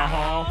 Grandma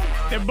Hall.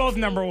 They're both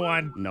number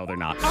one. No, they're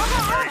not.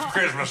 Merry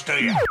Christmas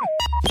to you.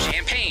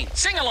 Champagne,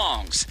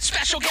 sing-alongs,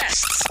 special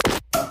guests.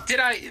 Did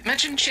I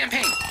mention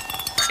champagne?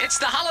 It's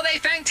the Holiday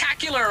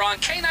Fangtacular on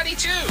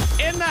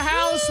K92. In the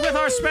house with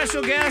our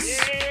special guests.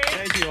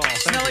 Thank you all.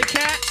 Smelly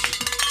Cat.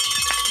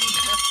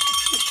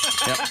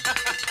 Yep.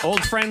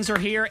 Old friends are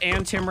here,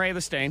 and Tim Ray the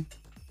Stain.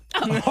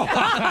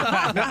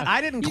 I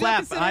didn't You clap.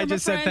 consider I him a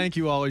just said friend? thank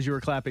you all as you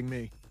were clapping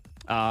me.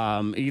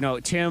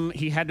 Tim,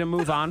 he had to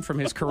move on from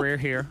his career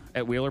here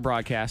at Wheeler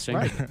Broadcasting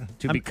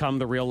to become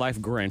the real life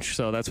Grinch.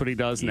 So that's what he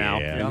does now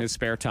in his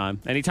spare time.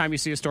 Anytime you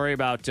see a story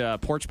about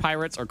porch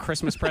pirates or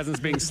Christmas presents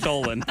being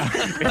stolen,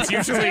 it's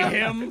usually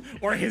him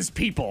or his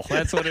people.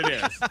 That's what it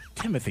is.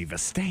 Timothy the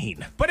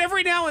Stain. But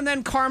every now and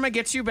then, karma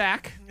gets you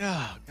back.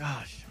 Oh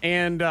gosh.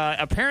 And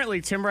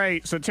apparently, Tim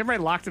Ray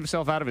locked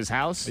himself out of his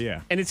house.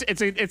 Yeah. And it's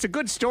a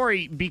good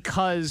story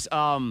because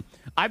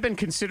I've been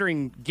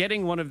considering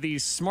getting one of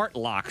these smart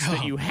locks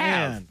that you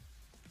have. Man.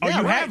 Oh, Yeah,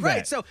 you right, have right.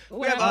 that? So we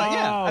Well,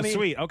 have, Oh,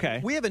 sweet.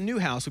 Okay. We have a new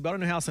house. We bought a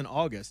new house in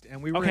August,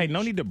 and we were Okay, in-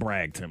 no need to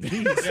brag, Tim.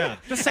 Jeez. Yeah.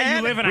 Just say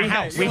you live in a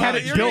house. we had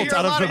it You're gonna built hear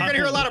out a of lot the- You're going to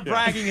hear a lot of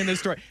bragging in this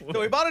story. So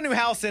we bought a new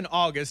house in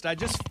August. I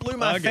just flew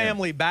my Again.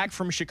 family back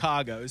from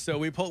Chicago. So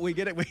we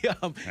get it.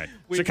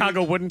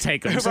 Chicago wouldn't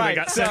take them, so they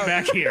got sent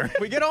back here.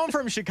 We get home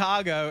from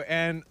Chicago,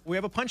 and we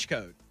have a punch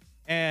code.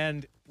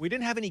 And we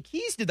didn't have any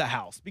keys to the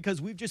house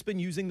because we've just been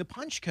using the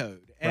punch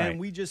code. And Right.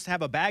 we just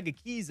have a bag of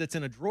keys that's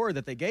in a drawer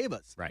that they gave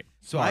us. Right.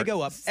 So I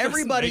go up.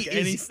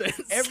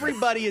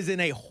 Everybody is in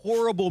a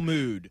horrible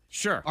mood.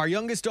 Sure. Our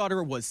youngest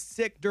daughter was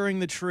sick during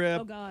the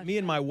trip. Oh, God. Me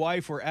and my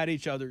wife were at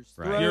each other's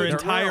throats. Your They're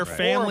entire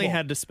family horrible.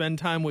 had to spend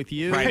time with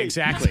you. Right,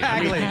 exactly. I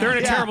mean, Exactly. they're in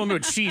a Yeah. terrible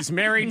mood. She's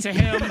married to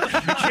him.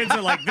 The kids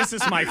are like, this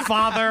is my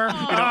father.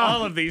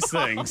 All of these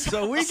things.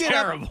 So we It's get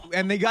terrible. up,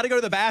 and they got to go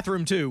to the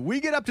bathroom too. We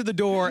get up to the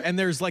door, and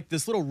there's like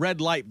this little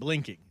red light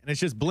blinking, and it's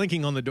just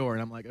blinking on the door.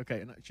 And I'm like,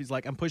 okay. And she's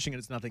like, I'm pushing it.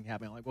 It's nothing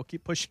happening. I'm like, well,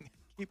 keep pushing it.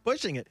 Keep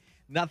pushing it.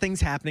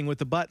 Nothing's happening with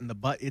the button.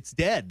 It's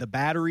dead. The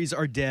batteries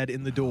are dead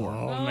in the door.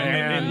 Oh,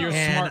 man. And your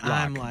And smart lock.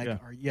 I'm like,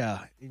 Yeah.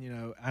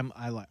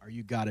 are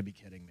you got to be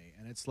kidding me?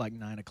 And it's like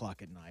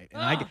 9:00 at night,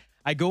 and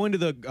I go into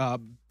the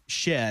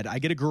shed. I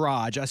get a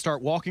garage. I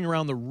start walking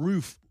around the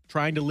roof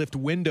trying to lift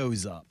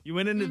windows up. You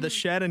went into the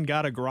shed and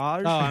got a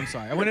garage? Oh, I'm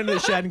sorry. I went into the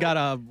shed and got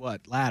a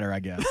ladder, I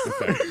guess.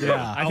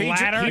 Yeah. I think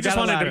ladder? he just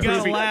Got a wanted to ladder. prove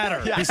Got a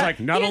ladder. He's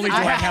like, not only do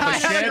I have a I have a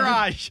shed,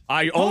 garage.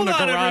 I own the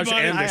Hold on, garage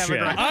everybody. and I the have a shed.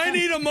 garage. I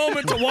need a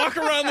moment to walk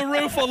around the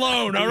roof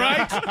alone, all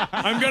right?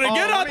 I'm going to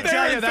get up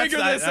there and figure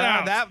this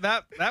out.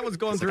 That was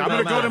going through I'm my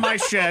going to go to mind.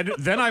 my shed.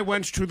 Then I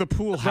went to the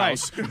pool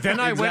house. Then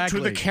I went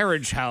to the Exactly.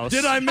 carriage house.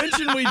 Did I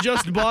mention we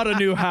just bought a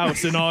new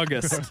house in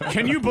August?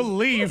 Can you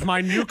believe my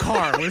new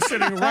car was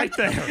sitting right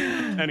there?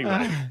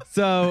 Anyway.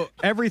 So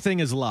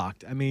everything is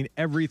locked. I mean,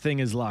 everything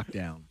is locked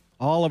down.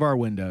 All of our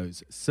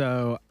windows.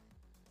 So,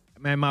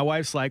 man, my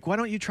wife's like, why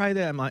don't you try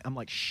that? I'm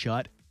like,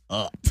 shut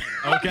up.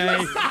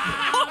 Okay.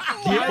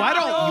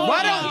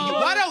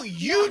 Why don't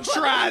you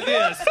try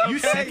this? You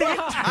said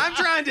that. I'm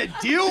trying to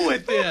deal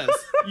with this.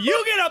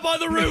 You get up on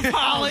the roof,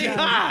 Holly.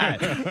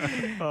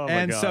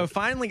 And so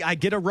finally, I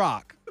get a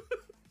rock,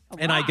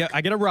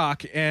 I get a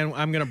rock, and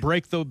I'm gonna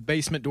break the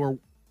basement door.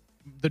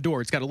 The door.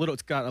 It's got a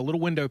little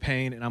window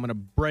pane, and I'm gonna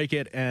break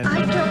it. And I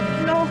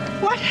don't know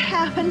what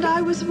happened.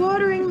 I was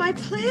watering my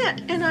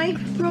plant, and I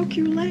broke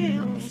your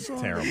lamp.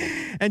 Terrible.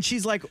 And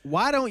she's like,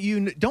 "Why don't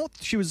you?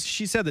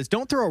 She said this.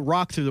 Don't throw a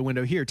rock through the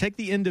window. Here, take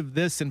the end of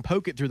this and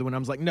poke it through the window." I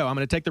was like, "No, I'm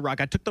gonna take the rock."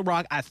 I took the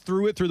rock. I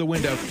threw it through the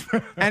window,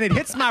 and it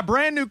hits my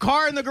brand new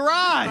car in the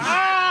garage.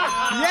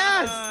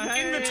 Yes,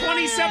 in the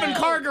 27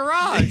 car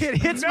garage. It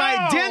hits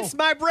dents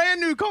my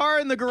brand new car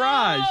in the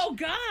garage. Oh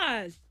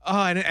gosh.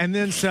 Oh, and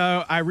then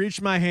so I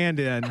reached my hand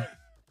in,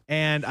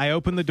 and I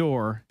open the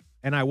door,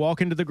 and I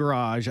walk into the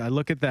garage. I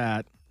look at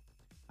that.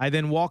 I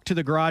then walk to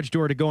the garage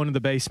door to go into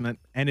the basement,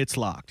 and it's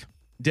locked.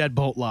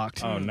 Deadbolt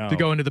locked. Oh, no. To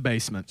go into the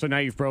basement. So now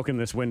you've broken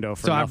this window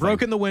for So nothing. I've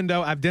broken the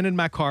window. I've dented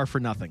my car for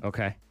nothing.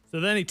 Okay. So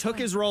then he took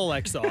his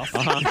Rolex off,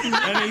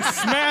 and he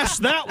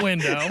smashed that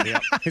window.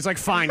 He's like,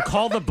 fine,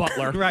 call the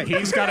butler. Right.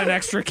 He's got an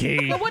extra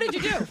key. But what did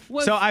you do?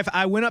 So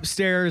I went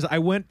upstairs. I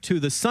went to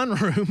the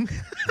sunroom.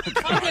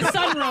 The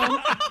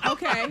sunroom.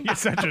 Okay. You're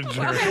such a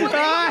jerk. Okay, what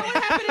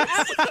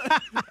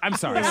happened? I'm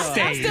sorry.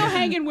 I'm still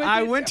hanging with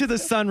I you. went to the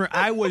sunroom.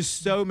 I was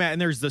so mad.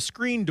 And there's the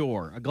screen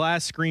door, a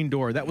glass screen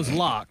door that was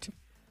locked.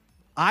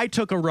 I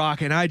took a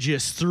rock and I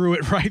just threw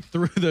it right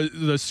through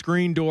the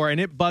screen door, and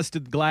it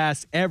busted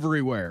glass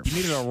everywhere. You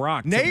needed a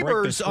rock. To break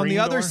Neighbors the on the screen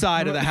other door?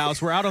 side of the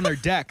house were out on their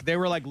deck. They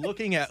were like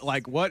looking at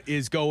like what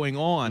is going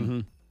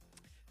on.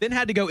 Then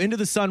had to go into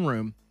the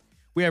sunroom.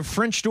 We have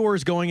French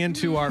doors going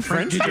into our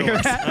French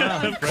doors.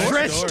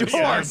 French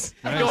doors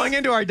going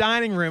into our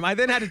dining room. I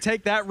then had to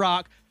take that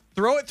rock,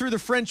 throw it through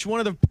one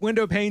of the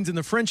window panes in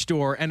the French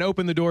door, and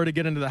open the door to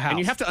get into the house. And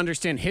you have to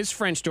understand, his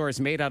French door is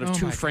made out of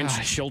two French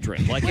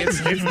children. Like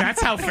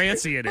that's how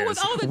fancy it is. But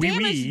with all the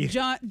damage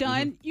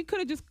done, you could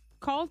have just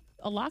called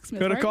a locksmith.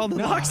 Could have right? called the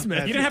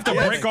locksmith. You didn't have to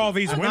break all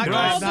these windows.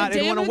 I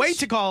didn't want to damage. wait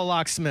to call a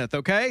locksmith,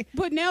 okay?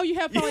 But now you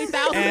have probably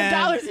thousands of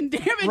dollars in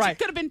damage. Right. It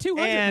could have been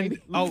 200 And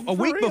maybe. a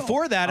week real.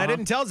 before that, I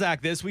didn't tell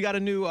Zach this. We got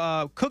a new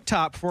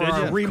cooktop for Did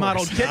our you?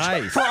 remodeled Of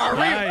kitchen. course.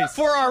 Nice.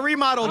 For our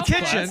remodeled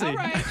kitchen. All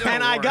right.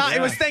 And I got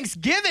it was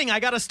Thanksgiving. I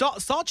got a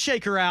salt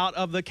shaker out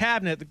of the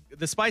cabinet,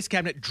 the spice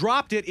cabinet,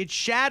 dropped it. It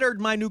shattered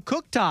my new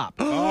cooktop.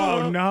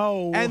 Oh,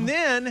 no. And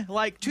then,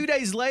 like 2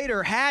 days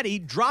later, Hattie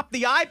dropped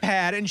the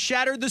iPad and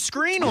shattered the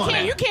screen on it.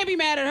 You can't be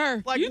mad at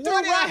her. Like, you what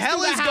threw the rocks hell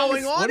through the is house.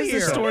 going on What is here?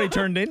 this story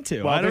turned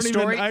into? Well, I don't the even.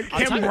 story-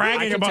 Him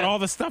bragging about all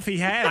the stuff he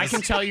has. I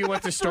can tell you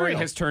what the story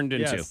has turned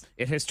into. Yes.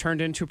 It has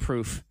turned into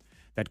proof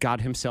that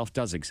God himself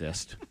does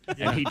exist.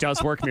 And he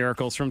does work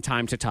miracles from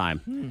time to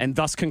time. And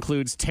thus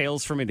concludes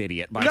Tales from an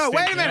Idiot by No, Sting.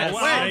 wait a minute.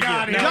 Wait.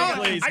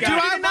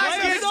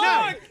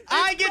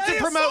 I get to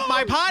promote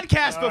my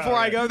podcast before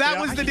I go. That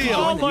was the deal.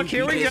 Oh, look,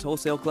 here we go.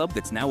 Wholesale Club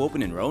that's now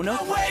open in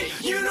Roanoke. Wait,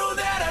 you know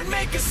that I'd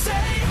make a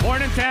save.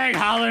 Morning Thang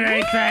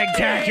Holiday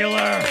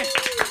Thangtacular.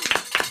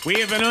 We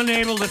have been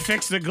unable to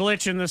fix the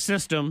glitch in the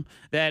system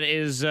that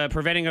is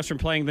preventing us from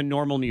playing the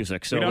normal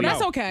music. So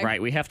That's okay. Right,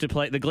 we have to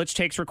play. The glitch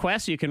takes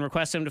requests. You can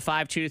request them to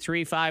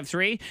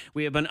 52353.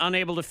 We have been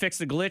unable to fix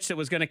the glitch that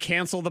was going to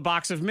cancel the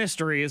box of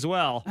mystery as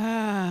well.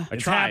 I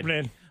It's tried.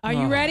 happening. Are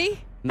you ready?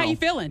 No. How you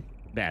feeling?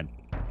 Bad.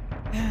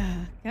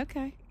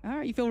 Okay. All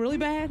right. You feel really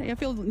bad? You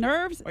feel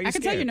nerves? Are you I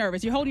can tell scared? you're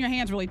nervous. You're holding your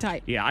hands really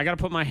tight. Yeah, I got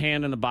to put my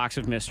hand in the box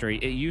of mystery.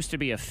 It used to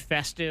be a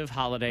festive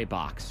holiday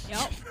box.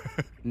 Yep.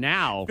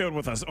 Now, Filled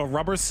with a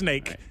rubber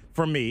snake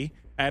for me.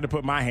 I had to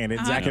put my hand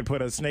in. Zach had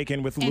put a snake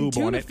in with And lube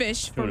on tuna it.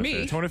 fish for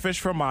me. Tuna fish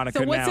for Monica.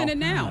 So what's now, in it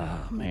now?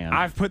 oh, man.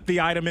 I've put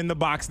the item in the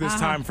box this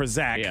time for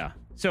Zach. yeah.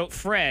 So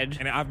Fred,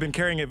 And I've been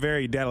carrying it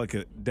very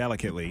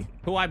delicately.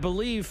 who I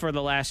believe for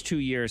the last 2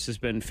 years has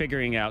been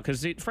figuring out,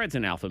 because Fred's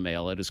an alpha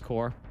male at his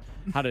core,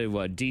 how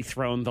to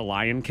dethrone the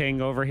Lion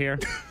King over here.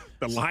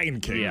 The Lion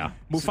King. Yeah.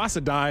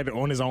 Mufasa died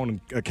on his own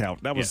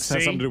account. That was Yeah,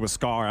 has see? something to do with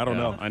Scar. I don't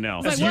Yeah, know. I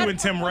know. That's Like you what? and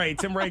Tim Ray.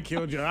 Tim Ray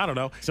killed you. I don't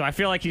know. So I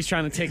feel like he's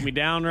trying to take me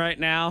down right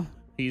now.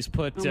 He's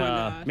put, Oh my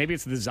God. maybe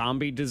it's the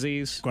zombie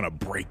disease, Gonna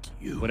break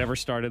you. whatever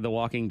started The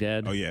Walking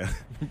Dead. Oh yeah.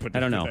 I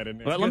don't know. That in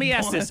there. But let me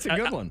ask this. That's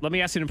a good one. Let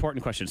me ask you an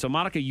important question. So,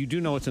 Monica, you do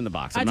know what's in the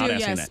box. I'm I not do,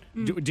 asking yes.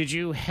 that. Did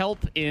you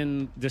help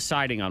in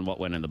deciding on what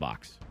went in the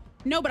box?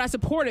 No, but I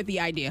supported the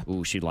idea.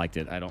 Ooh, she liked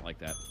it. I don't like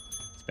that.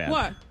 It's bad.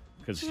 What?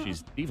 Because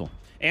she's evil.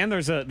 And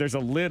there's a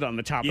lid on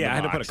the top of the Yeah, box. I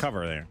had to put a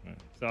cover there.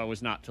 So I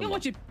was not to I don't look.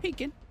 want you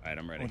peeking. All right,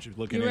 I'm ready. I want you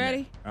looking You in there.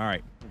 ready? All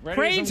right.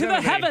 Pray to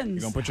the heavens.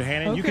 You're going to put your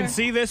hand in. You Okay. can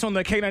see this on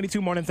the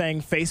K92 Morning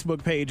Thing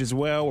Facebook page as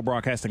well. We're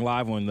broadcasting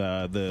live on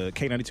the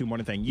K92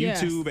 Morning Thing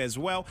Yes. YouTube as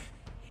well.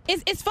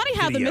 It's funny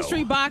how the Video.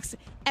 mystery box,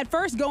 at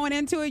first going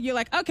into it, you're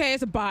like, okay,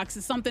 it's a box.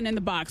 It's something in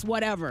the box,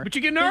 whatever. But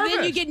you get But then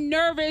nervous. you get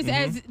nervous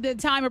as the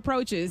time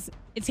approaches.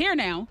 It's here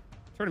now.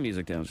 Turn the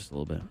music down just a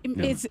little bit.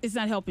 It's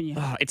not helping you.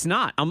 It's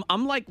not.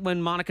 I'm like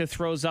when Monica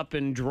throws up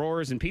in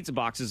drawers and pizza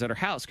boxes at her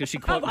house because she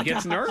quote my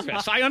gets God.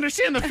 nervous. I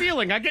understand the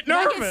feeling. I get If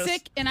I nervous. get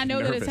sick and I know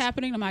that it's Nervous.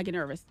 happening, I might get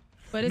nervous.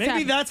 But it's Maybe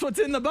happening. that's what's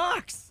in the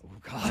box.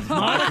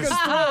 Monica's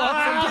threw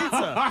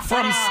up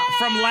some pizza.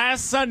 From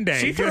last Sunday.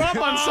 She threw up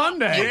on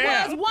Sunday.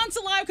 It was once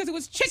alive because it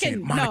was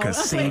chicken. Monica, no.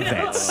 save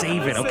that.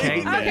 Save it, okay?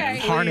 Okay.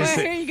 Harness Well,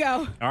 it. here you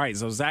go. All right,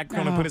 so Zach's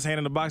going to put his hand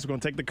in the box. We're going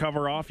to take the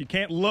cover off. You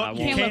can't look.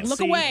 You can't look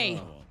see.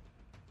 away.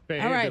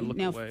 Baby, All right, look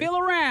now away. feel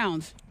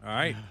around. All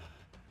right.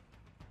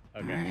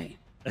 Okay. All right.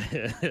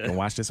 You can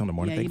watch this on the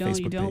Morning Yeah, Thing Facebook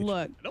you don't page.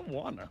 look. I don't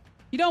want to.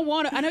 You don't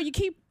want to. I know you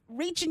keep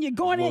reaching. You're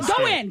going in. We'll Go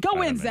stay. in. Go All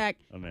right, in, I'm Zach.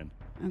 I'm in.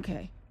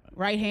 Okay.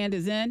 Right hand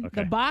is in.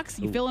 Okay. The box,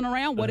 you feeling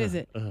around? What is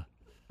it?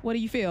 What do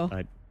you feel?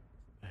 I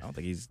don't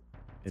think he's.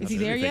 Is he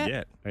there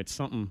yet? It's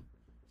something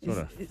sort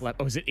of flat.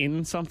 Oh, is it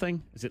in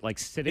something? Is it like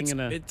sitting in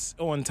a? It's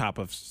on top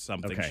of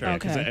something. Okay. Sure. Yeah,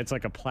 'cause Okay. it's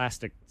like a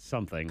plastic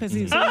something. Because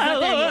he's not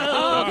there yet.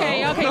 Oh,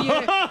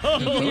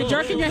 okay. You're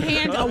jerking your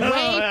hand away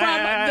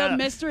from the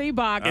mystery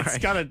box. It's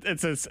got a.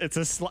 It's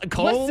a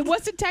cold.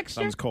 What's the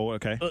texture? Sounds cold.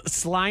 Okay.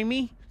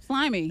 Slimy.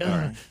 Slimy.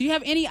 Do you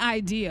have any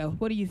idea?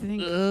 What do you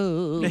think?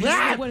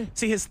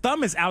 See, his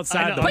thumb is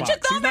outside the Put box. your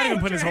thumb He's not in.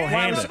 even putting his whole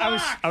hand in.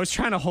 I was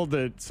trying to hold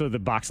so the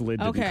box lid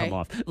didn't Okay. come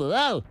off.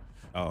 Whoa.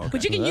 Oh, okay.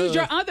 But you can use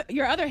your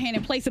other hand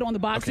and place it on the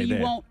box so you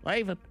there. won't.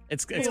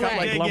 It's Pull got away.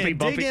 like Dig lumpy in,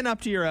 bumpy. dig in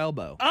up to your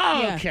elbow.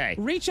 Oh, Yeah. okay.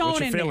 Reach on What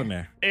you in feeling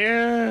there.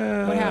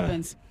 there? What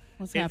happens?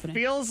 What's It happening?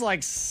 feels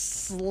like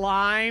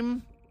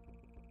slime.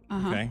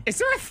 Okay. Is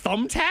there a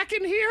thumbtack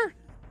in here?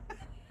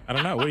 I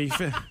don't know. What do you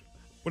feel?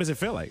 What does it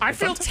feel like? I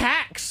feel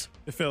tacks.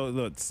 It feel a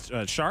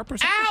little sharp or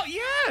something? Ow,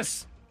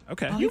 yes.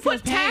 Okay. Oh, You he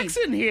feels put tacks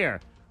in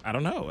here. I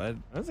don't know.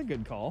 That's a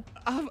good call.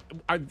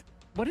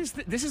 What is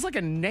this? Is like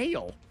a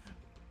nail.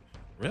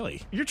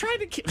 Really? You're trying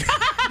to kill.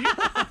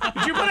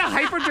 Did you put a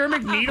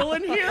hypodermic needle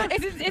in here?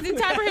 Is it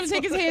time for him to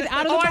take his hand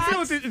out of the Oh, box?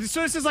 I feel it.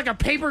 So this is like a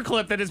paper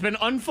clip that has been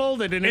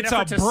unfolded in an It's a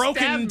effort to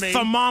broken stab me.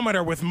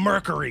 thermometer with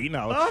mercury.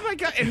 No. Oh my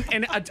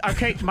god!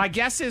 Okay, my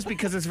guess is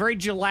because it's very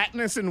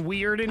gelatinous and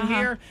weird in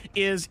here.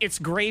 Is it's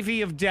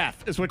gravy of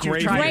death? Is what you're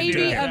Gravy trying to do?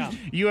 Gravy here.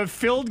 of- You have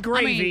filled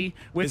gravy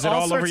with Is it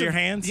all over sorts your of-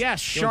 hands?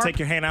 Yes. You wanna sharp take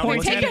your hand out and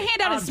pointed look Take at your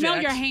hand out and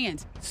smell your objects.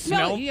 hand.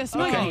 Smell? Yeah,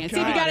 smell your Okay, hand. See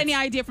if you got got it. any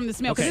idea from the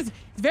smell. Because Okay.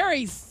 it's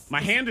very. My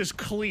hand is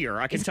clear.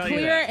 I can It's tell you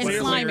clear that. and Clear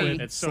slimy.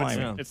 liquid. It's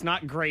Slimy. it's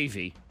not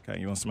gravy. Okay,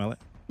 you want to smell it?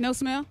 No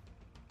smell?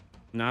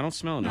 No, I don't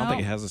smell it. I don't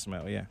think it has a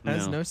smell. Yeah.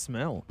 Has no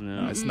smell.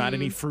 No. It's not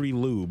any fruity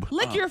lube.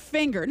 Lick your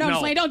finger. No, No. I'm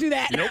just saying, don't do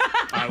that. Nope.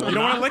 I will You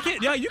don't want not. to lick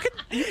it? Yeah, you can.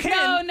 You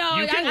can. No,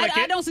 You can lick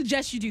I it. don't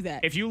suggest you do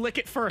that. If you lick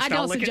it first, I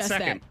I'll don't lick it suggest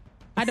second. that.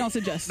 I don't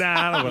suggest. Nah,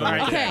 I don't want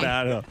to lick Okay. it.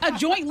 Nah, no. A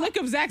joint lick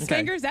of Zach's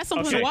fingers, that's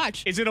something to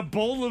watch. Is it a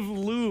bowl of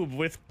lube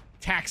with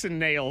tacks and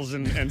nails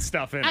and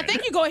stuff in it? I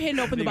think you go ahead and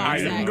open the All box,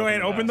 right, you Zach. can go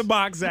ahead and open the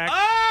box, Zach.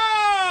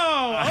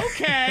 Oh,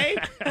 okay.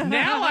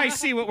 Now I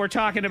see what we're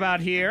talking about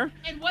here.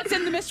 And what's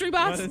in the mystery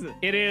box? What is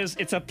it?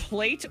 It's a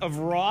plate of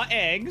raw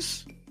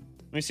eggs.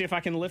 Let me see if I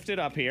can lift it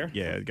up here.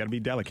 Yeah, you got to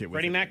be delicate with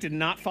Freddie it. Mac did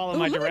not follow Ooh,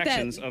 my look at that.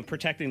 directions of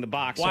protecting the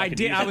box. Well, so I could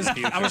did. use I it was in the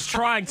future. I was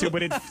trying to,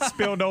 but it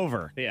spilled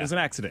over. Yeah. It was an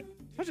accident.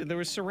 There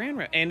was saran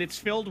wrap, and it's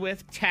filled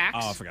with tacks.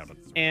 Oh, I forgot about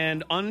this.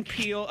 And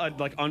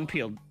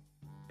unpeeled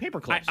paper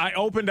clips. I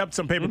opened up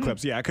some paper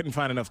clips. Yeah, I couldn't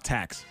find enough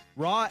tacks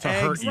Raw to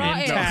eggs hurt you. Raw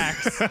and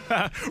eggs.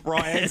 tacks.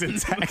 Raw eggs and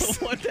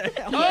tacks. What the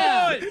hell?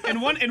 Oh,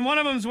 and one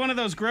of them's one of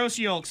those gross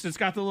yolks that's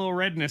got the little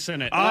redness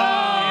in it. Oh,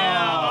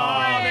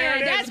 yeah. there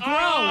it is. That's gross.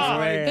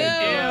 Oh,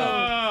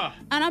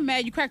 Ew. And I'm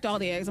mad you cracked all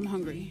the eggs. I'm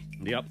hungry.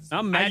 Yep.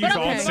 I'm mad I you used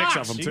all got the 6 box.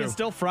 of them You too. can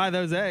still fry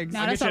those eggs.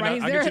 No, that's get all you right.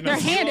 another- I'll get They're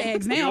you hand another-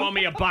 eggs You now. want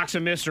me a box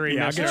of mystery?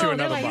 Yeah, I'll mixer? get you No,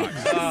 they're another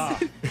like-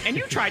 box. And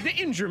you tried to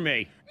injure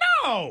me.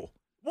 No.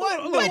 What?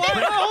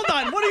 Hold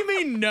on. What do you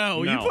mean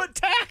no? No. You put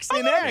tacks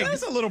in eggs.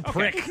 That's a little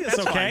prick. That's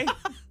okay.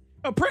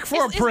 A prick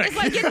for It's a prick.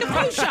 like getting the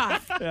flu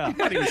shot. I'm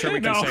not even sure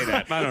we can say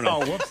that. I don't know.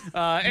 Oh, whoops.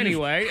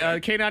 Anyway,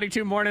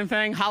 K92 Morning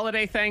Thing,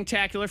 Holiday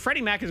Thanktacular.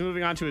 Freddie Mac is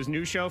moving on to his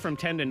new show from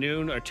 10 to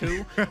noon or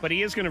 2, but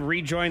he is going to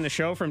rejoin the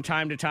show from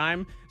time to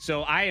time.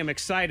 So I am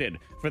excited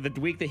for the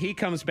week that he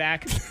comes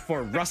back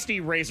for Rusty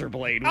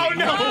Razorblade. Oh,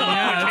 no.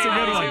 Yeah, that's a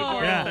good one. K92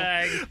 Morning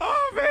Yeah. Thing.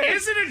 Oh, man.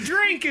 Is it a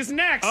drink is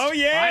next. Oh,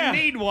 yeah. I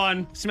need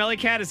one. Smelly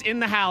Cat is in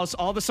the house.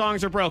 All the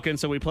songs are broken,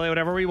 so we play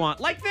whatever we want.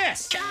 Like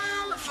this.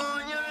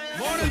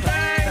 Morning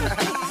Thing.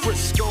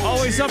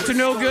 Always up to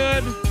no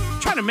good.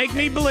 Trying to make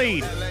me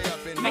bleed.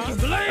 Make you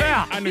bleed.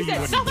 Yeah. I knew He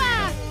you said, wouldn't.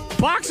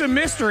 "Suffer." Box of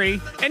mystery.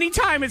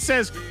 Anytime it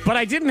says, but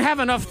I didn't have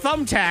enough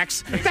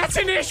thumbtacks, that's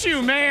an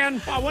issue,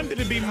 man. I wanted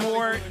it to be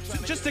more,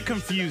 just to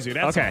confuse you.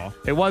 That's Okay. all.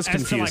 It was As to,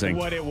 confusing.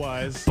 like, what it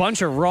was.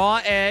 Bunch of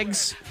raw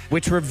eggs,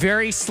 which were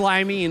very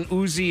slimy and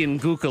oozy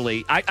and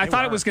gookily. I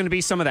thought it was going to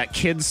be some of that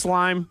kid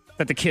slime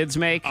that the kids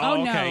make.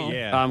 Oh, no. okay,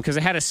 yeah. Because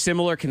it had a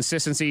similar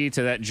consistency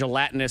to that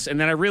gelatinous. And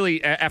then I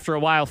really, after a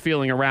while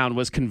feeling around,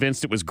 was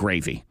convinced it was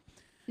gravy.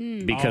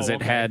 Because Oh, it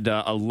okay. had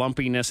a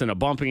lumpiness and a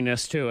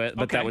bumpiness to it,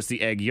 but that Okay. was the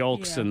egg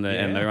yolks Yeah.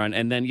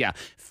 and then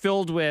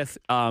filled with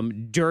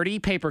dirty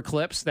paper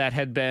clips that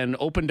had been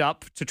opened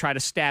up to try to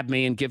stab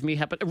me and give me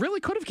hepatitis. Really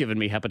could have given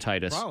me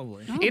hepatitis.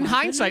 Probably. In my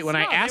hindsight, when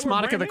I goodness. No, asked they were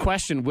Monica the brand new.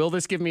 question, "Will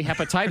this give me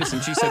hepatitis?"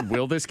 and she said,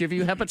 "Will this give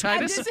you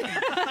hepatitis?"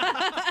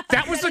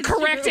 That was the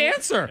correct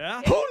answer.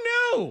 Who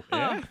knew? too.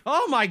 Yeah.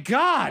 Oh, my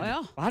God.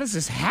 Well. How does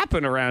this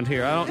happen around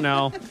here? I don't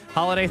know.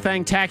 Holiday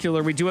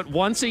Thanktacular, we do it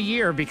once a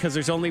year because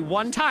there's only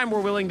one time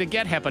we're willing to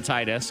get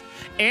hepatitis,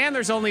 and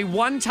there's only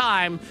one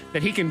time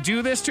that he can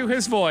do this to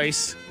his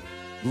voice.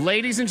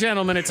 Ladies and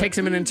gentlemen, it takes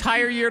him an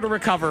entire year to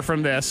recover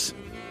from this.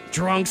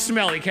 Drunk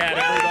Smelly Cat,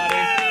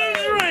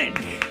 everybody.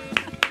 Drink.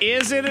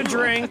 Is it a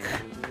drink?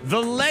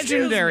 The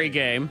legendary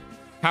game.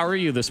 How are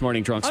you this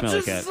morning, Drunk Smelly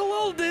I'm Cat? just a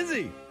little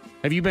dizzy.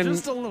 Have you been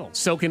Just a little.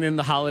 soaking in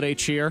the holiday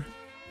cheer?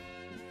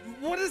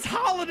 What is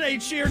holiday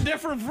cheer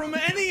different from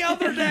any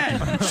other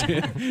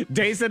day?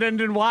 Days that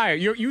end in Y.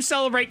 You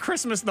celebrate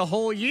Christmas the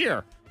whole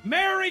year.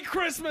 Merry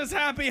Christmas,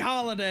 happy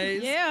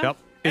holidays. Yeah. Yep.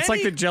 It's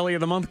like the Jelly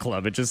of the Month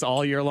Club. It's just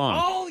all year long.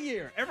 All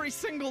year, every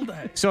single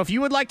day. So if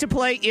you would like to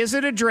play Is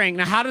It a Drink?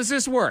 Now, how does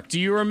this work? Do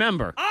you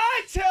remember?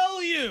 I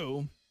tell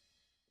you,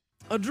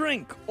 a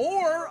drink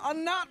or a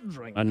not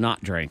drink. A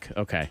not drink.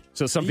 Okay.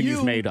 So something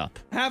you've made up.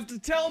 Have to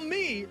tell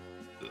me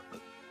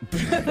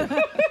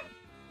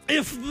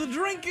if the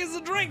drink is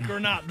a drink or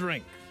not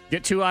drink.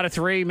 Get 2 out of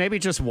 3, maybe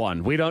just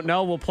 1. We don't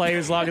know. We'll play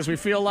as long as we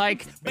feel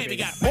like. Baby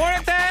got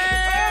Morning thing!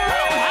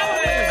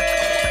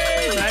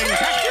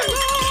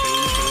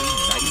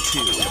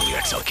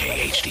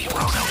 WXLK HD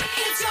Roanoke.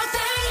 It's your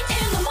thing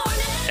in the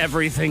morning.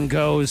 Everything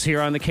goes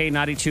here on the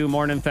K92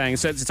 Morning Thing.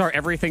 So it's our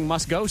Everything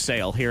Must Go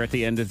sale here at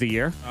the end of the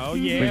year. Oh,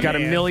 yeah. We've got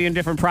man. a million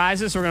different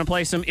prizes. We're going to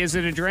play some Is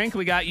It a Drink?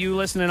 We got you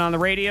listening on the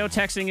radio,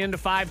 texting into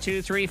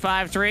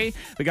 52353.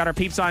 We got our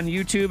peeps on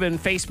YouTube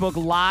and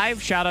Facebook Live.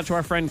 Shout out to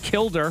our friend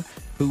Kilder,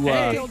 who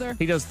Kilder.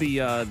 he does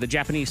the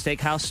Japanese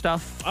steakhouse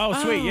stuff. Oh,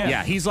 sweet. Yeah.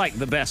 Yeah, he's like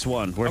the best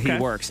one where he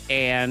works.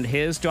 And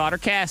his daughter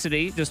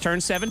Cassidy just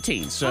turned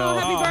 17. So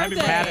happy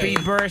birthday. happy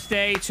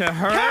birthday to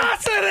her.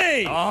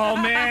 Cassidy! Oh,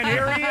 man,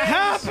 here he is.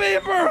 Happy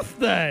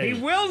birthday!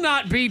 He will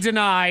not be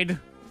denied.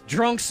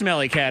 Drunk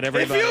Smelly Cat,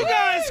 everybody. If you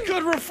guys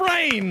could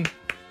refrain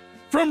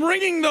from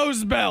ringing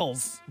those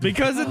bells,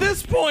 because at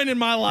this point in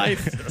my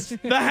life,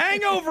 the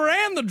hangover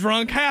and the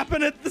drunk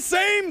happen at the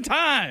same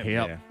time.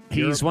 Yep. Yeah.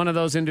 He's one of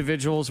those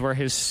individuals where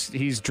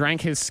he's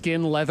drank his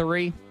skin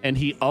leathery and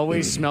he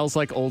always smells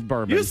like old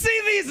bourbon. You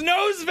see these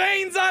nose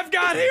veins I've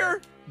got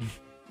here?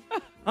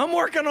 I'm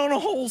working on a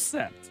whole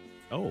set.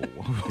 Oh.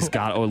 He's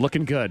got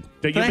looking good.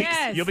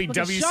 Yes, You'll be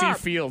looking WC sharp.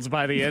 Fields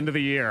by the end of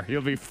the year.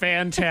 You'll be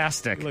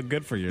fantastic. Look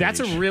good for you. That's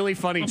a really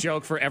funny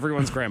joke for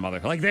everyone's grandmother.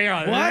 Like they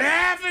are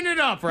laughing it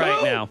up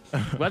right now.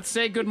 Let's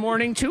say good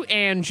morning to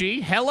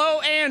Angie.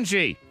 Hello,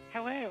 Angie.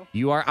 Hello.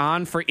 You are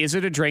on for Is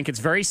It a Drink? It's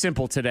very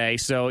simple today.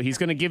 So he's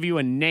going to give you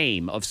a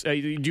name of. Do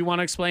you want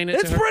to explain it?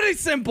 It's to her? pretty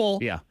simple.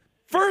 Yeah.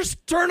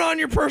 First, turn on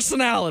your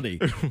personality.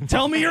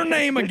 Tell me your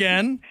name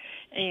again.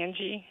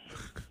 Angie.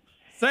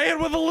 Say it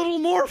with a little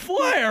more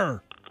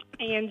flair.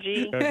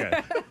 Angie.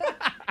 Okay.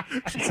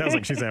 She sounds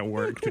like she's at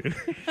work, dude.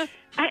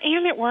 I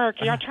am at work.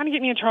 Y'all trying to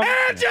get me in trouble.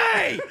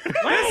 Angie!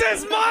 This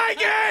is my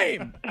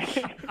game!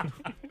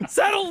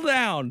 Settle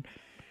down.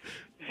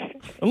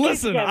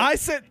 Listen, I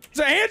said,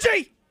 so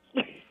Angie,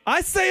 I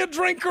say a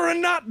drink or a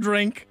not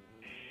drink.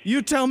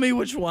 You tell me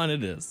which one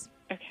it is.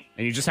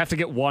 And you just have to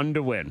get one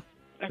to win.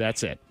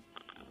 That's it.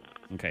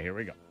 Okay, here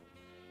we go.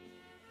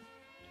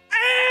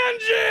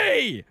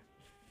 Angie!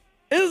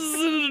 Is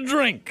it a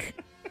drink?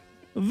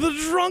 The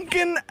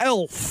Drunken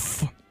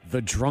Elf.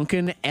 The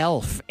Drunken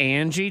Elf.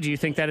 Angie, do you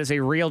think that is a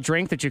real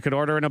drink that you could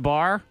order in a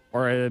bar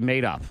or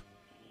made up?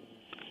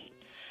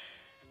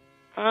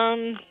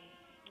 I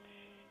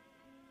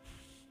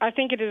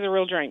think it is a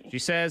real drink. She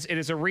says it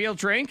is a real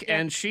drink,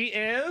 and she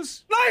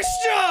is...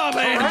 Nice job,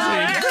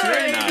 Angie!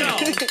 There you go.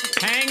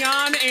 Hang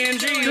on,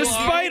 Angie.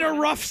 Despite a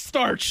rough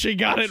start, she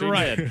got it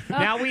right.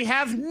 Now we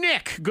have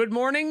Nick. Good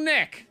morning,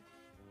 Nick.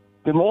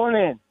 Good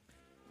morning.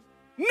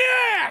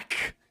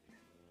 Nick!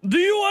 Do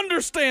you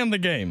understand the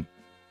game?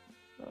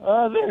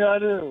 I think I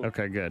do.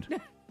 Okay, good.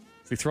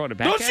 Is he throwing it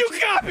back Don't at you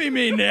copy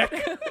me, Nick?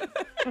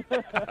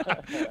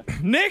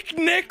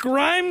 Nick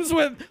rhymes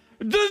with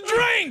the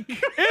drink. Is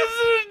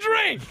it a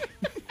drink?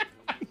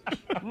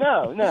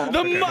 No.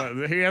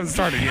 He hasn't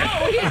started yet.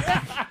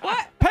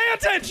 What? Pay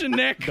attention,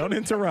 Nick. Don't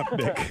interrupt,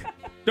 Nick.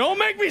 Don't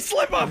make me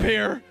slip up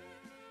here.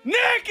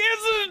 Nick, is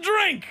it a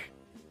drink?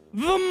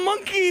 The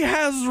monkey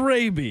has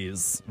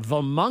rabies.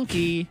 The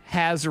monkey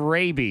has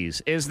rabies.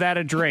 Is that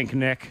a drink,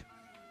 Nick?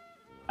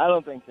 I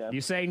don't think so.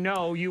 You say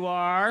no, you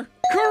are...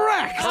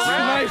 Correct.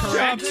 Nice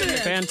job.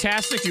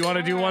 Fantastic. Do you want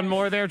to do one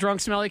more there,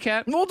 Drunk Smelly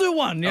Cat? We'll do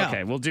one, yeah.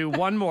 Okay, we'll do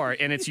one more,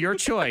 and it's your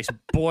choice,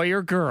 boy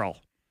or girl.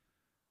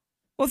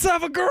 Let's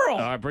have a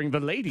girl. Bring the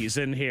ladies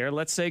in here.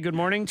 Let's say good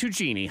morning to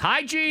Jeannie.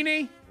 Hi,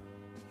 Jeannie.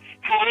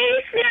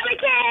 Hey, Smelly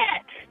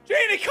Cat.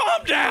 Jeannie,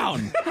 calm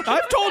down.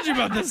 I've told you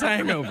about this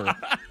hangover. Hey,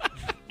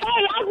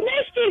 I've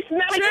missed you,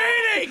 Smelly Cat.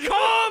 Jeannie,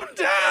 calm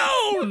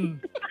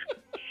down.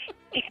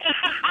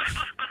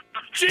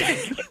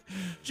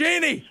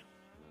 Jeannie.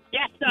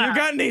 Yes, sir. You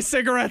got any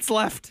cigarettes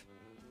left?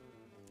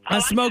 I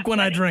smoke when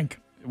I drink.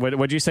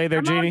 What'd you say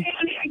there, Jeannie?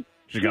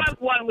 You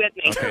got one with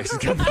me. Okay, she's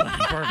got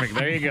perfect.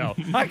 There you go.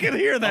 I can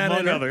hear that.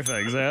 Among in it. other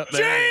things.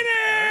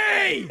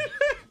 Jeannie!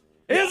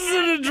 Is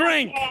it a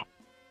drink?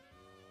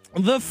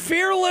 The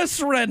Fearless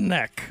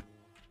Redneck.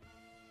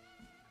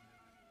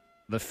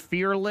 The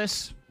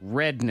Fearless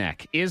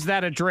Redneck. Is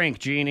that a drink,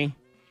 Jeannie?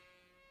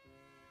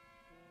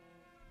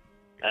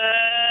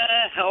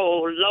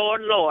 Oh,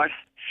 Lord.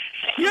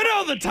 You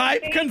know the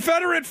type.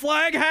 Confederate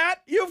flag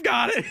hat. You've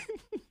got it.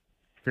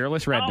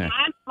 Fearless Oh, Redneck.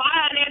 I'm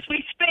fine as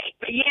we speak,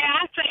 but yeah,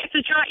 I say it's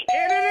a drink.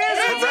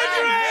 It's a drink!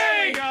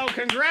 There we go.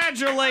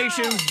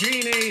 Congratulations,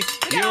 Jeannie.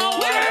 You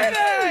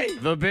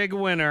won. The big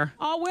winner.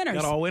 All winners.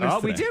 Got all winners. Oh,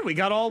 we did. We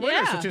got all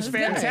winners, Yeah, which is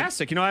that's good.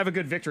 fantastic. You know, I have a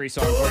good victory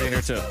song for you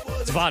here, too.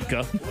 It's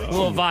vodka. A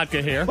little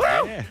vodka here.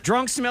 Yeah.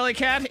 Drunk Smelly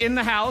Cat in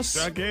the house.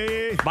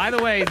 Okay. By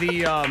the way,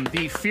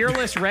 the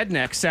Fearless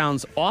Redneck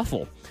sounds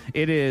awful.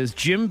 It is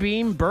Jim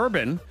Beam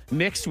bourbon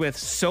mixed with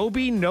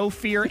Sobe No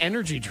Fear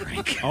energy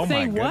drink. Oh,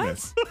 Say my what?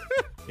 goodness.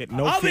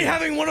 No I'll be fear.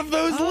 having one of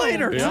those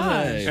later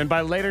today. And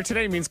by later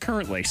today means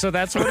currently. So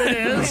that's what it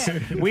is.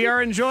 We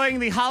are enjoying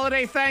the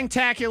Holiday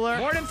Thangtacular.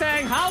 Morning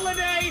Thang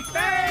Holiday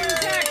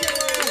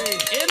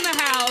Thangtacular in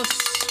the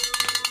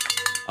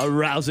house. A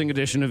rousing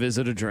edition of Is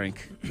It a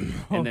Drink?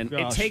 And then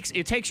gosh.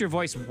 it takes your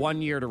voice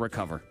 1 year to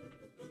recover.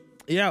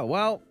 Yeah,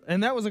 well,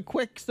 and that was a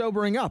quick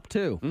sobering up,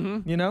 too.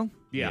 You know?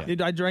 Yeah.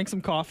 I drank some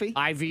coffee.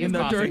 IV in of the-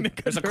 coffee. during the-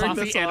 There's a during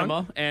the coffee song.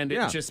 enema, and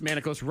Yeah. it just, man,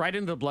 it goes right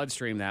into the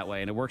bloodstream that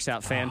way, and it works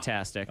out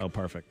fantastic. Oh,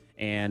 perfect.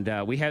 And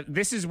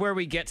this is where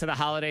we get to the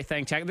Holiday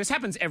Thangtacular. This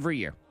happens every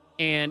year.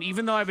 And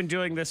even though I've been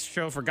doing this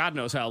show for God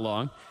knows how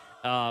long,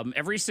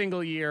 every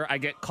single year I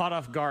get caught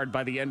off guard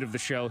by the end of the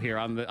show here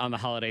on the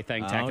Holiday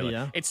Thangtacular. Oh,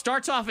 yeah. It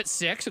starts off at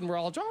 6, and we're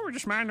all, we're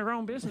just minding our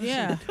own business.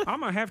 Yeah. I'm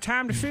going to have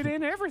time to fit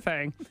in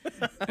everything.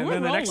 And We're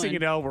then the next thing rolling. you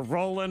know, we're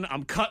rolling.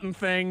 I'm cutting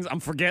things. I'm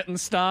forgetting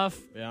stuff.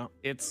 Yeah.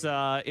 It's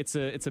a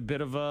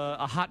bit of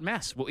a hot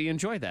mess. But we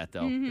enjoy that,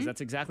 though, because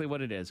that's exactly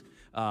what it is.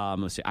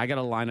 Let's see. I got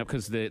to line up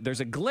because there's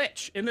a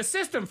glitch in the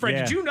system, Fred.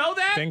 Yeah. Did you know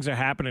that? Things are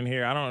happening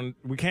here.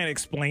 We can't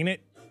explain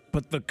it,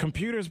 but the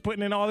computer's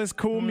putting in all this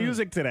cool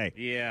music today.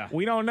 Yeah.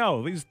 We don't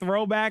know. These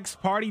throwbacks,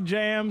 party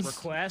jams,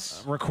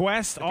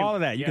 Requests. all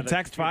of that. You yeah, can the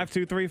text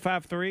computer.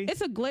 52353.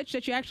 It's a glitch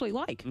that you actually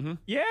like.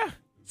 Yeah.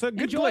 It's a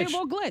good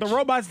Enjoyable glitch. The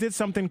robots did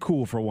something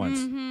cool for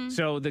once.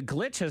 So the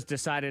glitch has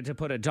decided to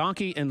put a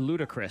donkey and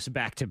Ludacris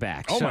back to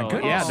back. Oh, my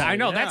goodness. Yeah, I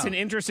know. Yeah. That's an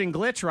interesting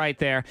glitch right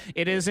there.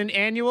 It is an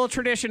annual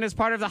tradition as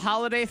part of the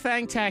Holiday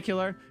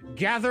Thangtacular.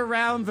 Gather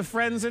round the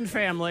friends and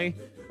family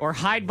or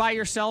hide by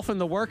yourself in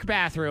the work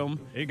bathroom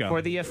There you go.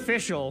 for the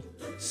official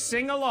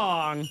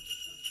sing-along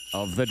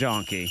of the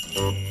donkey.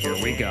 Here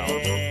we go.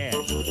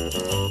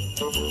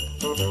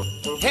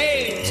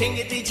 Hey,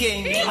 jingity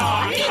jing.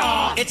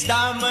 It's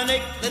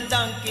Dominic the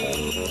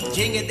donkey.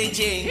 Jingity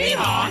jing.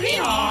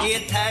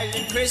 The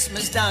Italian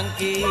Christmas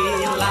donkey.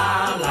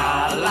 La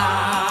la la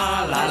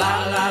la la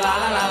la la la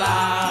la la.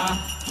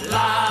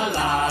 La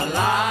la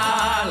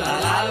la la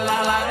la la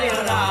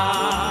la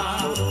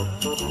la.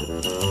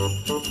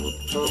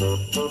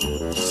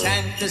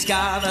 Santa's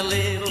got a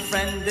little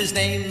friend, his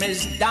name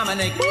is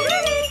Dominic.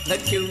 The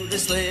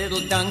cutest little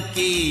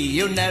donkey,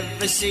 you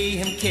never see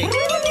him kick.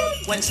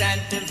 When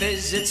Santa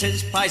visits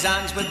his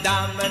paisans with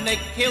Dominic,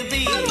 he'll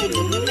be.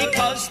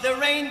 Because the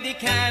reindeer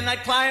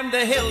cannot climb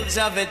the hills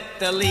of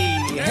Italy.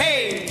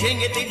 Hey,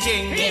 jingity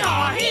jing.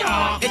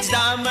 It's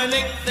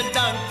Dominic the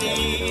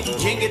donkey.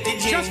 Jingity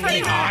jing. Just for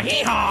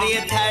hee-haw. The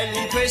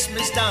Italian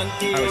Christmas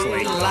donkey. I was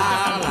late. La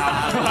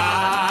la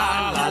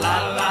la la la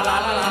la la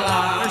la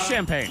la. There's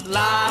champagne.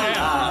 La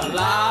la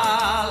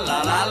la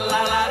la la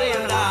la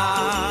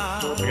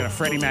la. We got a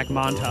Freddie Mac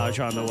montage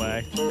on the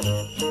way.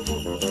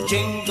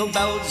 Jingle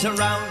bells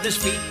around his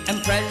feet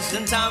and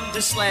presents on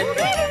the sled.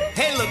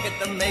 Hey, look at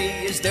the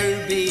Mayor's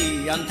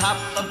Derby on top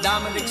of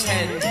Dominic's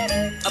head.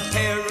 A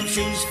pair of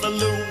shoes for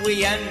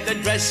Louie and a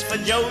dress for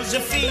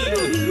Josephine.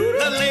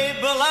 The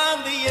label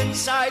on the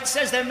inside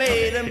says they're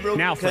made in Brooklyn.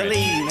 Now, Fred.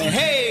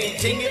 Hey,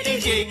 jingity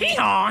jing.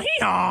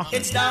 Hee-haw.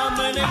 It's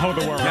Dominic. Hold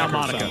the world Now, record,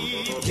 Monica. son.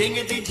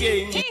 Jingity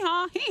jing.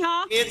 Hee-haw,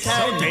 hee-haw. It's So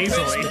Happy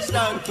nasally. Christmas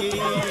donkey.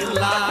 La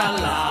la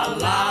la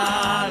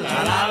la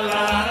la la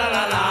la la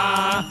la la.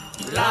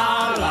 La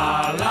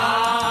la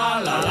la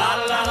la la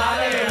la la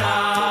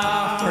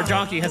la. Her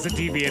donkey has a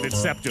deviated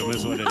septum,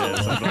 is what it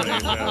is.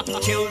 I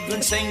believe.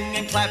 Children sing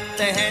and clap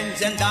their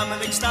hands, and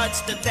Dominic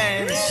starts to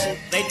dance.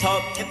 They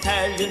talk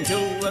Italian to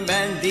him,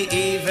 and he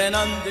even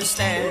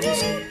understands.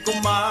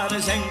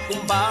 Kumbaras and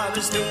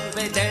kumbaras do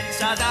they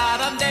dance out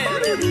on there.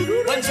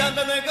 When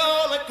Santa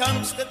Nicola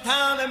comes to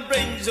town and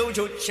brings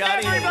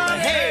Ujucciari.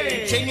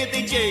 Hey,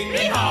 jingity jing.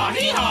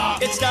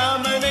 It's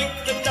Dominic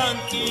the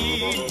donkey.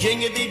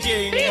 Jingity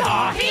jing.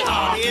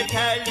 The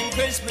Italian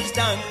Christmas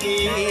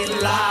donkey.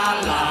 La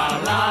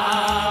la la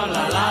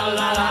la la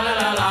la la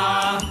la la.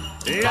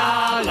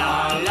 La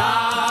la la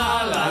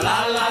la la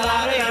la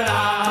la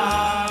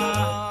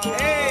la.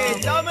 Hey,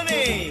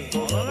 Dominic.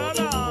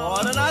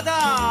 What a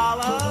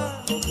Natale.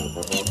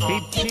 He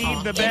peed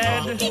the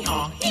bed.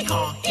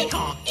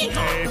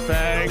 Hey,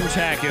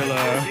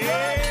 Thangtacular.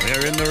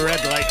 They're in the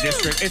red light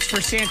district. It's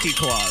for Santa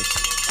Claus.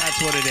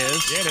 That's what it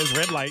is. Yeah, it is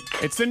red light.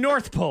 It's the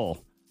North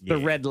Pole, the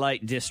red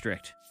light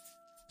district.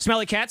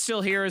 Smelly Cat's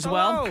still here as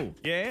well. Oh,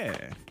 Yeah.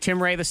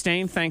 Tim Ray the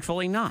Stain,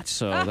 thankfully not.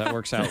 So that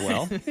works out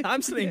well.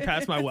 I'm sitting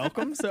past my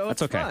welcome, so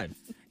That's it's okay. fine.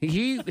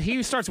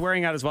 He starts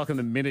wearing out his welcome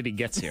the minute he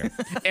gets here.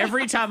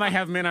 Every time I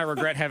have him in, I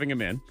regret having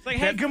him in. Like,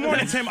 hey, good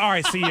morning, Tim. All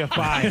right, see you.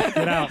 Bye.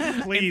 Get out.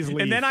 Please leave.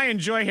 And then I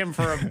enjoy him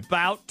for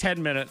about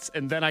 10 minutes,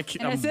 and then I'm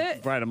that's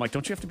it? Right. I'm like,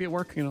 don't you have to be at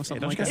work?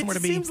 Something like that.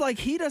 It seems like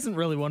he doesn't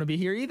really want to be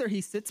here either. He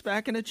sits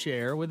back in a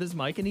chair with his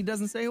mic and he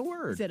doesn't say a He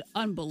word. said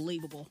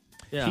unbelievable.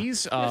 Yeah.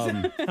 He's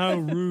How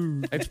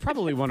rude. It's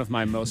probably one of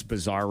my most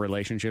bizarre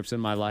relationships in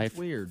my life.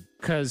 Weird.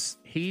 Because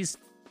he's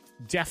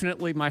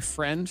definitely my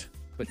friend,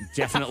 but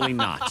definitely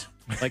not.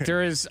 Like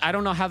I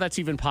don't know how that's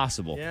even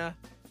possible. Yeah.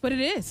 But it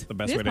is. the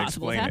best It is way to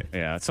possible. explain It's it.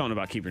 Yeah, it's something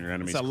about keeping your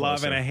enemies It's a love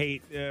closer. and a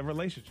hate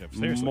relationship.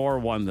 Seriously. More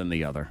one than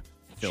the other.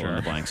 Fill in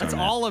the blanks That's on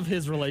that. all of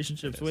his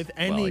relationships with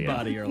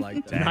anybody are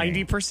like that.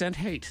 90%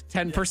 hate,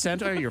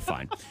 10%, oh, you're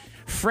fine.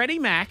 Freddie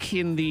Mac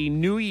in the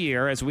new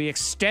year as we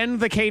extend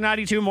the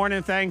K92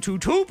 Morning Thing to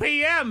 2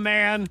 p.m.,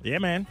 man. Yeah,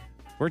 man.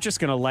 We're just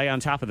going to lay on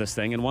top of this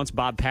thing, and once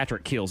Bob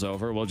Patrick keels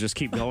over, we'll just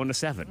keep going to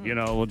 7.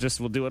 We'll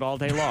do it all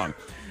day long.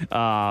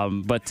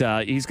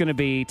 But he's going to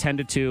be 10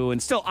 to 2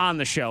 and still on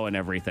the show and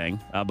everything.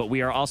 But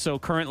we are also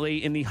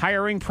currently in the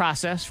hiring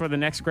process for the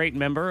next great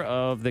member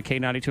of the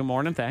K92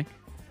 Morning Thing.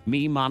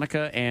 Me,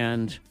 Monica,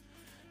 and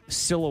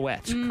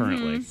Silhouette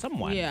currently.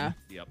 Someone. Yeah.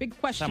 Yep. Big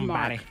question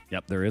Somebody. mark.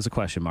 Yep, there is a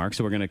question mark,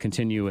 so we're going to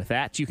continue with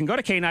that. You can go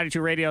to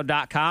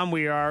K92radio.com.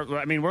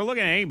 We're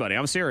looking at anybody.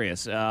 I'm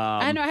serious.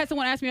 I know I had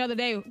someone ask me the other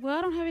day, well,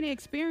 I don't have any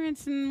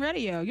experience in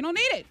radio. You don't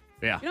need it.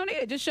 Yeah. You don't need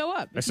it. Just show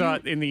up. I saw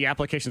in the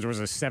applications there was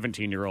a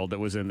 17-year-old that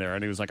was in there,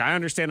 and he was like, I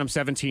understand I'm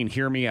 17.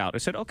 Hear me out. I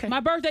said, okay. My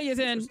birthday is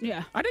in,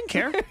 I didn't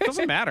care. It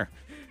doesn't matter.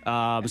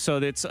 So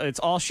it's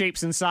all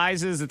shapes and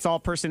sizes. It's all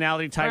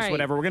personality types, Right.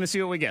 whatever. We're going to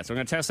see what we get. So we're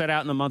going to test that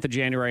out in the month of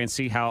January and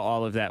see how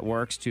all of that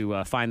works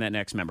to find that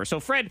next member. So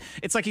Fred,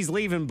 it's like he's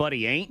leaving, but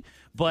he ain't.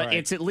 But Right.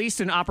 it's at least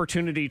an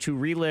opportunity to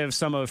relive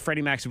some of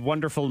Freddie Mac's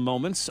wonderful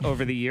moments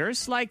over the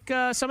years, like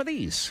some of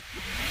these.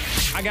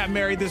 I got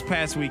married this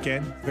past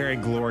weekend. Very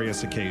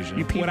glorious occasion.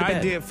 You peed What the I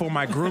bed. did for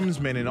my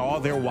groomsmen and all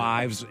their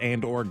wives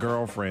and or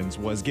girlfriends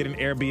was get an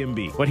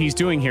Airbnb. What he's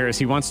doing here is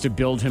he wants to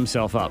build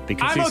himself up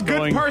because I'm he's a good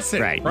going,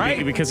 person,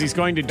 right? Because he's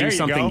going to do There you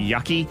something go.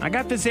 yucky. I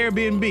got this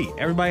Airbnb.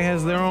 Everybody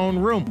has their own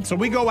room. So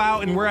we go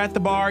out and we're at the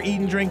bar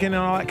eating, drinking, and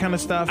all that kind of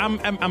stuff.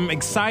 I'm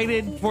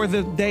excited for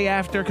the day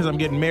after because I'm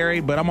getting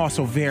married, but I'm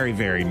also very,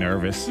 very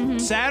nervous.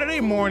 Saturday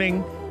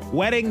morning,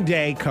 wedding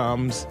day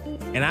comes,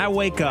 and I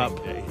wake up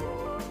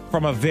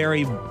from a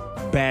very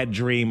bad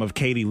dream of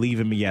Katie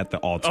leaving me at the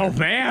altar. Oh,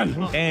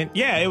 man. And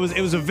yeah, it was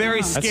a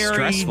very That's scary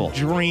stressful.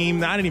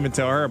 dream. I didn't even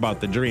tell her about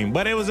the dream,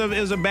 but it was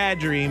a bad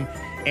dream,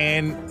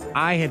 and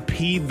I had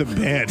peed the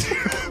bed.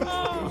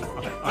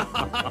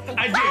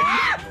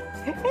 I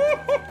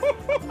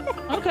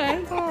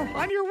Okay.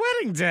 On your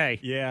wedding day.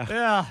 did. Yeah.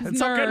 Yeah. It's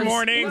a good nerves.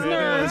 morning. It's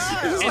nerves.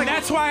 And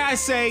that's why I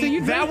say So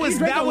you that drink- was you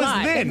drink a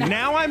lot. then.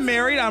 Now I'm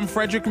married. I'm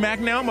Frederick Mack.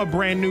 Now I'm a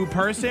brand new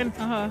person,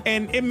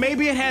 and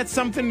maybe it had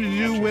something to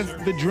do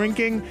with the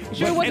drinking.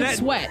 Sure, it but- wasn't and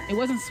sweat. It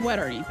wasn't sweat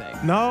or anything.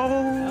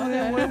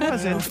 No, it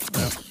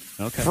wasn't.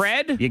 Okay.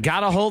 Fred, you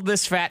got to hold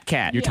this fat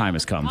cat. Your time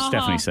has come,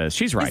 Stephanie says.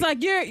 She's right. It's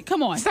like,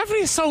 come on.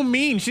 Stephanie is so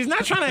mean. She's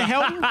not trying to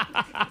help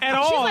at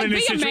all. She's like, in this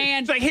be a situation.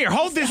 man. She's like, here,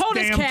 hold this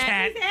damn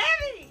cat.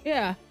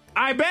 Yeah.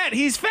 I bet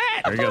he's fat.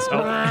 There he goes. Go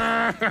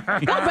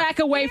back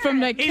away from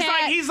the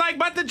cat. He's like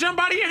about to jump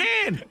out of your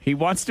hand. He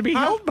wants to be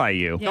held by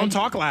you. Don't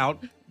talk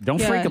loud.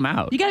 Don't freak him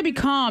out. You got to be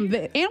calm.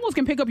 The animals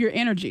can pick up your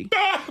energy.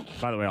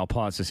 By the way, I'll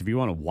pause this. If you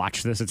want to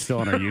watch this, it's still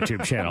on our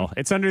YouTube channel.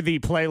 It's under the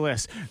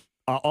playlist.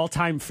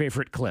 All-time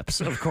favorite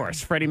clips, of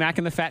course. Freddie Mac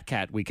and the Fat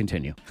Cat. We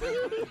continue.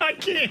 I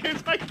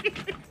can't.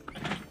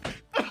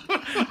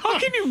 How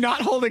can you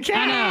not hold a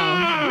cat?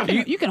 I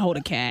know. You can hold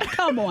a cat.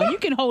 Come on. You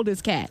can hold this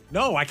cat.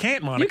 No, I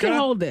can't, Monica. You can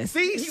hold this.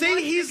 See,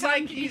 he's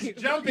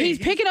jumping. He's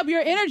picking up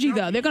your energy,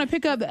 though. They're going to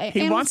pick up the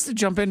He wants to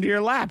jump into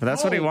your lap.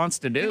 That's what he wants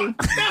to do.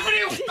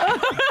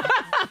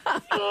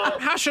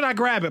 How should I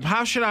grab him?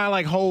 How should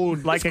I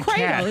hold like a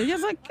cat? Cradle.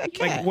 Just like a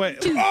cat. Like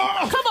what? Just-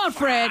 Come on,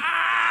 Fred.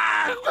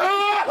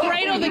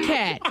 Cradle the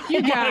cat.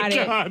 You got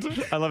it. God.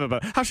 I love it.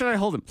 But how should I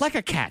hold him? Like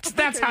a cat.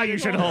 That's how you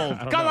should hold.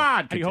 Come on.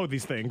 How do you hold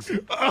these things?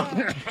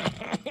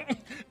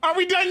 Are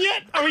we done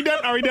yet? Are we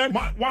done?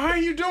 Why are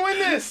you doing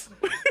this?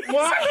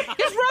 Why?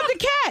 Just rub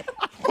the cat.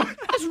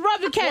 Just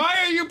rub the cat. Why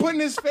are you putting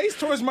his face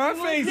towards my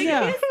face?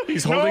 Yeah.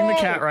 He's holding the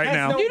cat right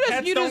now.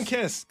 Cats don't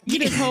kiss. You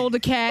just hold the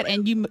cat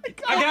and you.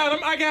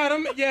 I got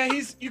him. Yeah,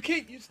 you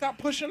stop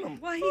pushing him.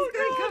 Well, he's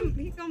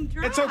gonna come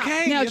dry. It's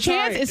okay. Now, It's Chance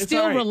all right. is It's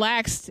still all right.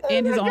 relaxed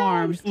in his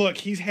arms. Look,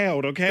 he's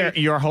held, okay?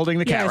 You're holding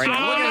the cat Yes, right you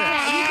now. hold the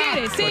cat.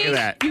 You did it. See? Look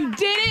at that. You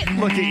did it.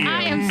 Look at you.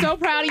 I am so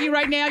proud of you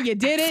right now. You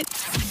did it.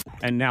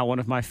 And now one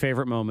of my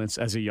favorite moments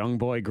as a young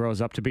boy grows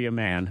up to be a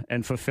man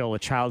and fulfill a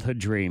childhood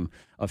dream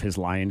of his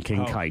Lion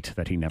King kite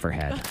that he never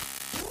had.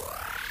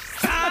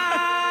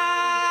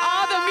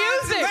 Oh,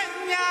 the music.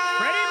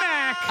 Freddie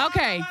Mac.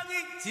 Okay.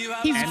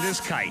 and his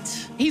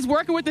kite. He's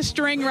working with the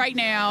string right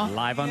now.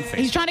 Live on Facebook.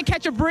 He's trying to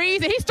catch a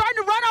breeze, and he's starting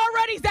to run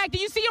already, Zach. Do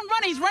you see him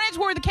running? He's running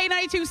toward the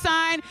K92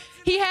 sign.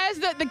 He has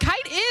the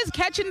kite is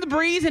catching the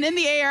breeze and in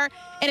the air,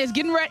 and is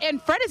getting ready.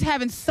 And Fred is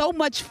having so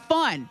much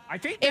fun. I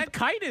think that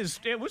kite was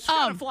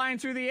kind of flying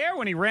through the air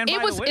when he ran by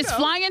the window. It's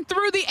flying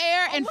through the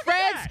air, and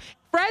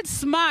Fred's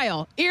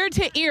smile, ear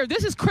to ear.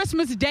 This is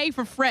Christmas Day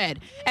for Fred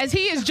as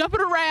he is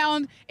jumping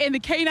around in the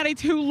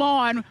K92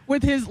 lawn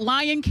with his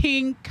Lion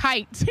King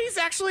kite. He's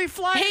actually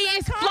flying. He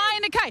is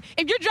flying the kite.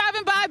 If you're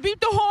driving by,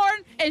 beep the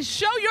horn and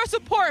show your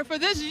support for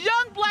this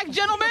young black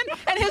gentleman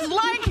and his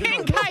Lion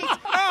King kite.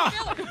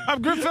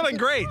 I'm feeling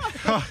great.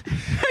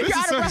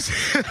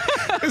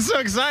 It's so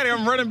exciting.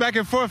 I'm running back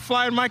and forth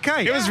flying my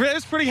kite. It was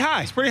pretty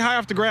high. It's pretty high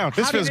off the ground.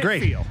 This feels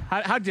great.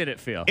 How did it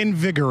feel?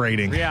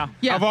 Invigorating. Yeah.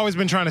 I've always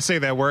been trying to say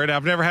that word.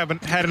 I've never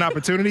had an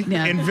opportunity.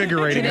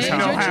 Invigorating is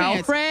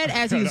how. Fred,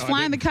 as he was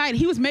flying the kite,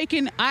 he was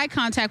making eye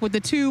contact with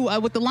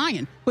with the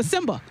lion, with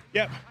Simba.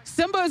 Yep.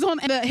 Simba is on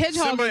the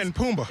hedgehog. Simba and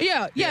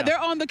Pumbaa. Yeah, they're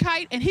on the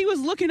kite, and he was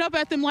looking up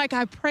at them like,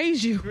 I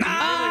praise you. Yes.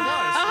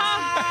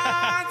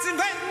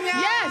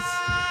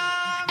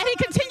 And he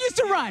continues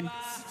to run.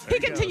 He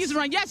continues to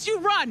run. Yes, you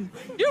run.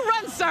 You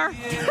run, sir. And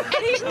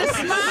the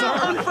smile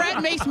on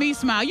Fred makes me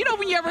smile. You know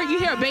when you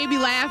hear a baby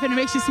laugh and it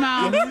makes you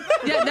smile?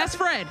 Yeah, that's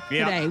Fred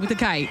today with the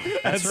kite.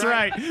 That's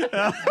right.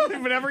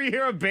 Whenever you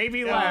hear a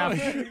baby laugh,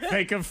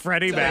 think of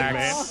Freddie Mac.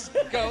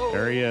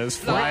 There he is,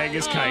 flying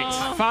his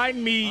kite.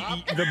 Find me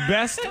the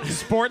best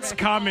sports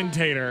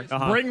commentator.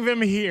 Bring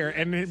them here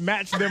and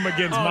match them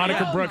against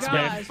Monica Brooks,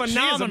 man.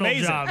 Phenomenal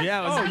job.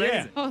 Yeah, it was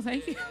amazing. Oh,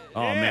 thank you.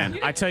 Oh man,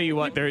 I tell you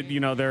what,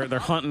 they're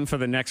hunting for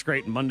the next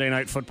great Monday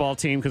Night Football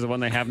team because of when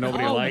they have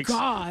nobody likes. Oh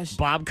gosh,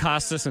 Bob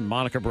Costas and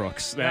Monica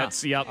Brooks.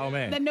 That's yep. Oh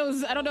man,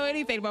 I don't know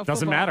anything about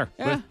Doesn't football. matter.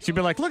 Yeah. She'd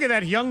be like, look at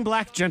that young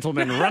black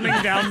gentleman running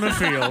down the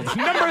field.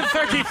 Number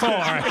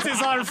 34. This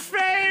is our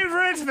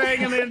favorite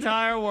thing in the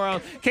entire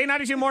world.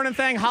 K92 Morning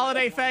Thang,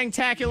 Holiday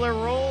Thang-tacular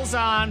rolls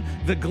on.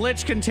 The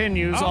glitch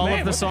continues. All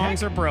of the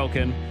songs are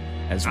broken.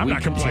 As I'm we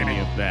not complaining.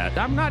 continue that.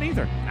 I'm not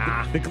either.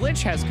 The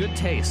glitch has good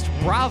taste.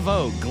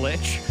 Bravo,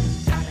 glitch.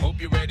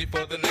 Hope you're ready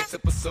for the next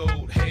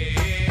episode.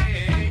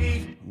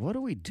 Hey. What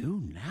do we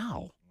do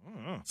now?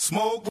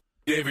 Smoke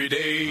every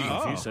day.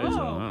 If you say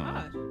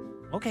so.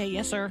 Okay,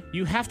 yes, sir.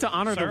 You have to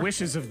honor the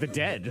wishes of the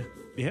dead.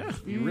 Yeah.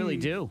 You really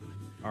do.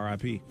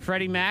 R.I.P.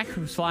 Freddie Mac,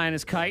 who's flying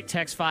his kite,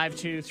 text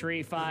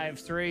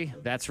 52353.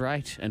 That's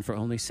right. And for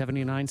only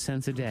 79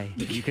 cents a day,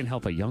 you can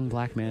help a young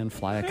black man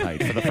fly a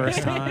kite for the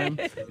first time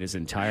in his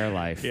entire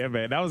life. Yeah,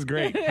 man, that was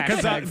great.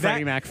 Hashtag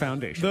Freddie Mac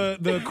Foundation.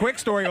 The quick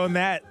story on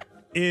that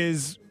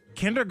is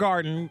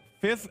kindergarten,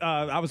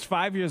 I was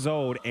 5 years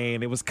old,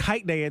 and it was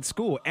kite day at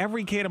school.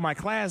 Every kid in my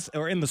class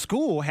or in the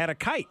school had a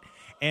kite.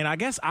 And I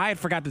guess I had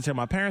forgot to tell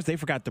my parents. They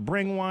forgot to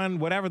bring one.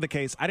 Whatever the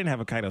case, I didn't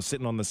have a kite. I was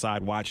sitting on the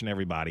side watching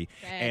everybody.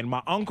 Okay. And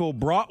my uncle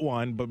brought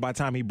one, but by the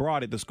time he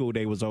brought it, the school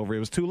day was over. It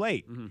was too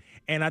late. Mm-hmm.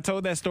 And I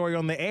told that story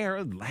on the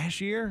air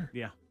last year.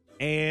 Yeah.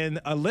 And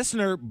a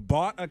listener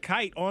bought a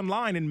kite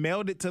online and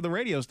mailed it to the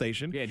radio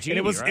station. Yeah, Jeannie,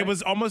 and right? It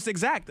was almost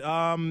exact.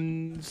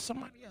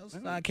 Somebody else,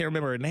 I can't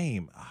remember her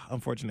name,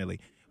 unfortunately.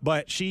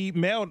 But she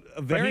mailed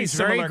a very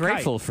similar very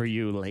grateful kite. for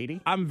you,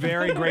 lady. I'm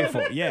very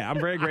grateful. Yeah, I'm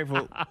very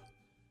grateful.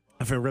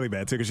 I feel really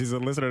bad, too, because she's a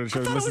listener to the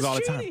show. Listens all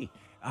the time.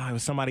 It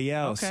was somebody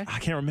else. Okay. I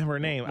can't remember her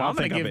name. Well, I'm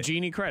going to give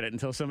Jeannie credit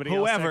until somebody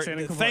else texts in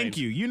and complains. Thank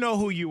you. You know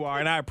who you are,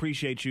 and I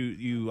appreciate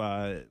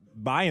you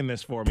buying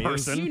this for me.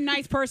 You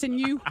nice person,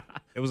 you.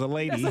 It was a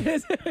lady.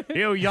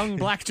 You young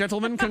black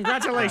gentleman,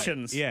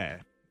 congratulations. Yeah.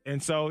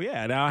 And so,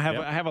 now I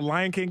have a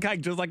Lion King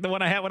kite just like the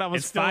one I had when I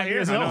was 5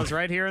 years old. I know, it's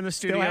right here in the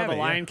studio. The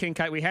Lion King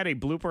kite. We had a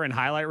blooper and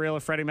highlight reel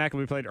of Freddie Mac that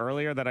we played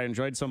earlier that I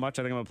enjoyed so much.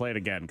 I think I'm going to play it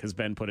again because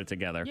Ben put it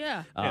together.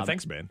 Yeah.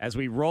 Thanks, Ben. As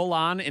we roll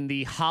on in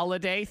the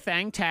holiday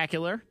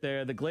Thang-tacular,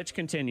 the glitch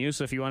continues.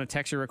 So if you want to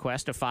text your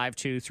request to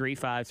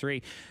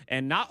 52353.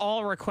 And not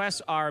all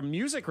requests are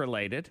music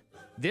related.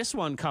 This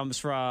one comes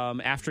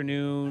from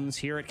afternoons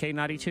here at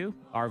K92.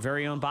 Our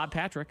very own Bob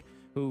Patrick,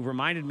 who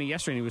reminded me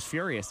yesterday, and he was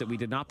furious that we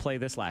did not play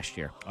this last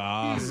year.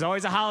 This is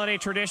always a holiday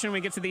tradition. We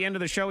get to the end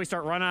of the show, we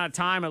start running out of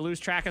time, I lose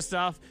track of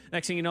stuff.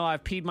 Next thing you know,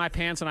 I've peed my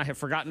pants and I have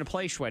forgotten to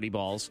play Sweaty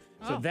Balls.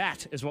 So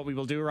that is what we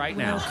will do right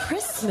now. Well,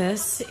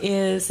 Christmas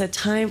is a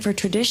time for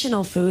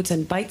traditional foods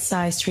and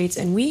bite-sized treats,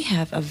 and we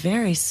have a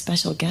very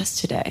special guest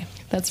today.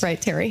 That's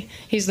right, Terry.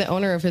 He's the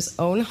owner of his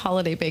own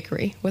holiday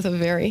bakery with a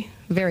very,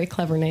 very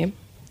clever name.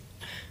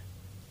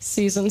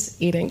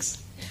 Seasons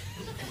Eatings.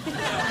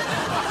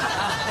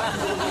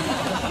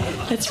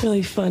 That's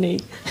really funny.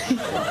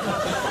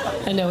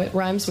 I know, it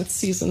rhymes with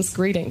Seasons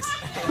Greetings.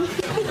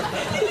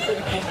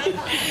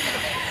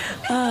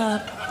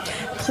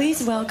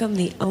 Please welcome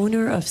the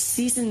owner of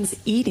Seasons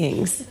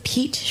Eatings,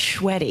 Pete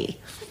Schweddy.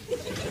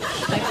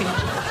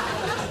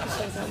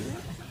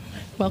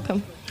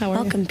 Welcome. How are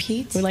you? Welcome,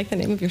 Pete. We like the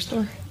name of your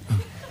store.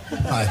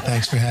 Hi,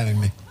 thanks for having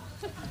me.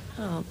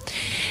 Oh.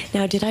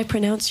 Now, did I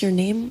pronounce your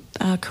name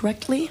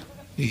correctly?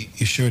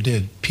 You sure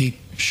did. Pete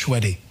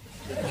Schweddy.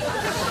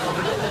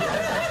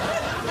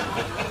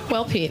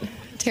 Well, Pete,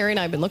 Terry and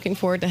I have been looking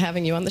forward to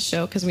having you on the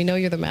show because we know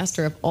you're the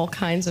master of all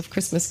kinds of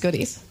Christmas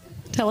goodies.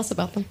 Tell us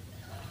about them.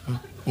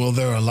 Well,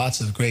 there are lots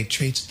of great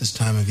treats this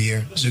time of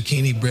year.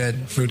 Zucchini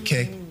bread,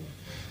 fruitcake.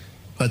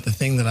 But the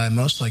thing that I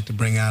most like to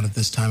bring out at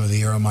this time of the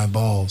year are my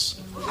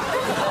balls.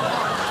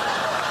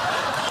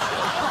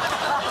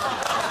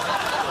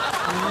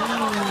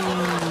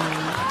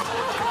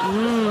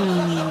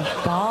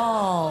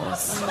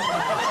 Balls.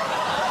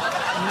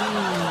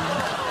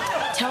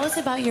 Tell us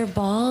about your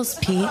balls,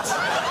 Pete.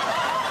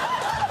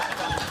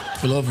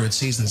 Well, over at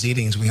Seasons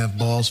Eatings, we have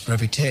balls for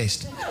every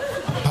taste.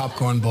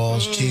 Popcorn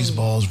balls, cheese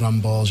balls, rum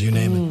balls, you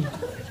name it.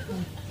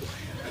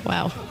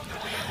 Wow.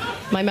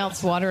 My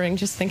mouth's watering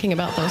just thinking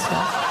about those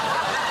balls.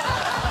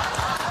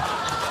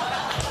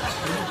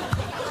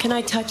 Can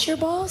I touch your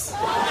balls?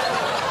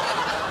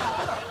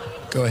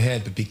 Go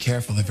ahead, but be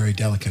careful. They're very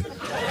delicate.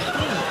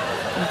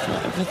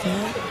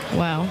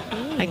 Wow.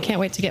 I can't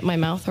wait to get my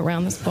mouth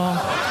around this ball.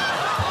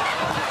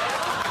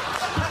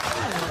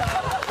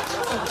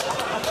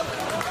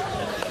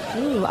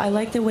 Ooh, I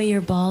like the way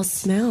your balls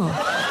smell.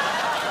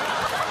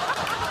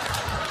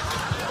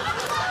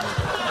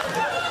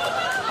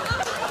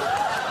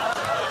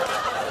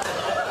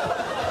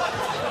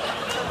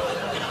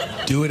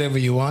 Do whatever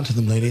you want to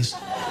them, ladies.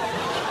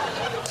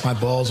 My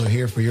balls are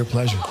here for your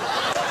pleasure.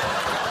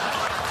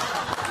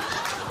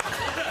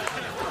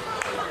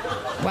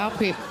 Wow,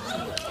 Pete.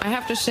 I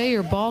have to say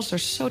your balls are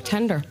so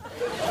tender.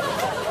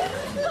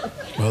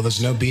 Well,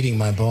 there's no beating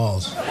my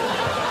balls.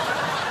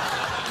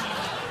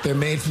 They're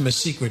made from a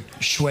secret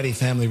Schweddy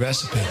family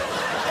recipe.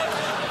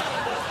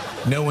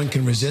 No one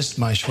can resist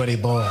my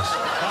Schweddy balls.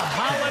 The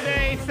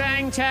holiday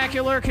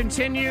thangtacular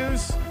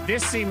continues.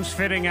 This seems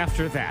fitting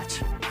after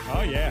that.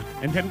 Oh, yeah.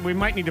 And then we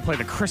might need to play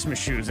the Christmas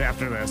shoes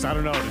after this. I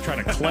don't know, to try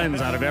to cleanse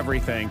out of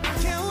everything.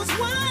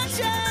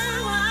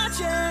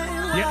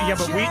 Yeah,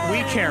 but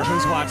we care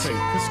who's watching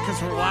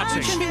because we're watching.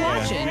 You shouldn't be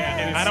watching.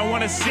 Yeah, I don't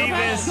want to see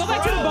this. Go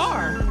back to the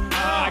bar.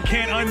 I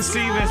can't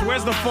unsee this.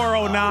 Where's the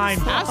 409?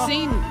 I've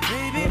seen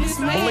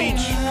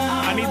bleach.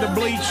 I need the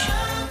bleach.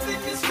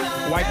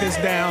 Wipe this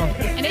down.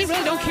 And they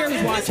really don't care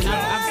who's watching.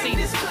 I've seen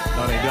it.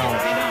 No, they don't.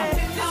 They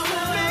don't.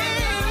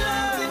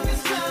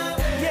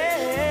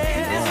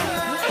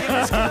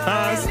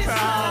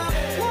 Stop.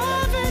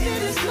 Oh,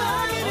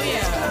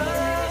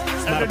 yeah.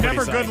 It's And they're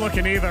never good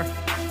looking either.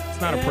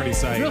 It's not a pretty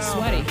sight. Real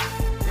sweaty.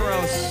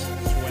 Gross.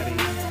 Sweaty.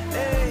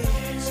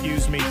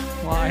 Excuse me.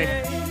 Why?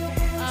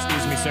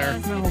 Excuse me, sir.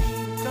 No.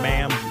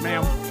 Ma'am.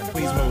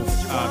 Please move.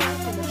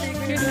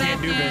 You Here's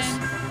can't do this.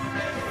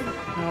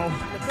 No.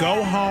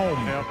 Go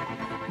home. Yep.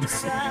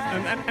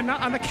 And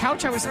on the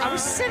couch, I was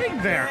sitting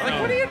there.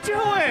 Like, what are you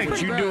doing?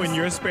 What you do in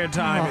your spare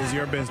time is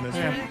your business.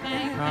 Yeah.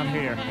 I'm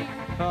here.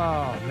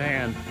 Oh,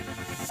 man.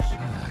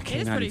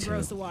 It is pretty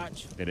gross to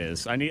watch. It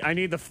is. I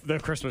need the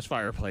Christmas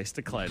fireplace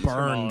to cleanse.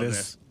 Burn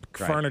this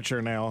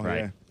furniture now. Right.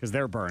 Yeah. Because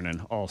they're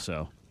burning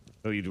also.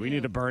 So we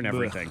need to burn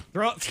everything.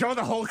 Throw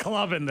the whole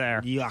club in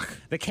there. Yuck.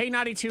 The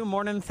K92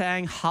 Morning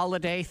Thang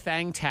Holiday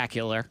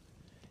Thangtacular.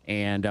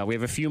 And we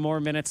have a few more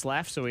minutes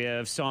left, so we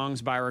have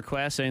songs by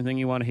request. Anything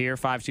you want to hear,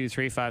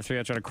 52353.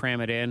 I'll try to cram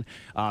it in.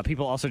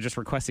 People also just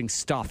requesting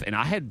stuff. And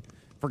I had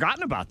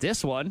forgotten about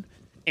this one.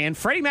 And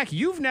Freddie Mac,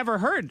 you've never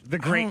heard the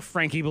great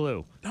Frankie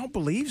Blue. Don't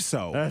believe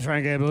so.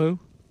 Frankie Blue?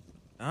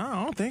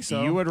 I don't think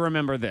so. You would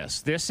remember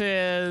this. This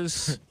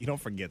is... You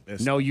don't forget this.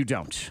 No, you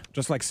don't.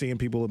 Just like seeing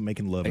people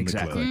making love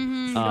exactly.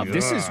 in the club.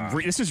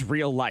 This is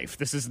real life.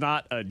 This is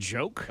not a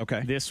joke.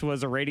 Okay. This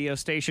was a radio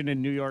station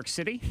in New York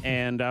City,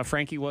 and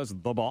Frankie was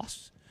the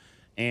boss.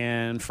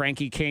 And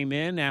Frankie came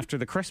in after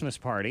the Christmas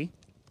party,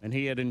 and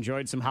he had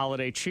enjoyed some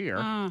holiday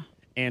cheer.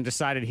 And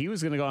decided he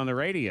was going to go on the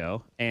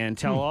radio and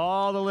tell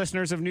all the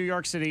listeners of New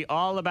York City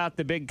all about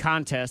the big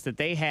contest that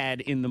they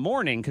had in the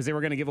morning because they were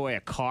going to give away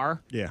a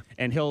car. Yeah.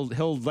 And he'll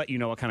let you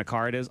know what kind of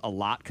car it is a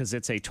lot because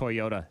it's a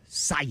Toyota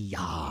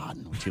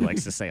Scion, which he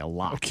likes to say a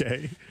lot.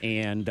 Okay.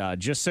 And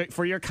just so,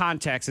 for your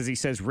context, as he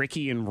says,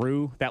 Ricky and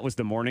Rue, that was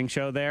the morning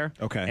show there.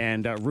 Okay.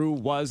 And Rue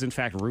was, in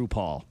fact,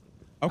 RuPaul.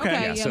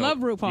 Okay, so, love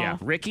RuPaul. Yeah,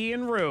 Ricky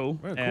and Rue.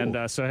 Very cool.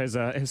 And so his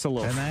a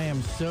little... And I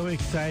am so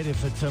excited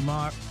for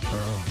tomorrow.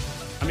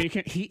 I mean,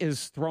 he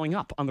is throwing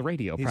up on the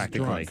radio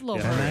practically.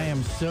 And I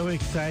am so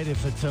excited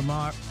for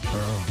tomorrow.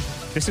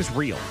 This is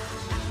real.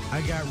 I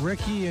got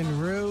Ricky and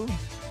Rue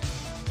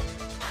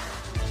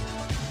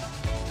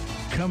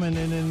coming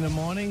in the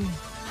morning.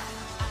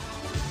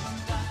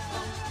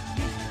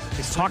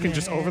 He's talking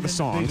just over the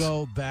songs. Big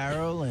old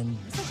barrel and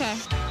Okay.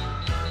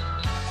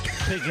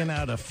 picking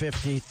out a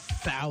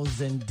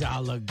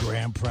 $50,000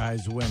 grand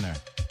prize winner.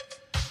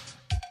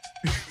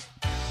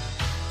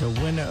 The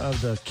winner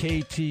of the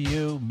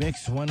KTU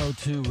Mix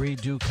 102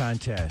 Redo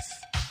Contest.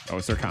 Oh,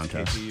 it's their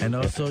contest. And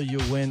also you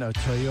win a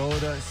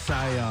Toyota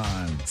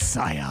Scion.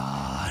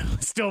 Scion.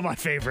 Still my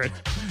favorite.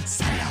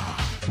 Scion.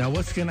 Now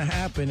what's gonna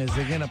happen is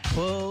they're gonna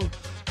put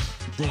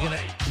their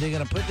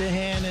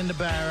hand in the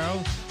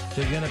barrel,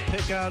 they're gonna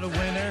pick out a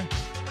winner,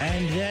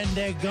 and then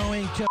they're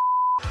going to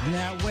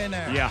that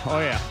winner. Yeah, oh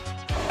yeah.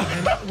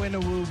 And that winner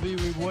will be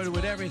rewarded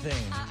with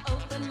everything.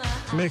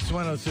 Mix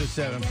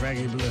 102.7,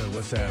 Frankie Blue.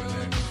 What's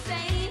happening?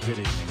 Good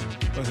evening.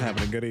 What's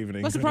happening? Good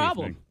evening. What's the Good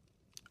problem? evening.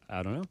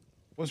 I don't know.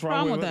 What's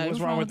wrong with that? What's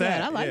wrong with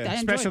that? I like that. I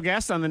enjoy Special it.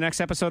 guest on the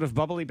next episode of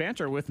Bubbly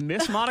Banter with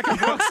Miss Monica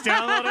Brooks.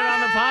 Download it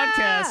on the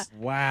podcast.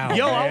 Wow.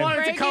 Yo, I man. wanted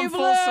to Frankie come full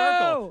Blue.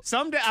 circle.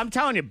 Someday, I'm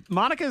telling you,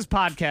 Monica's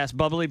podcast,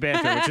 Bubbly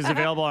Banter, which is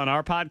available on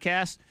our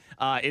podcast,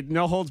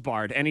 no holds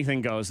barred.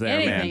 Anything goes there,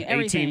 Anything, man.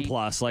 everything. 18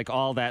 plus, like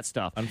all that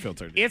stuff.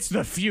 Unfiltered. It's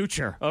the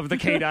future of the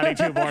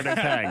K92 morning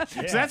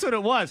thing. So that's what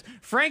it was.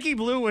 Frankie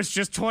Blue was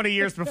just 20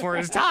 years before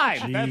his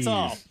time. That's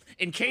all.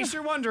 In case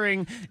you're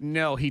wondering,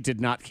 no, he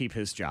did not keep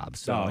his job.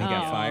 So he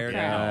got fired. okay.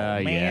 Oh,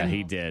 yeah, man.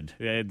 he did.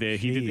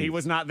 He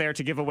was not there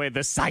to give away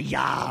the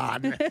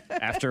Scion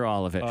after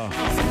all of it. Ooh,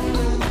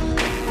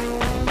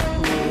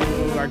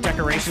 our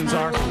decorations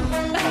are.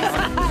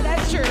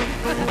 That's true.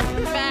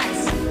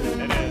 Facts.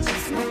 It is.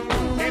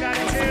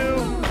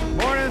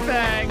 K92, morning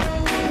thing.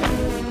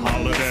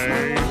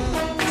 Holiday.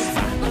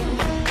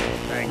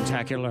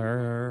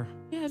 Spectacular.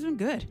 Yeah, it's been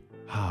good.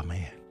 Oh,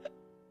 man.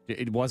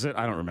 Was it?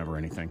 I don't remember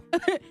anything.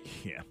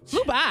 Yeah.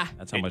 Flew by.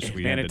 That's how much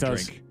we And had it to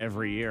does drink.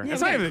 every year. Yeah,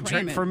 It's we not gotta even the cram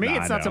drink. it. For me, Nah,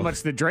 it's not so no.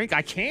 much the drink.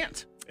 I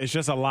can't. It's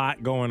just a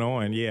lot going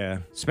on, yeah.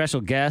 Special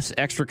guests,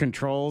 extra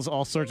controls,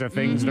 all sorts of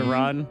things to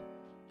run.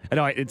 I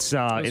know it's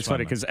funny fun,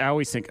 because I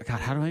always think, God,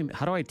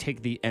 how do I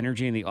take the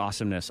energy and the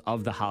awesomeness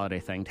of the holiday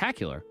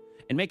thing-tacular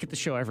and make it the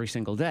show every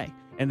single day?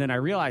 And then I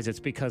realize it's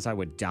because I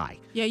would die.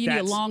 Yeah, you need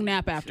a long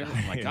nap after.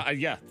 Oh my God,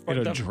 yeah.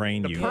 It'll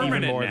drain you even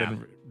permanent more nap.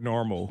 than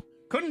normal.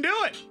 Couldn't do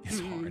it.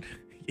 It's hard.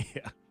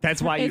 Yeah.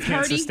 That's why you It's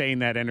can't hurty. sustain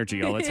that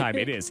energy all the time.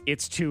 It is.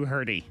 It's too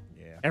hurty.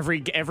 Yeah. Every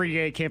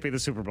day can't be the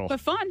Super Bowl.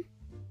 But fun.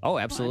 Oh,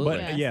 absolutely.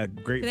 But yeah,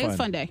 great Today's fun. a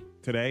fun day.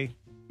 Today,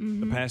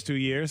 the past 2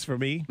 years for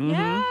me,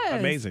 Yes.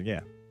 amazing,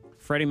 yeah.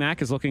 Freddie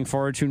Mac is looking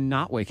forward to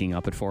not waking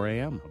up at 4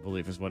 a.m., I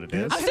believe is what it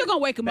is. I'm still going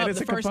to wake him That up is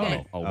the a first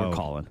component. day. Oh, we're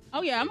calling.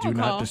 Oh, yeah, I'm Do going to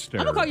not call. I'm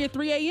disturb. going to call you at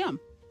 3 a.m.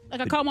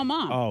 Like I call my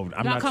mom. Oh, I'm Then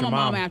I'll not call your my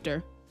mom mom.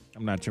 after.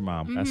 I'm not your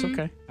mom. That's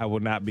okay. I will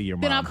not be your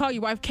mom. Then I'll call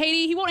your wife.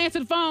 Katie, he won't answer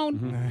the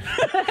phone.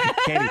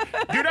 Katie,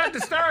 do not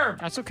disturb.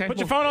 That's okay. Put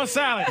your phone on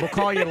silent. We'll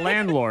call your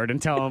landlord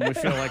and tell him we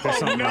feel like there's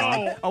something no.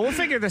 wrong. Oh, we'll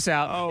figure this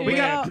out. Oh, we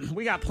man.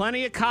 got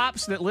plenty of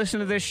cops that listen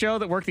to this show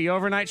that work the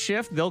overnight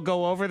shift. They'll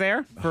go over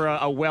there for a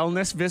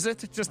wellness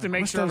visit just to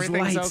make What's sure those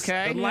everything's lights?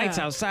 okay. The lights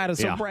Yeah. outside are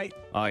so Yeah. bright.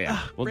 Oh, yeah.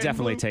 We'll red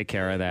definitely and blue. take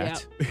care of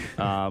that.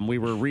 We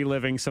were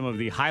reliving some of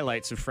the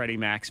highlights of Freddie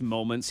Mac's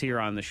moments here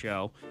on the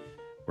show,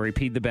 where he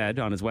peed the bed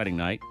on his wedding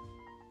night,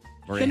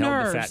 where he The held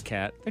nerves. the fat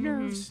cat. The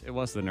nerves. It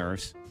was the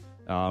nerves.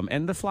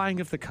 And the flying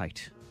of the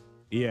kite.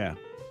 Yeah.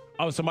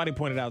 Oh, somebody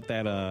pointed out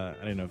that, I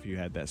didn't know if you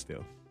had that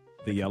still.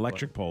 The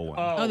electric pole one.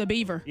 Oh, the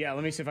beaver. Yeah,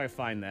 let me see if I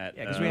find that.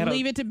 Yeah, 'cause we had a-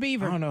 Leave it to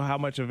beaver. I don't know how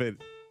much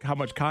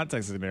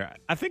context is in there.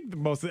 I think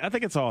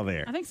it's all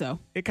there. I think so.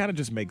 It kind of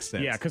just makes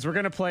sense. Yeah, because we're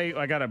going to play.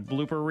 I got a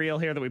blooper reel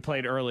here that we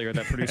played earlier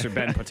that producer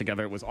Ben put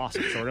together. It was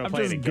awesome. So we're going to I'm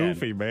play just it again.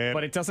 goofy, man.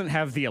 But it doesn't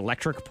have the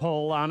electric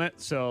pole on it.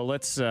 So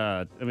let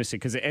me see,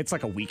 because it's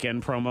like a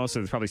weekend promo. So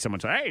there's probably someone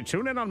saying, hey,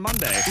 tune in on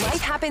Monday. Life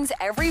happens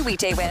every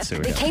weekday with see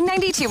the what we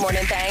K92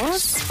 Morning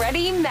Thangs,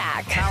 Freddie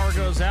Mac. Power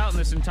goes out in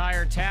this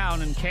entire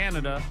town in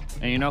Canada.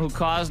 And you know who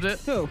caused it?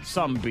 Who?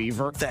 Some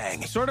beaver.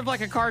 Dang. Sort of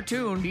like a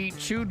cartoon. He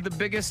chewed the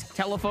biggest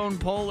telephone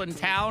pole in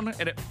town,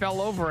 and it fell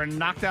over and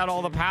knocked out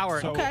all the power.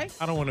 So, Okay.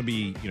 I don't want to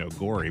be,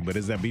 gory, but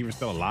is that beaver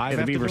still alive? Yeah,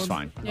 the after beaver's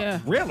doing fine. Yeah.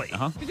 Really?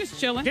 Uh-huh. You're just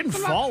chilling. Didn't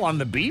Come on. fall on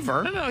the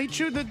beaver. No, he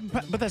chewed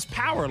but that's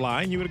power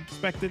line. You would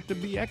expect it to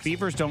be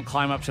Beavers don't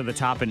climb up to the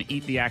top and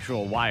eat the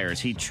actual wires.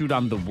 He chewed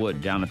on the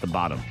wood down at the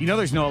bottom. You know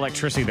there's no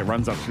electricity that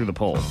runs up through the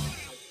pole.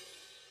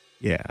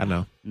 Yeah, I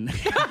know.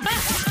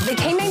 The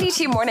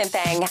K92 Morning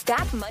Thang.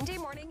 That Monday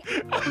morning.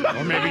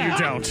 Or maybe you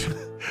don't.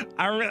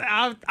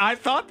 I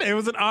thought that it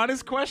was an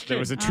honest question. There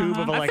was a tube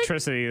of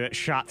electricity that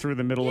shot through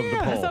the middle of the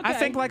pole. I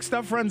think like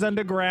stuff runs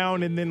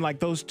underground and then like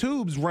those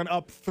tubes run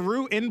up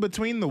through in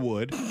between the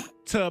wood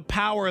to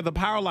power the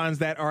power lines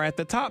that are at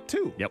the top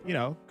too. Yep.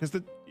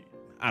 Because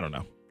I don't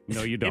know.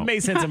 No, you don't. It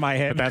made sense in my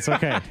head. But that's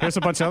okay. Here's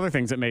a bunch of other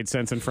things that made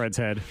sense in Fred's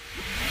head.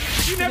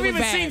 You never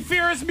even seen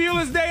Ferris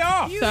Bueller's Day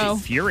Off. So,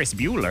 Furious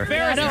Bueller.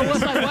 I know. It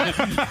was like,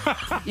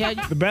 what? Yeah.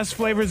 The best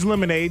flavor is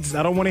lemonades.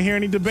 I don't want to hear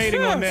any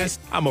debating on this.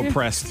 I'm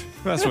oppressed.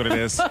 That's what it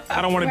is.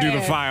 I don't want to do the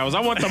Red. files. I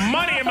want the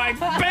money in my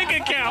bank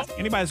account.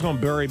 Anybody's going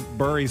to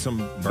bury some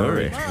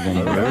bury.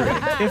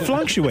 It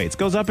fluctuates,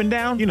 goes up and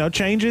down,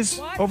 changes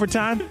over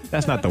time.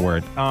 That's not the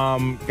word.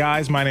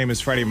 Guys, my name is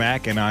Freddie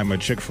Mac, and I'm a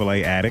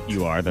Chick-fil-A addict.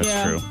 You are. That's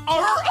Yeah. true.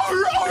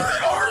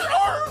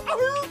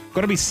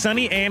 Going to be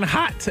sunny and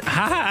hot.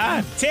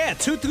 Ha. Yeah,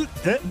 toot. All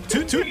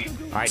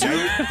right.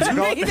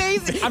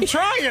 I'm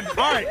trying. All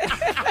right.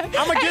 I'm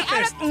going to get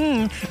this.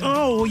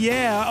 Oh,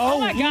 yeah. Oh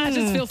my gosh,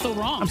 this feels so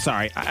wrong. I'm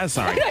sorry. I'm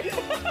sorry.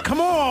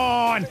 Come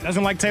on.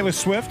 Doesn't like Taylor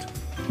Swift.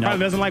 No. Probably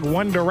doesn't like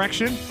One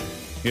Direction.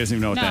 He doesn't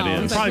even know what No, that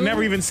is. it's Probably who?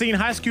 never even seen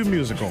High School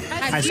Musical.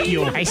 High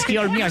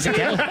school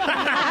musical.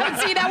 I haven't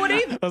seen that one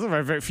either. Those are my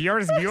favorite.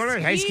 Furious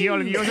Bueller. High school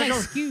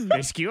musical.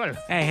 High school.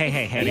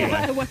 Hey.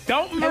 Anyway.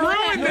 Don't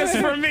ruin this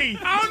for me.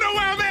 I don't know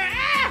where I'm at.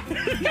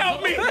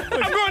 Help me.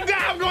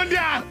 I'm going to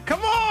die.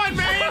 Come on,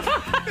 man.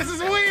 This is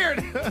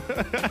weird.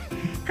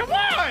 Come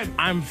on!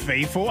 I'm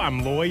faithful.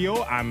 I'm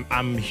loyal.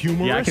 I'm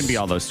humorous. Yeah, I can be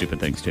all those stupid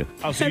things too.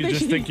 Oh, so you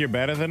just think you're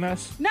better than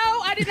us? No,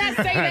 I did not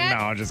say that.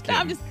 No, I'm just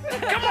kidding.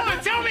 Come on,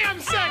 tell me I'm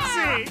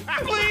sexy,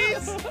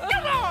 please.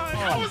 Come on.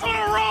 I was on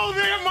a roll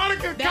there.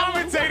 Monica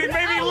commentating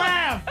made me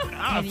laugh.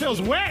 It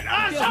feels wet.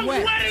 I'm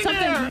sweating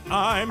there.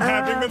 I'm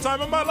having the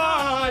time of my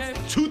life.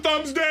 2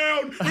 thumbs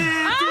down. 2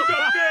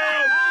 thumbs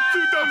down.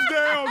 2 thumbs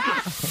down.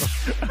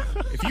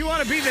 If you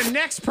want to be the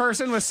next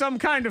person with some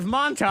kind of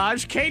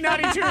montage,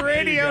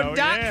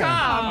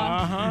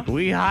 K92radio.com.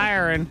 We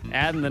hiring,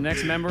 adding the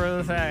next member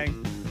of the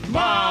thing.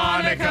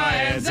 Monica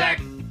and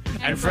Zach.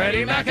 And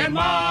Freddie Mac and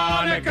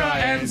Monica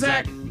and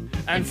Zach.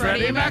 And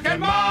Freddie Mac and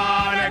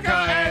Monica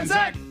and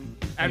Zach.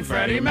 And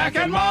Freddie Mac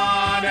and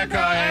Monica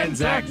and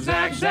Zach,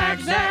 Zach,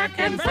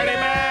 and Freddie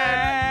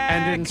Mac.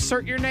 And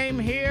insert your name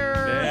here.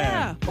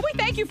 Yeah. Well, we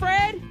thank you,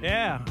 Fred.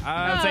 Yeah,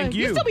 thank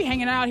you. You'll still be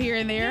hanging out here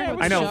and there. Yeah,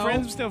 I know.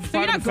 Friends still so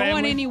you're not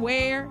going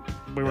anywhere.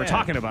 We were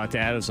talking about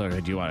that. It's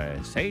like, do you want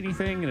to say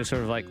anything? And it's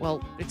sort of like,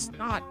 well, it's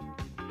not.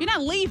 You're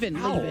not leaving,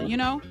 you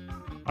know?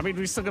 I mean,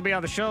 we're still going to be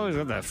on the show.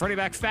 The Freddie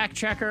Mac fact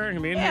checker. Going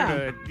to be in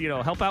here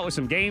to, help out with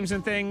some games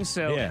and things.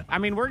 So, I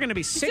mean, we're going to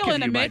be sick of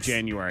you by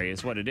January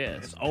is what it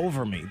is. It's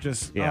over me.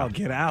 Just,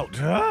 get out.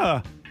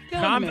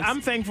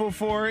 I'm thankful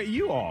for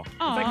you all.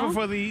 I'm thankful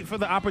for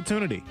the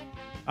opportunity.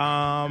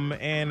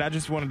 And I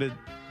just wanted to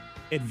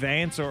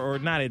advance or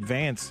not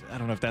advance. I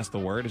don't know if that's the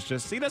word. It's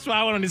just, that's why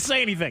I wanted to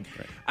say anything.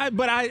 Right.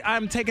 But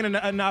I'm taking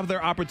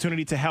another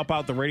opportunity to help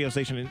out the radio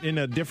station in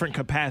a different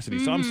capacity.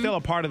 So I'm still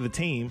a part of the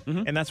team.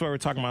 And that's what we're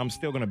talking about. I'm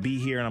still going to be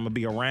here and I'm going to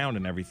be around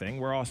and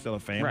everything. We're all still a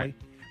family. Right.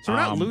 So we're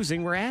not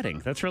losing, we're adding.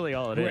 That's really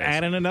all it is. We're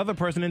adding another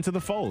person into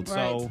the fold.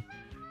 Right.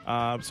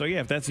 So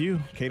if that's you,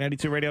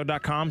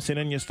 K92radio.com, send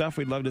in your stuff.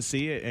 We'd love to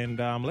see it. And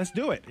let's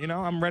do it.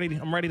 I'm ready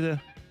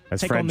to as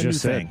take Fred on the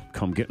just new said, thing.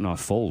 Come getting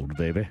off fold,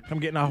 baby. Come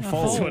getting off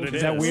fold. That's what it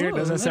is that weird?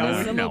 Does that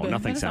sound No,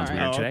 nothing sounds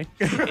weird today.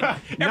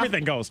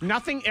 Everything goes.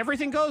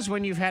 Everything goes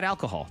when you've had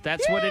alcohol.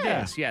 That's what it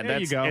is. Yeah, there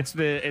you go. It's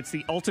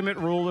the ultimate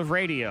rule of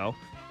radio.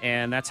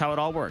 And that's how it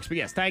all works. But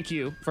yes, thank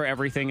you for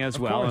everything as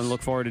well. And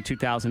look forward to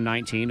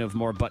 2019 of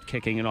more butt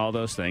kicking and all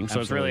those things.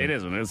 So Absolutely. it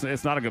isn't.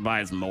 It's not a goodbye,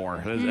 it's more.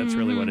 That's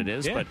really what it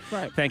is. Yeah.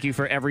 But thank you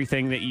for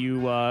everything that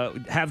you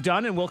have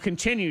done and will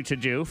continue to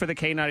do for the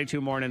K92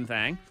 Morning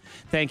Thing.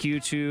 Thank you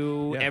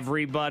to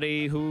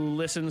everybody who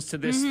listens to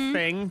this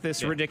thing,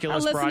 this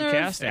ridiculous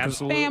broadcast.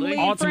 Absolutely. Family,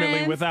 Ultimately,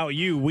 friends. without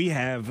you, we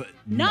have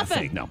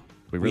nothing. No.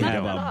 We really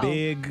have don't. a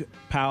big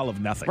pile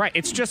of nothing. Right,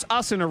 it's just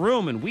us in a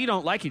room, and we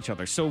don't like each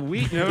other, so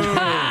we Stop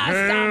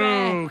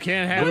it.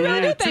 can't have We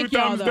really do it. thank 2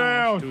 y'all, thumbs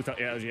though.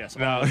 down. Yes.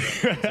 No.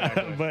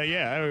 Exactly. But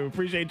I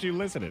appreciate you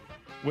listening.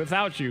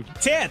 Without you,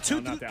 two thumbs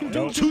down.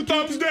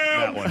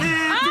 That one. 2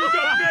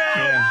 thumbs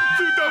down.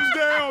 2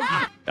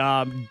 thumbs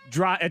down.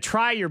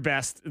 Try your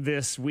best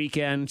this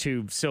weekend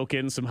to soak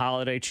in some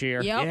holiday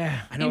cheer. Yep.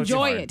 Yeah. I know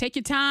Enjoy it's hard. it. Take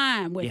your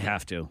time with You it.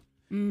 have to.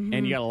 And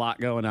you got a lot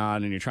going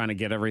on, and you're trying to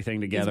get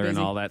everything together and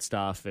busy. all that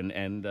stuff.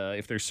 And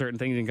if there's certain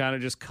things you can kind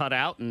of just cut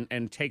out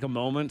and take a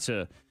moment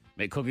to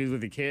make cookies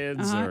with your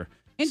kids or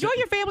Enjoy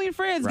your family and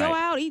friends. Right. Go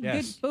out, eat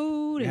Yes. good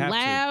food, You and have to.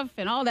 laugh,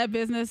 and all that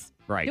business.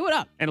 Right. Do it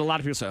up. And a lot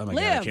of people say, "Oh my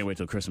God, I Live. can't wait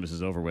till Christmas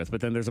is over with." But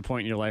then there's a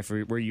point in your life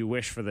where you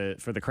wish for the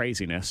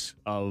craziness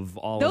of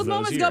all Those of those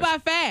moments years. go by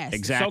fast.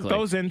 Exactly. Soak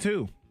those in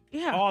too.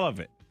 Yeah. All of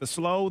it. The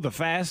slow, the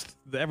fast,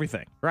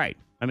 everything. Right.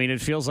 I mean, it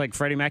feels like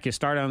Freddie Mac, you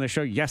started on the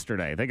show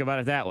yesterday. Think about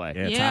it that way.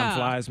 Yeah, Yeah. time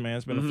flies, man.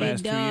 It's been a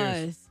fast It 2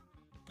 years. does.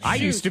 I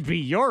used to be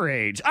your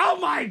age. Oh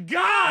my God! You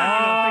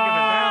don't think of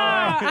it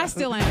that way. I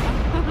still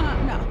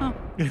am. No.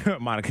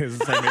 Monica's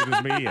the same age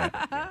as me.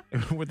 Yeah.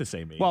 We're the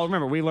same age. Well,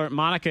 remember, we learned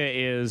Monica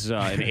is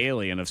an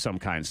alien of some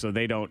kind, so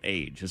they don't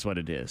age, is what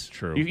it is.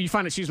 True. You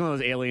find that she's one of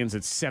those aliens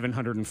that's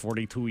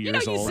 742 You years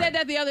know, you old. said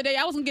that the other day.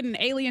 I was going to get an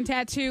alien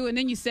tattoo, and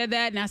then you said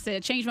that, and I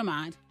said, change my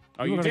mind.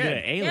 Oh, you you were gonna did?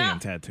 get an alien Yeah.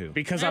 tattoo.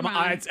 Because Never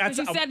mind. that's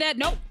you said that,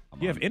 nope.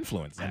 You have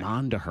influence. I'm Zach.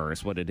 on to her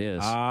is what it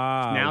is.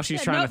 Ah. Now she's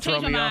Yeah, trying no, to throw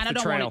change my me mind. off I the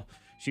don't want trail.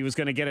 She was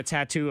going to get a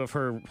tattoo of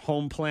her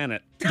home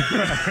planet.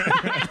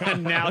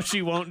 And now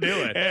she won't do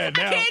it. I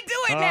can't do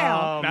it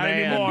now. Oh, Not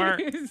man. anymore.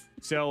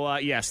 So,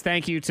 yes,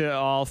 thank you to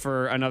all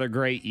for another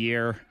great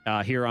year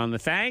here on The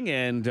Thang.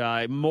 And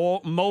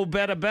mo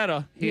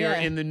better here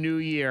in the new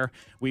year.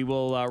 We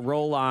will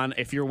roll on.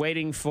 If you're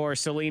waiting for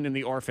Celine and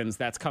the Orphans,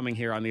 that's coming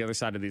here on the other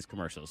side of these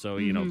commercials. So,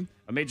 you know,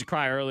 I made you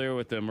cry earlier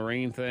with the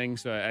Marine thing,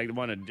 so I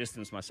want to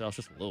distance myself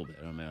just a little bit.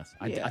 I mean,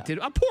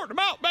 I poured them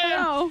out, man.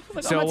 No,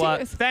 look at all my So,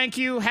 tears. thank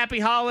you. Happy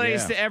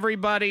holidays Yeah. to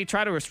everybody.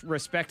 Try to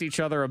respect each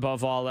other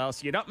above all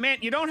else. You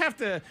don't have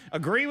to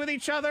agree with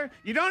each other.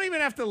 You don't even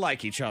have to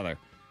like each other.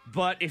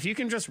 But if you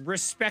can just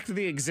respect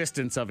the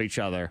existence of each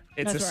other,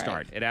 it's That's a right.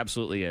 start. It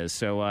absolutely is.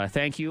 So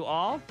thank you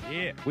all.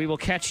 Yeah. We will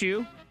catch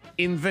you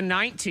in the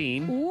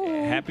 19.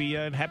 Ooh. Happy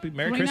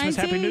Merry Christmas,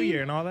 Happy New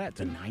Year, and all that.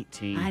 The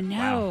 19. I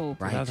know. Wow.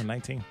 Right.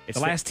 2019. It's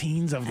the last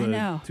teens of the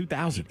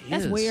 2000s.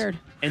 That's weird.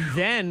 And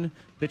then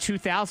the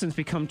 2000s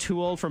become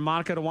too old for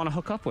Monica to want to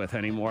hook up with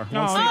anymore. Oh,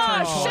 Once they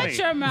turn 20. shut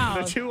your mouth.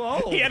 They're too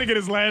old. He had to get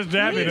his last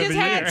jab He in of just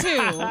the had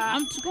year. to.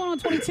 I'm going on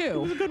 22. It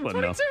was a good one,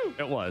 22.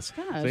 though. It was.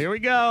 Gosh. So here we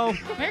go.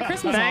 Merry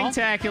Christmas, all.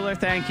 Thanktacular.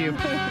 Thank you.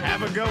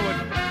 Have a good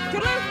one.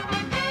 Good luck.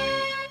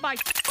 Bye.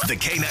 The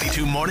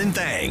K92 Morning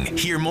Thang.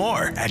 Hear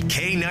more at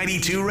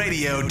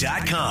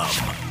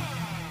K92Radio.com.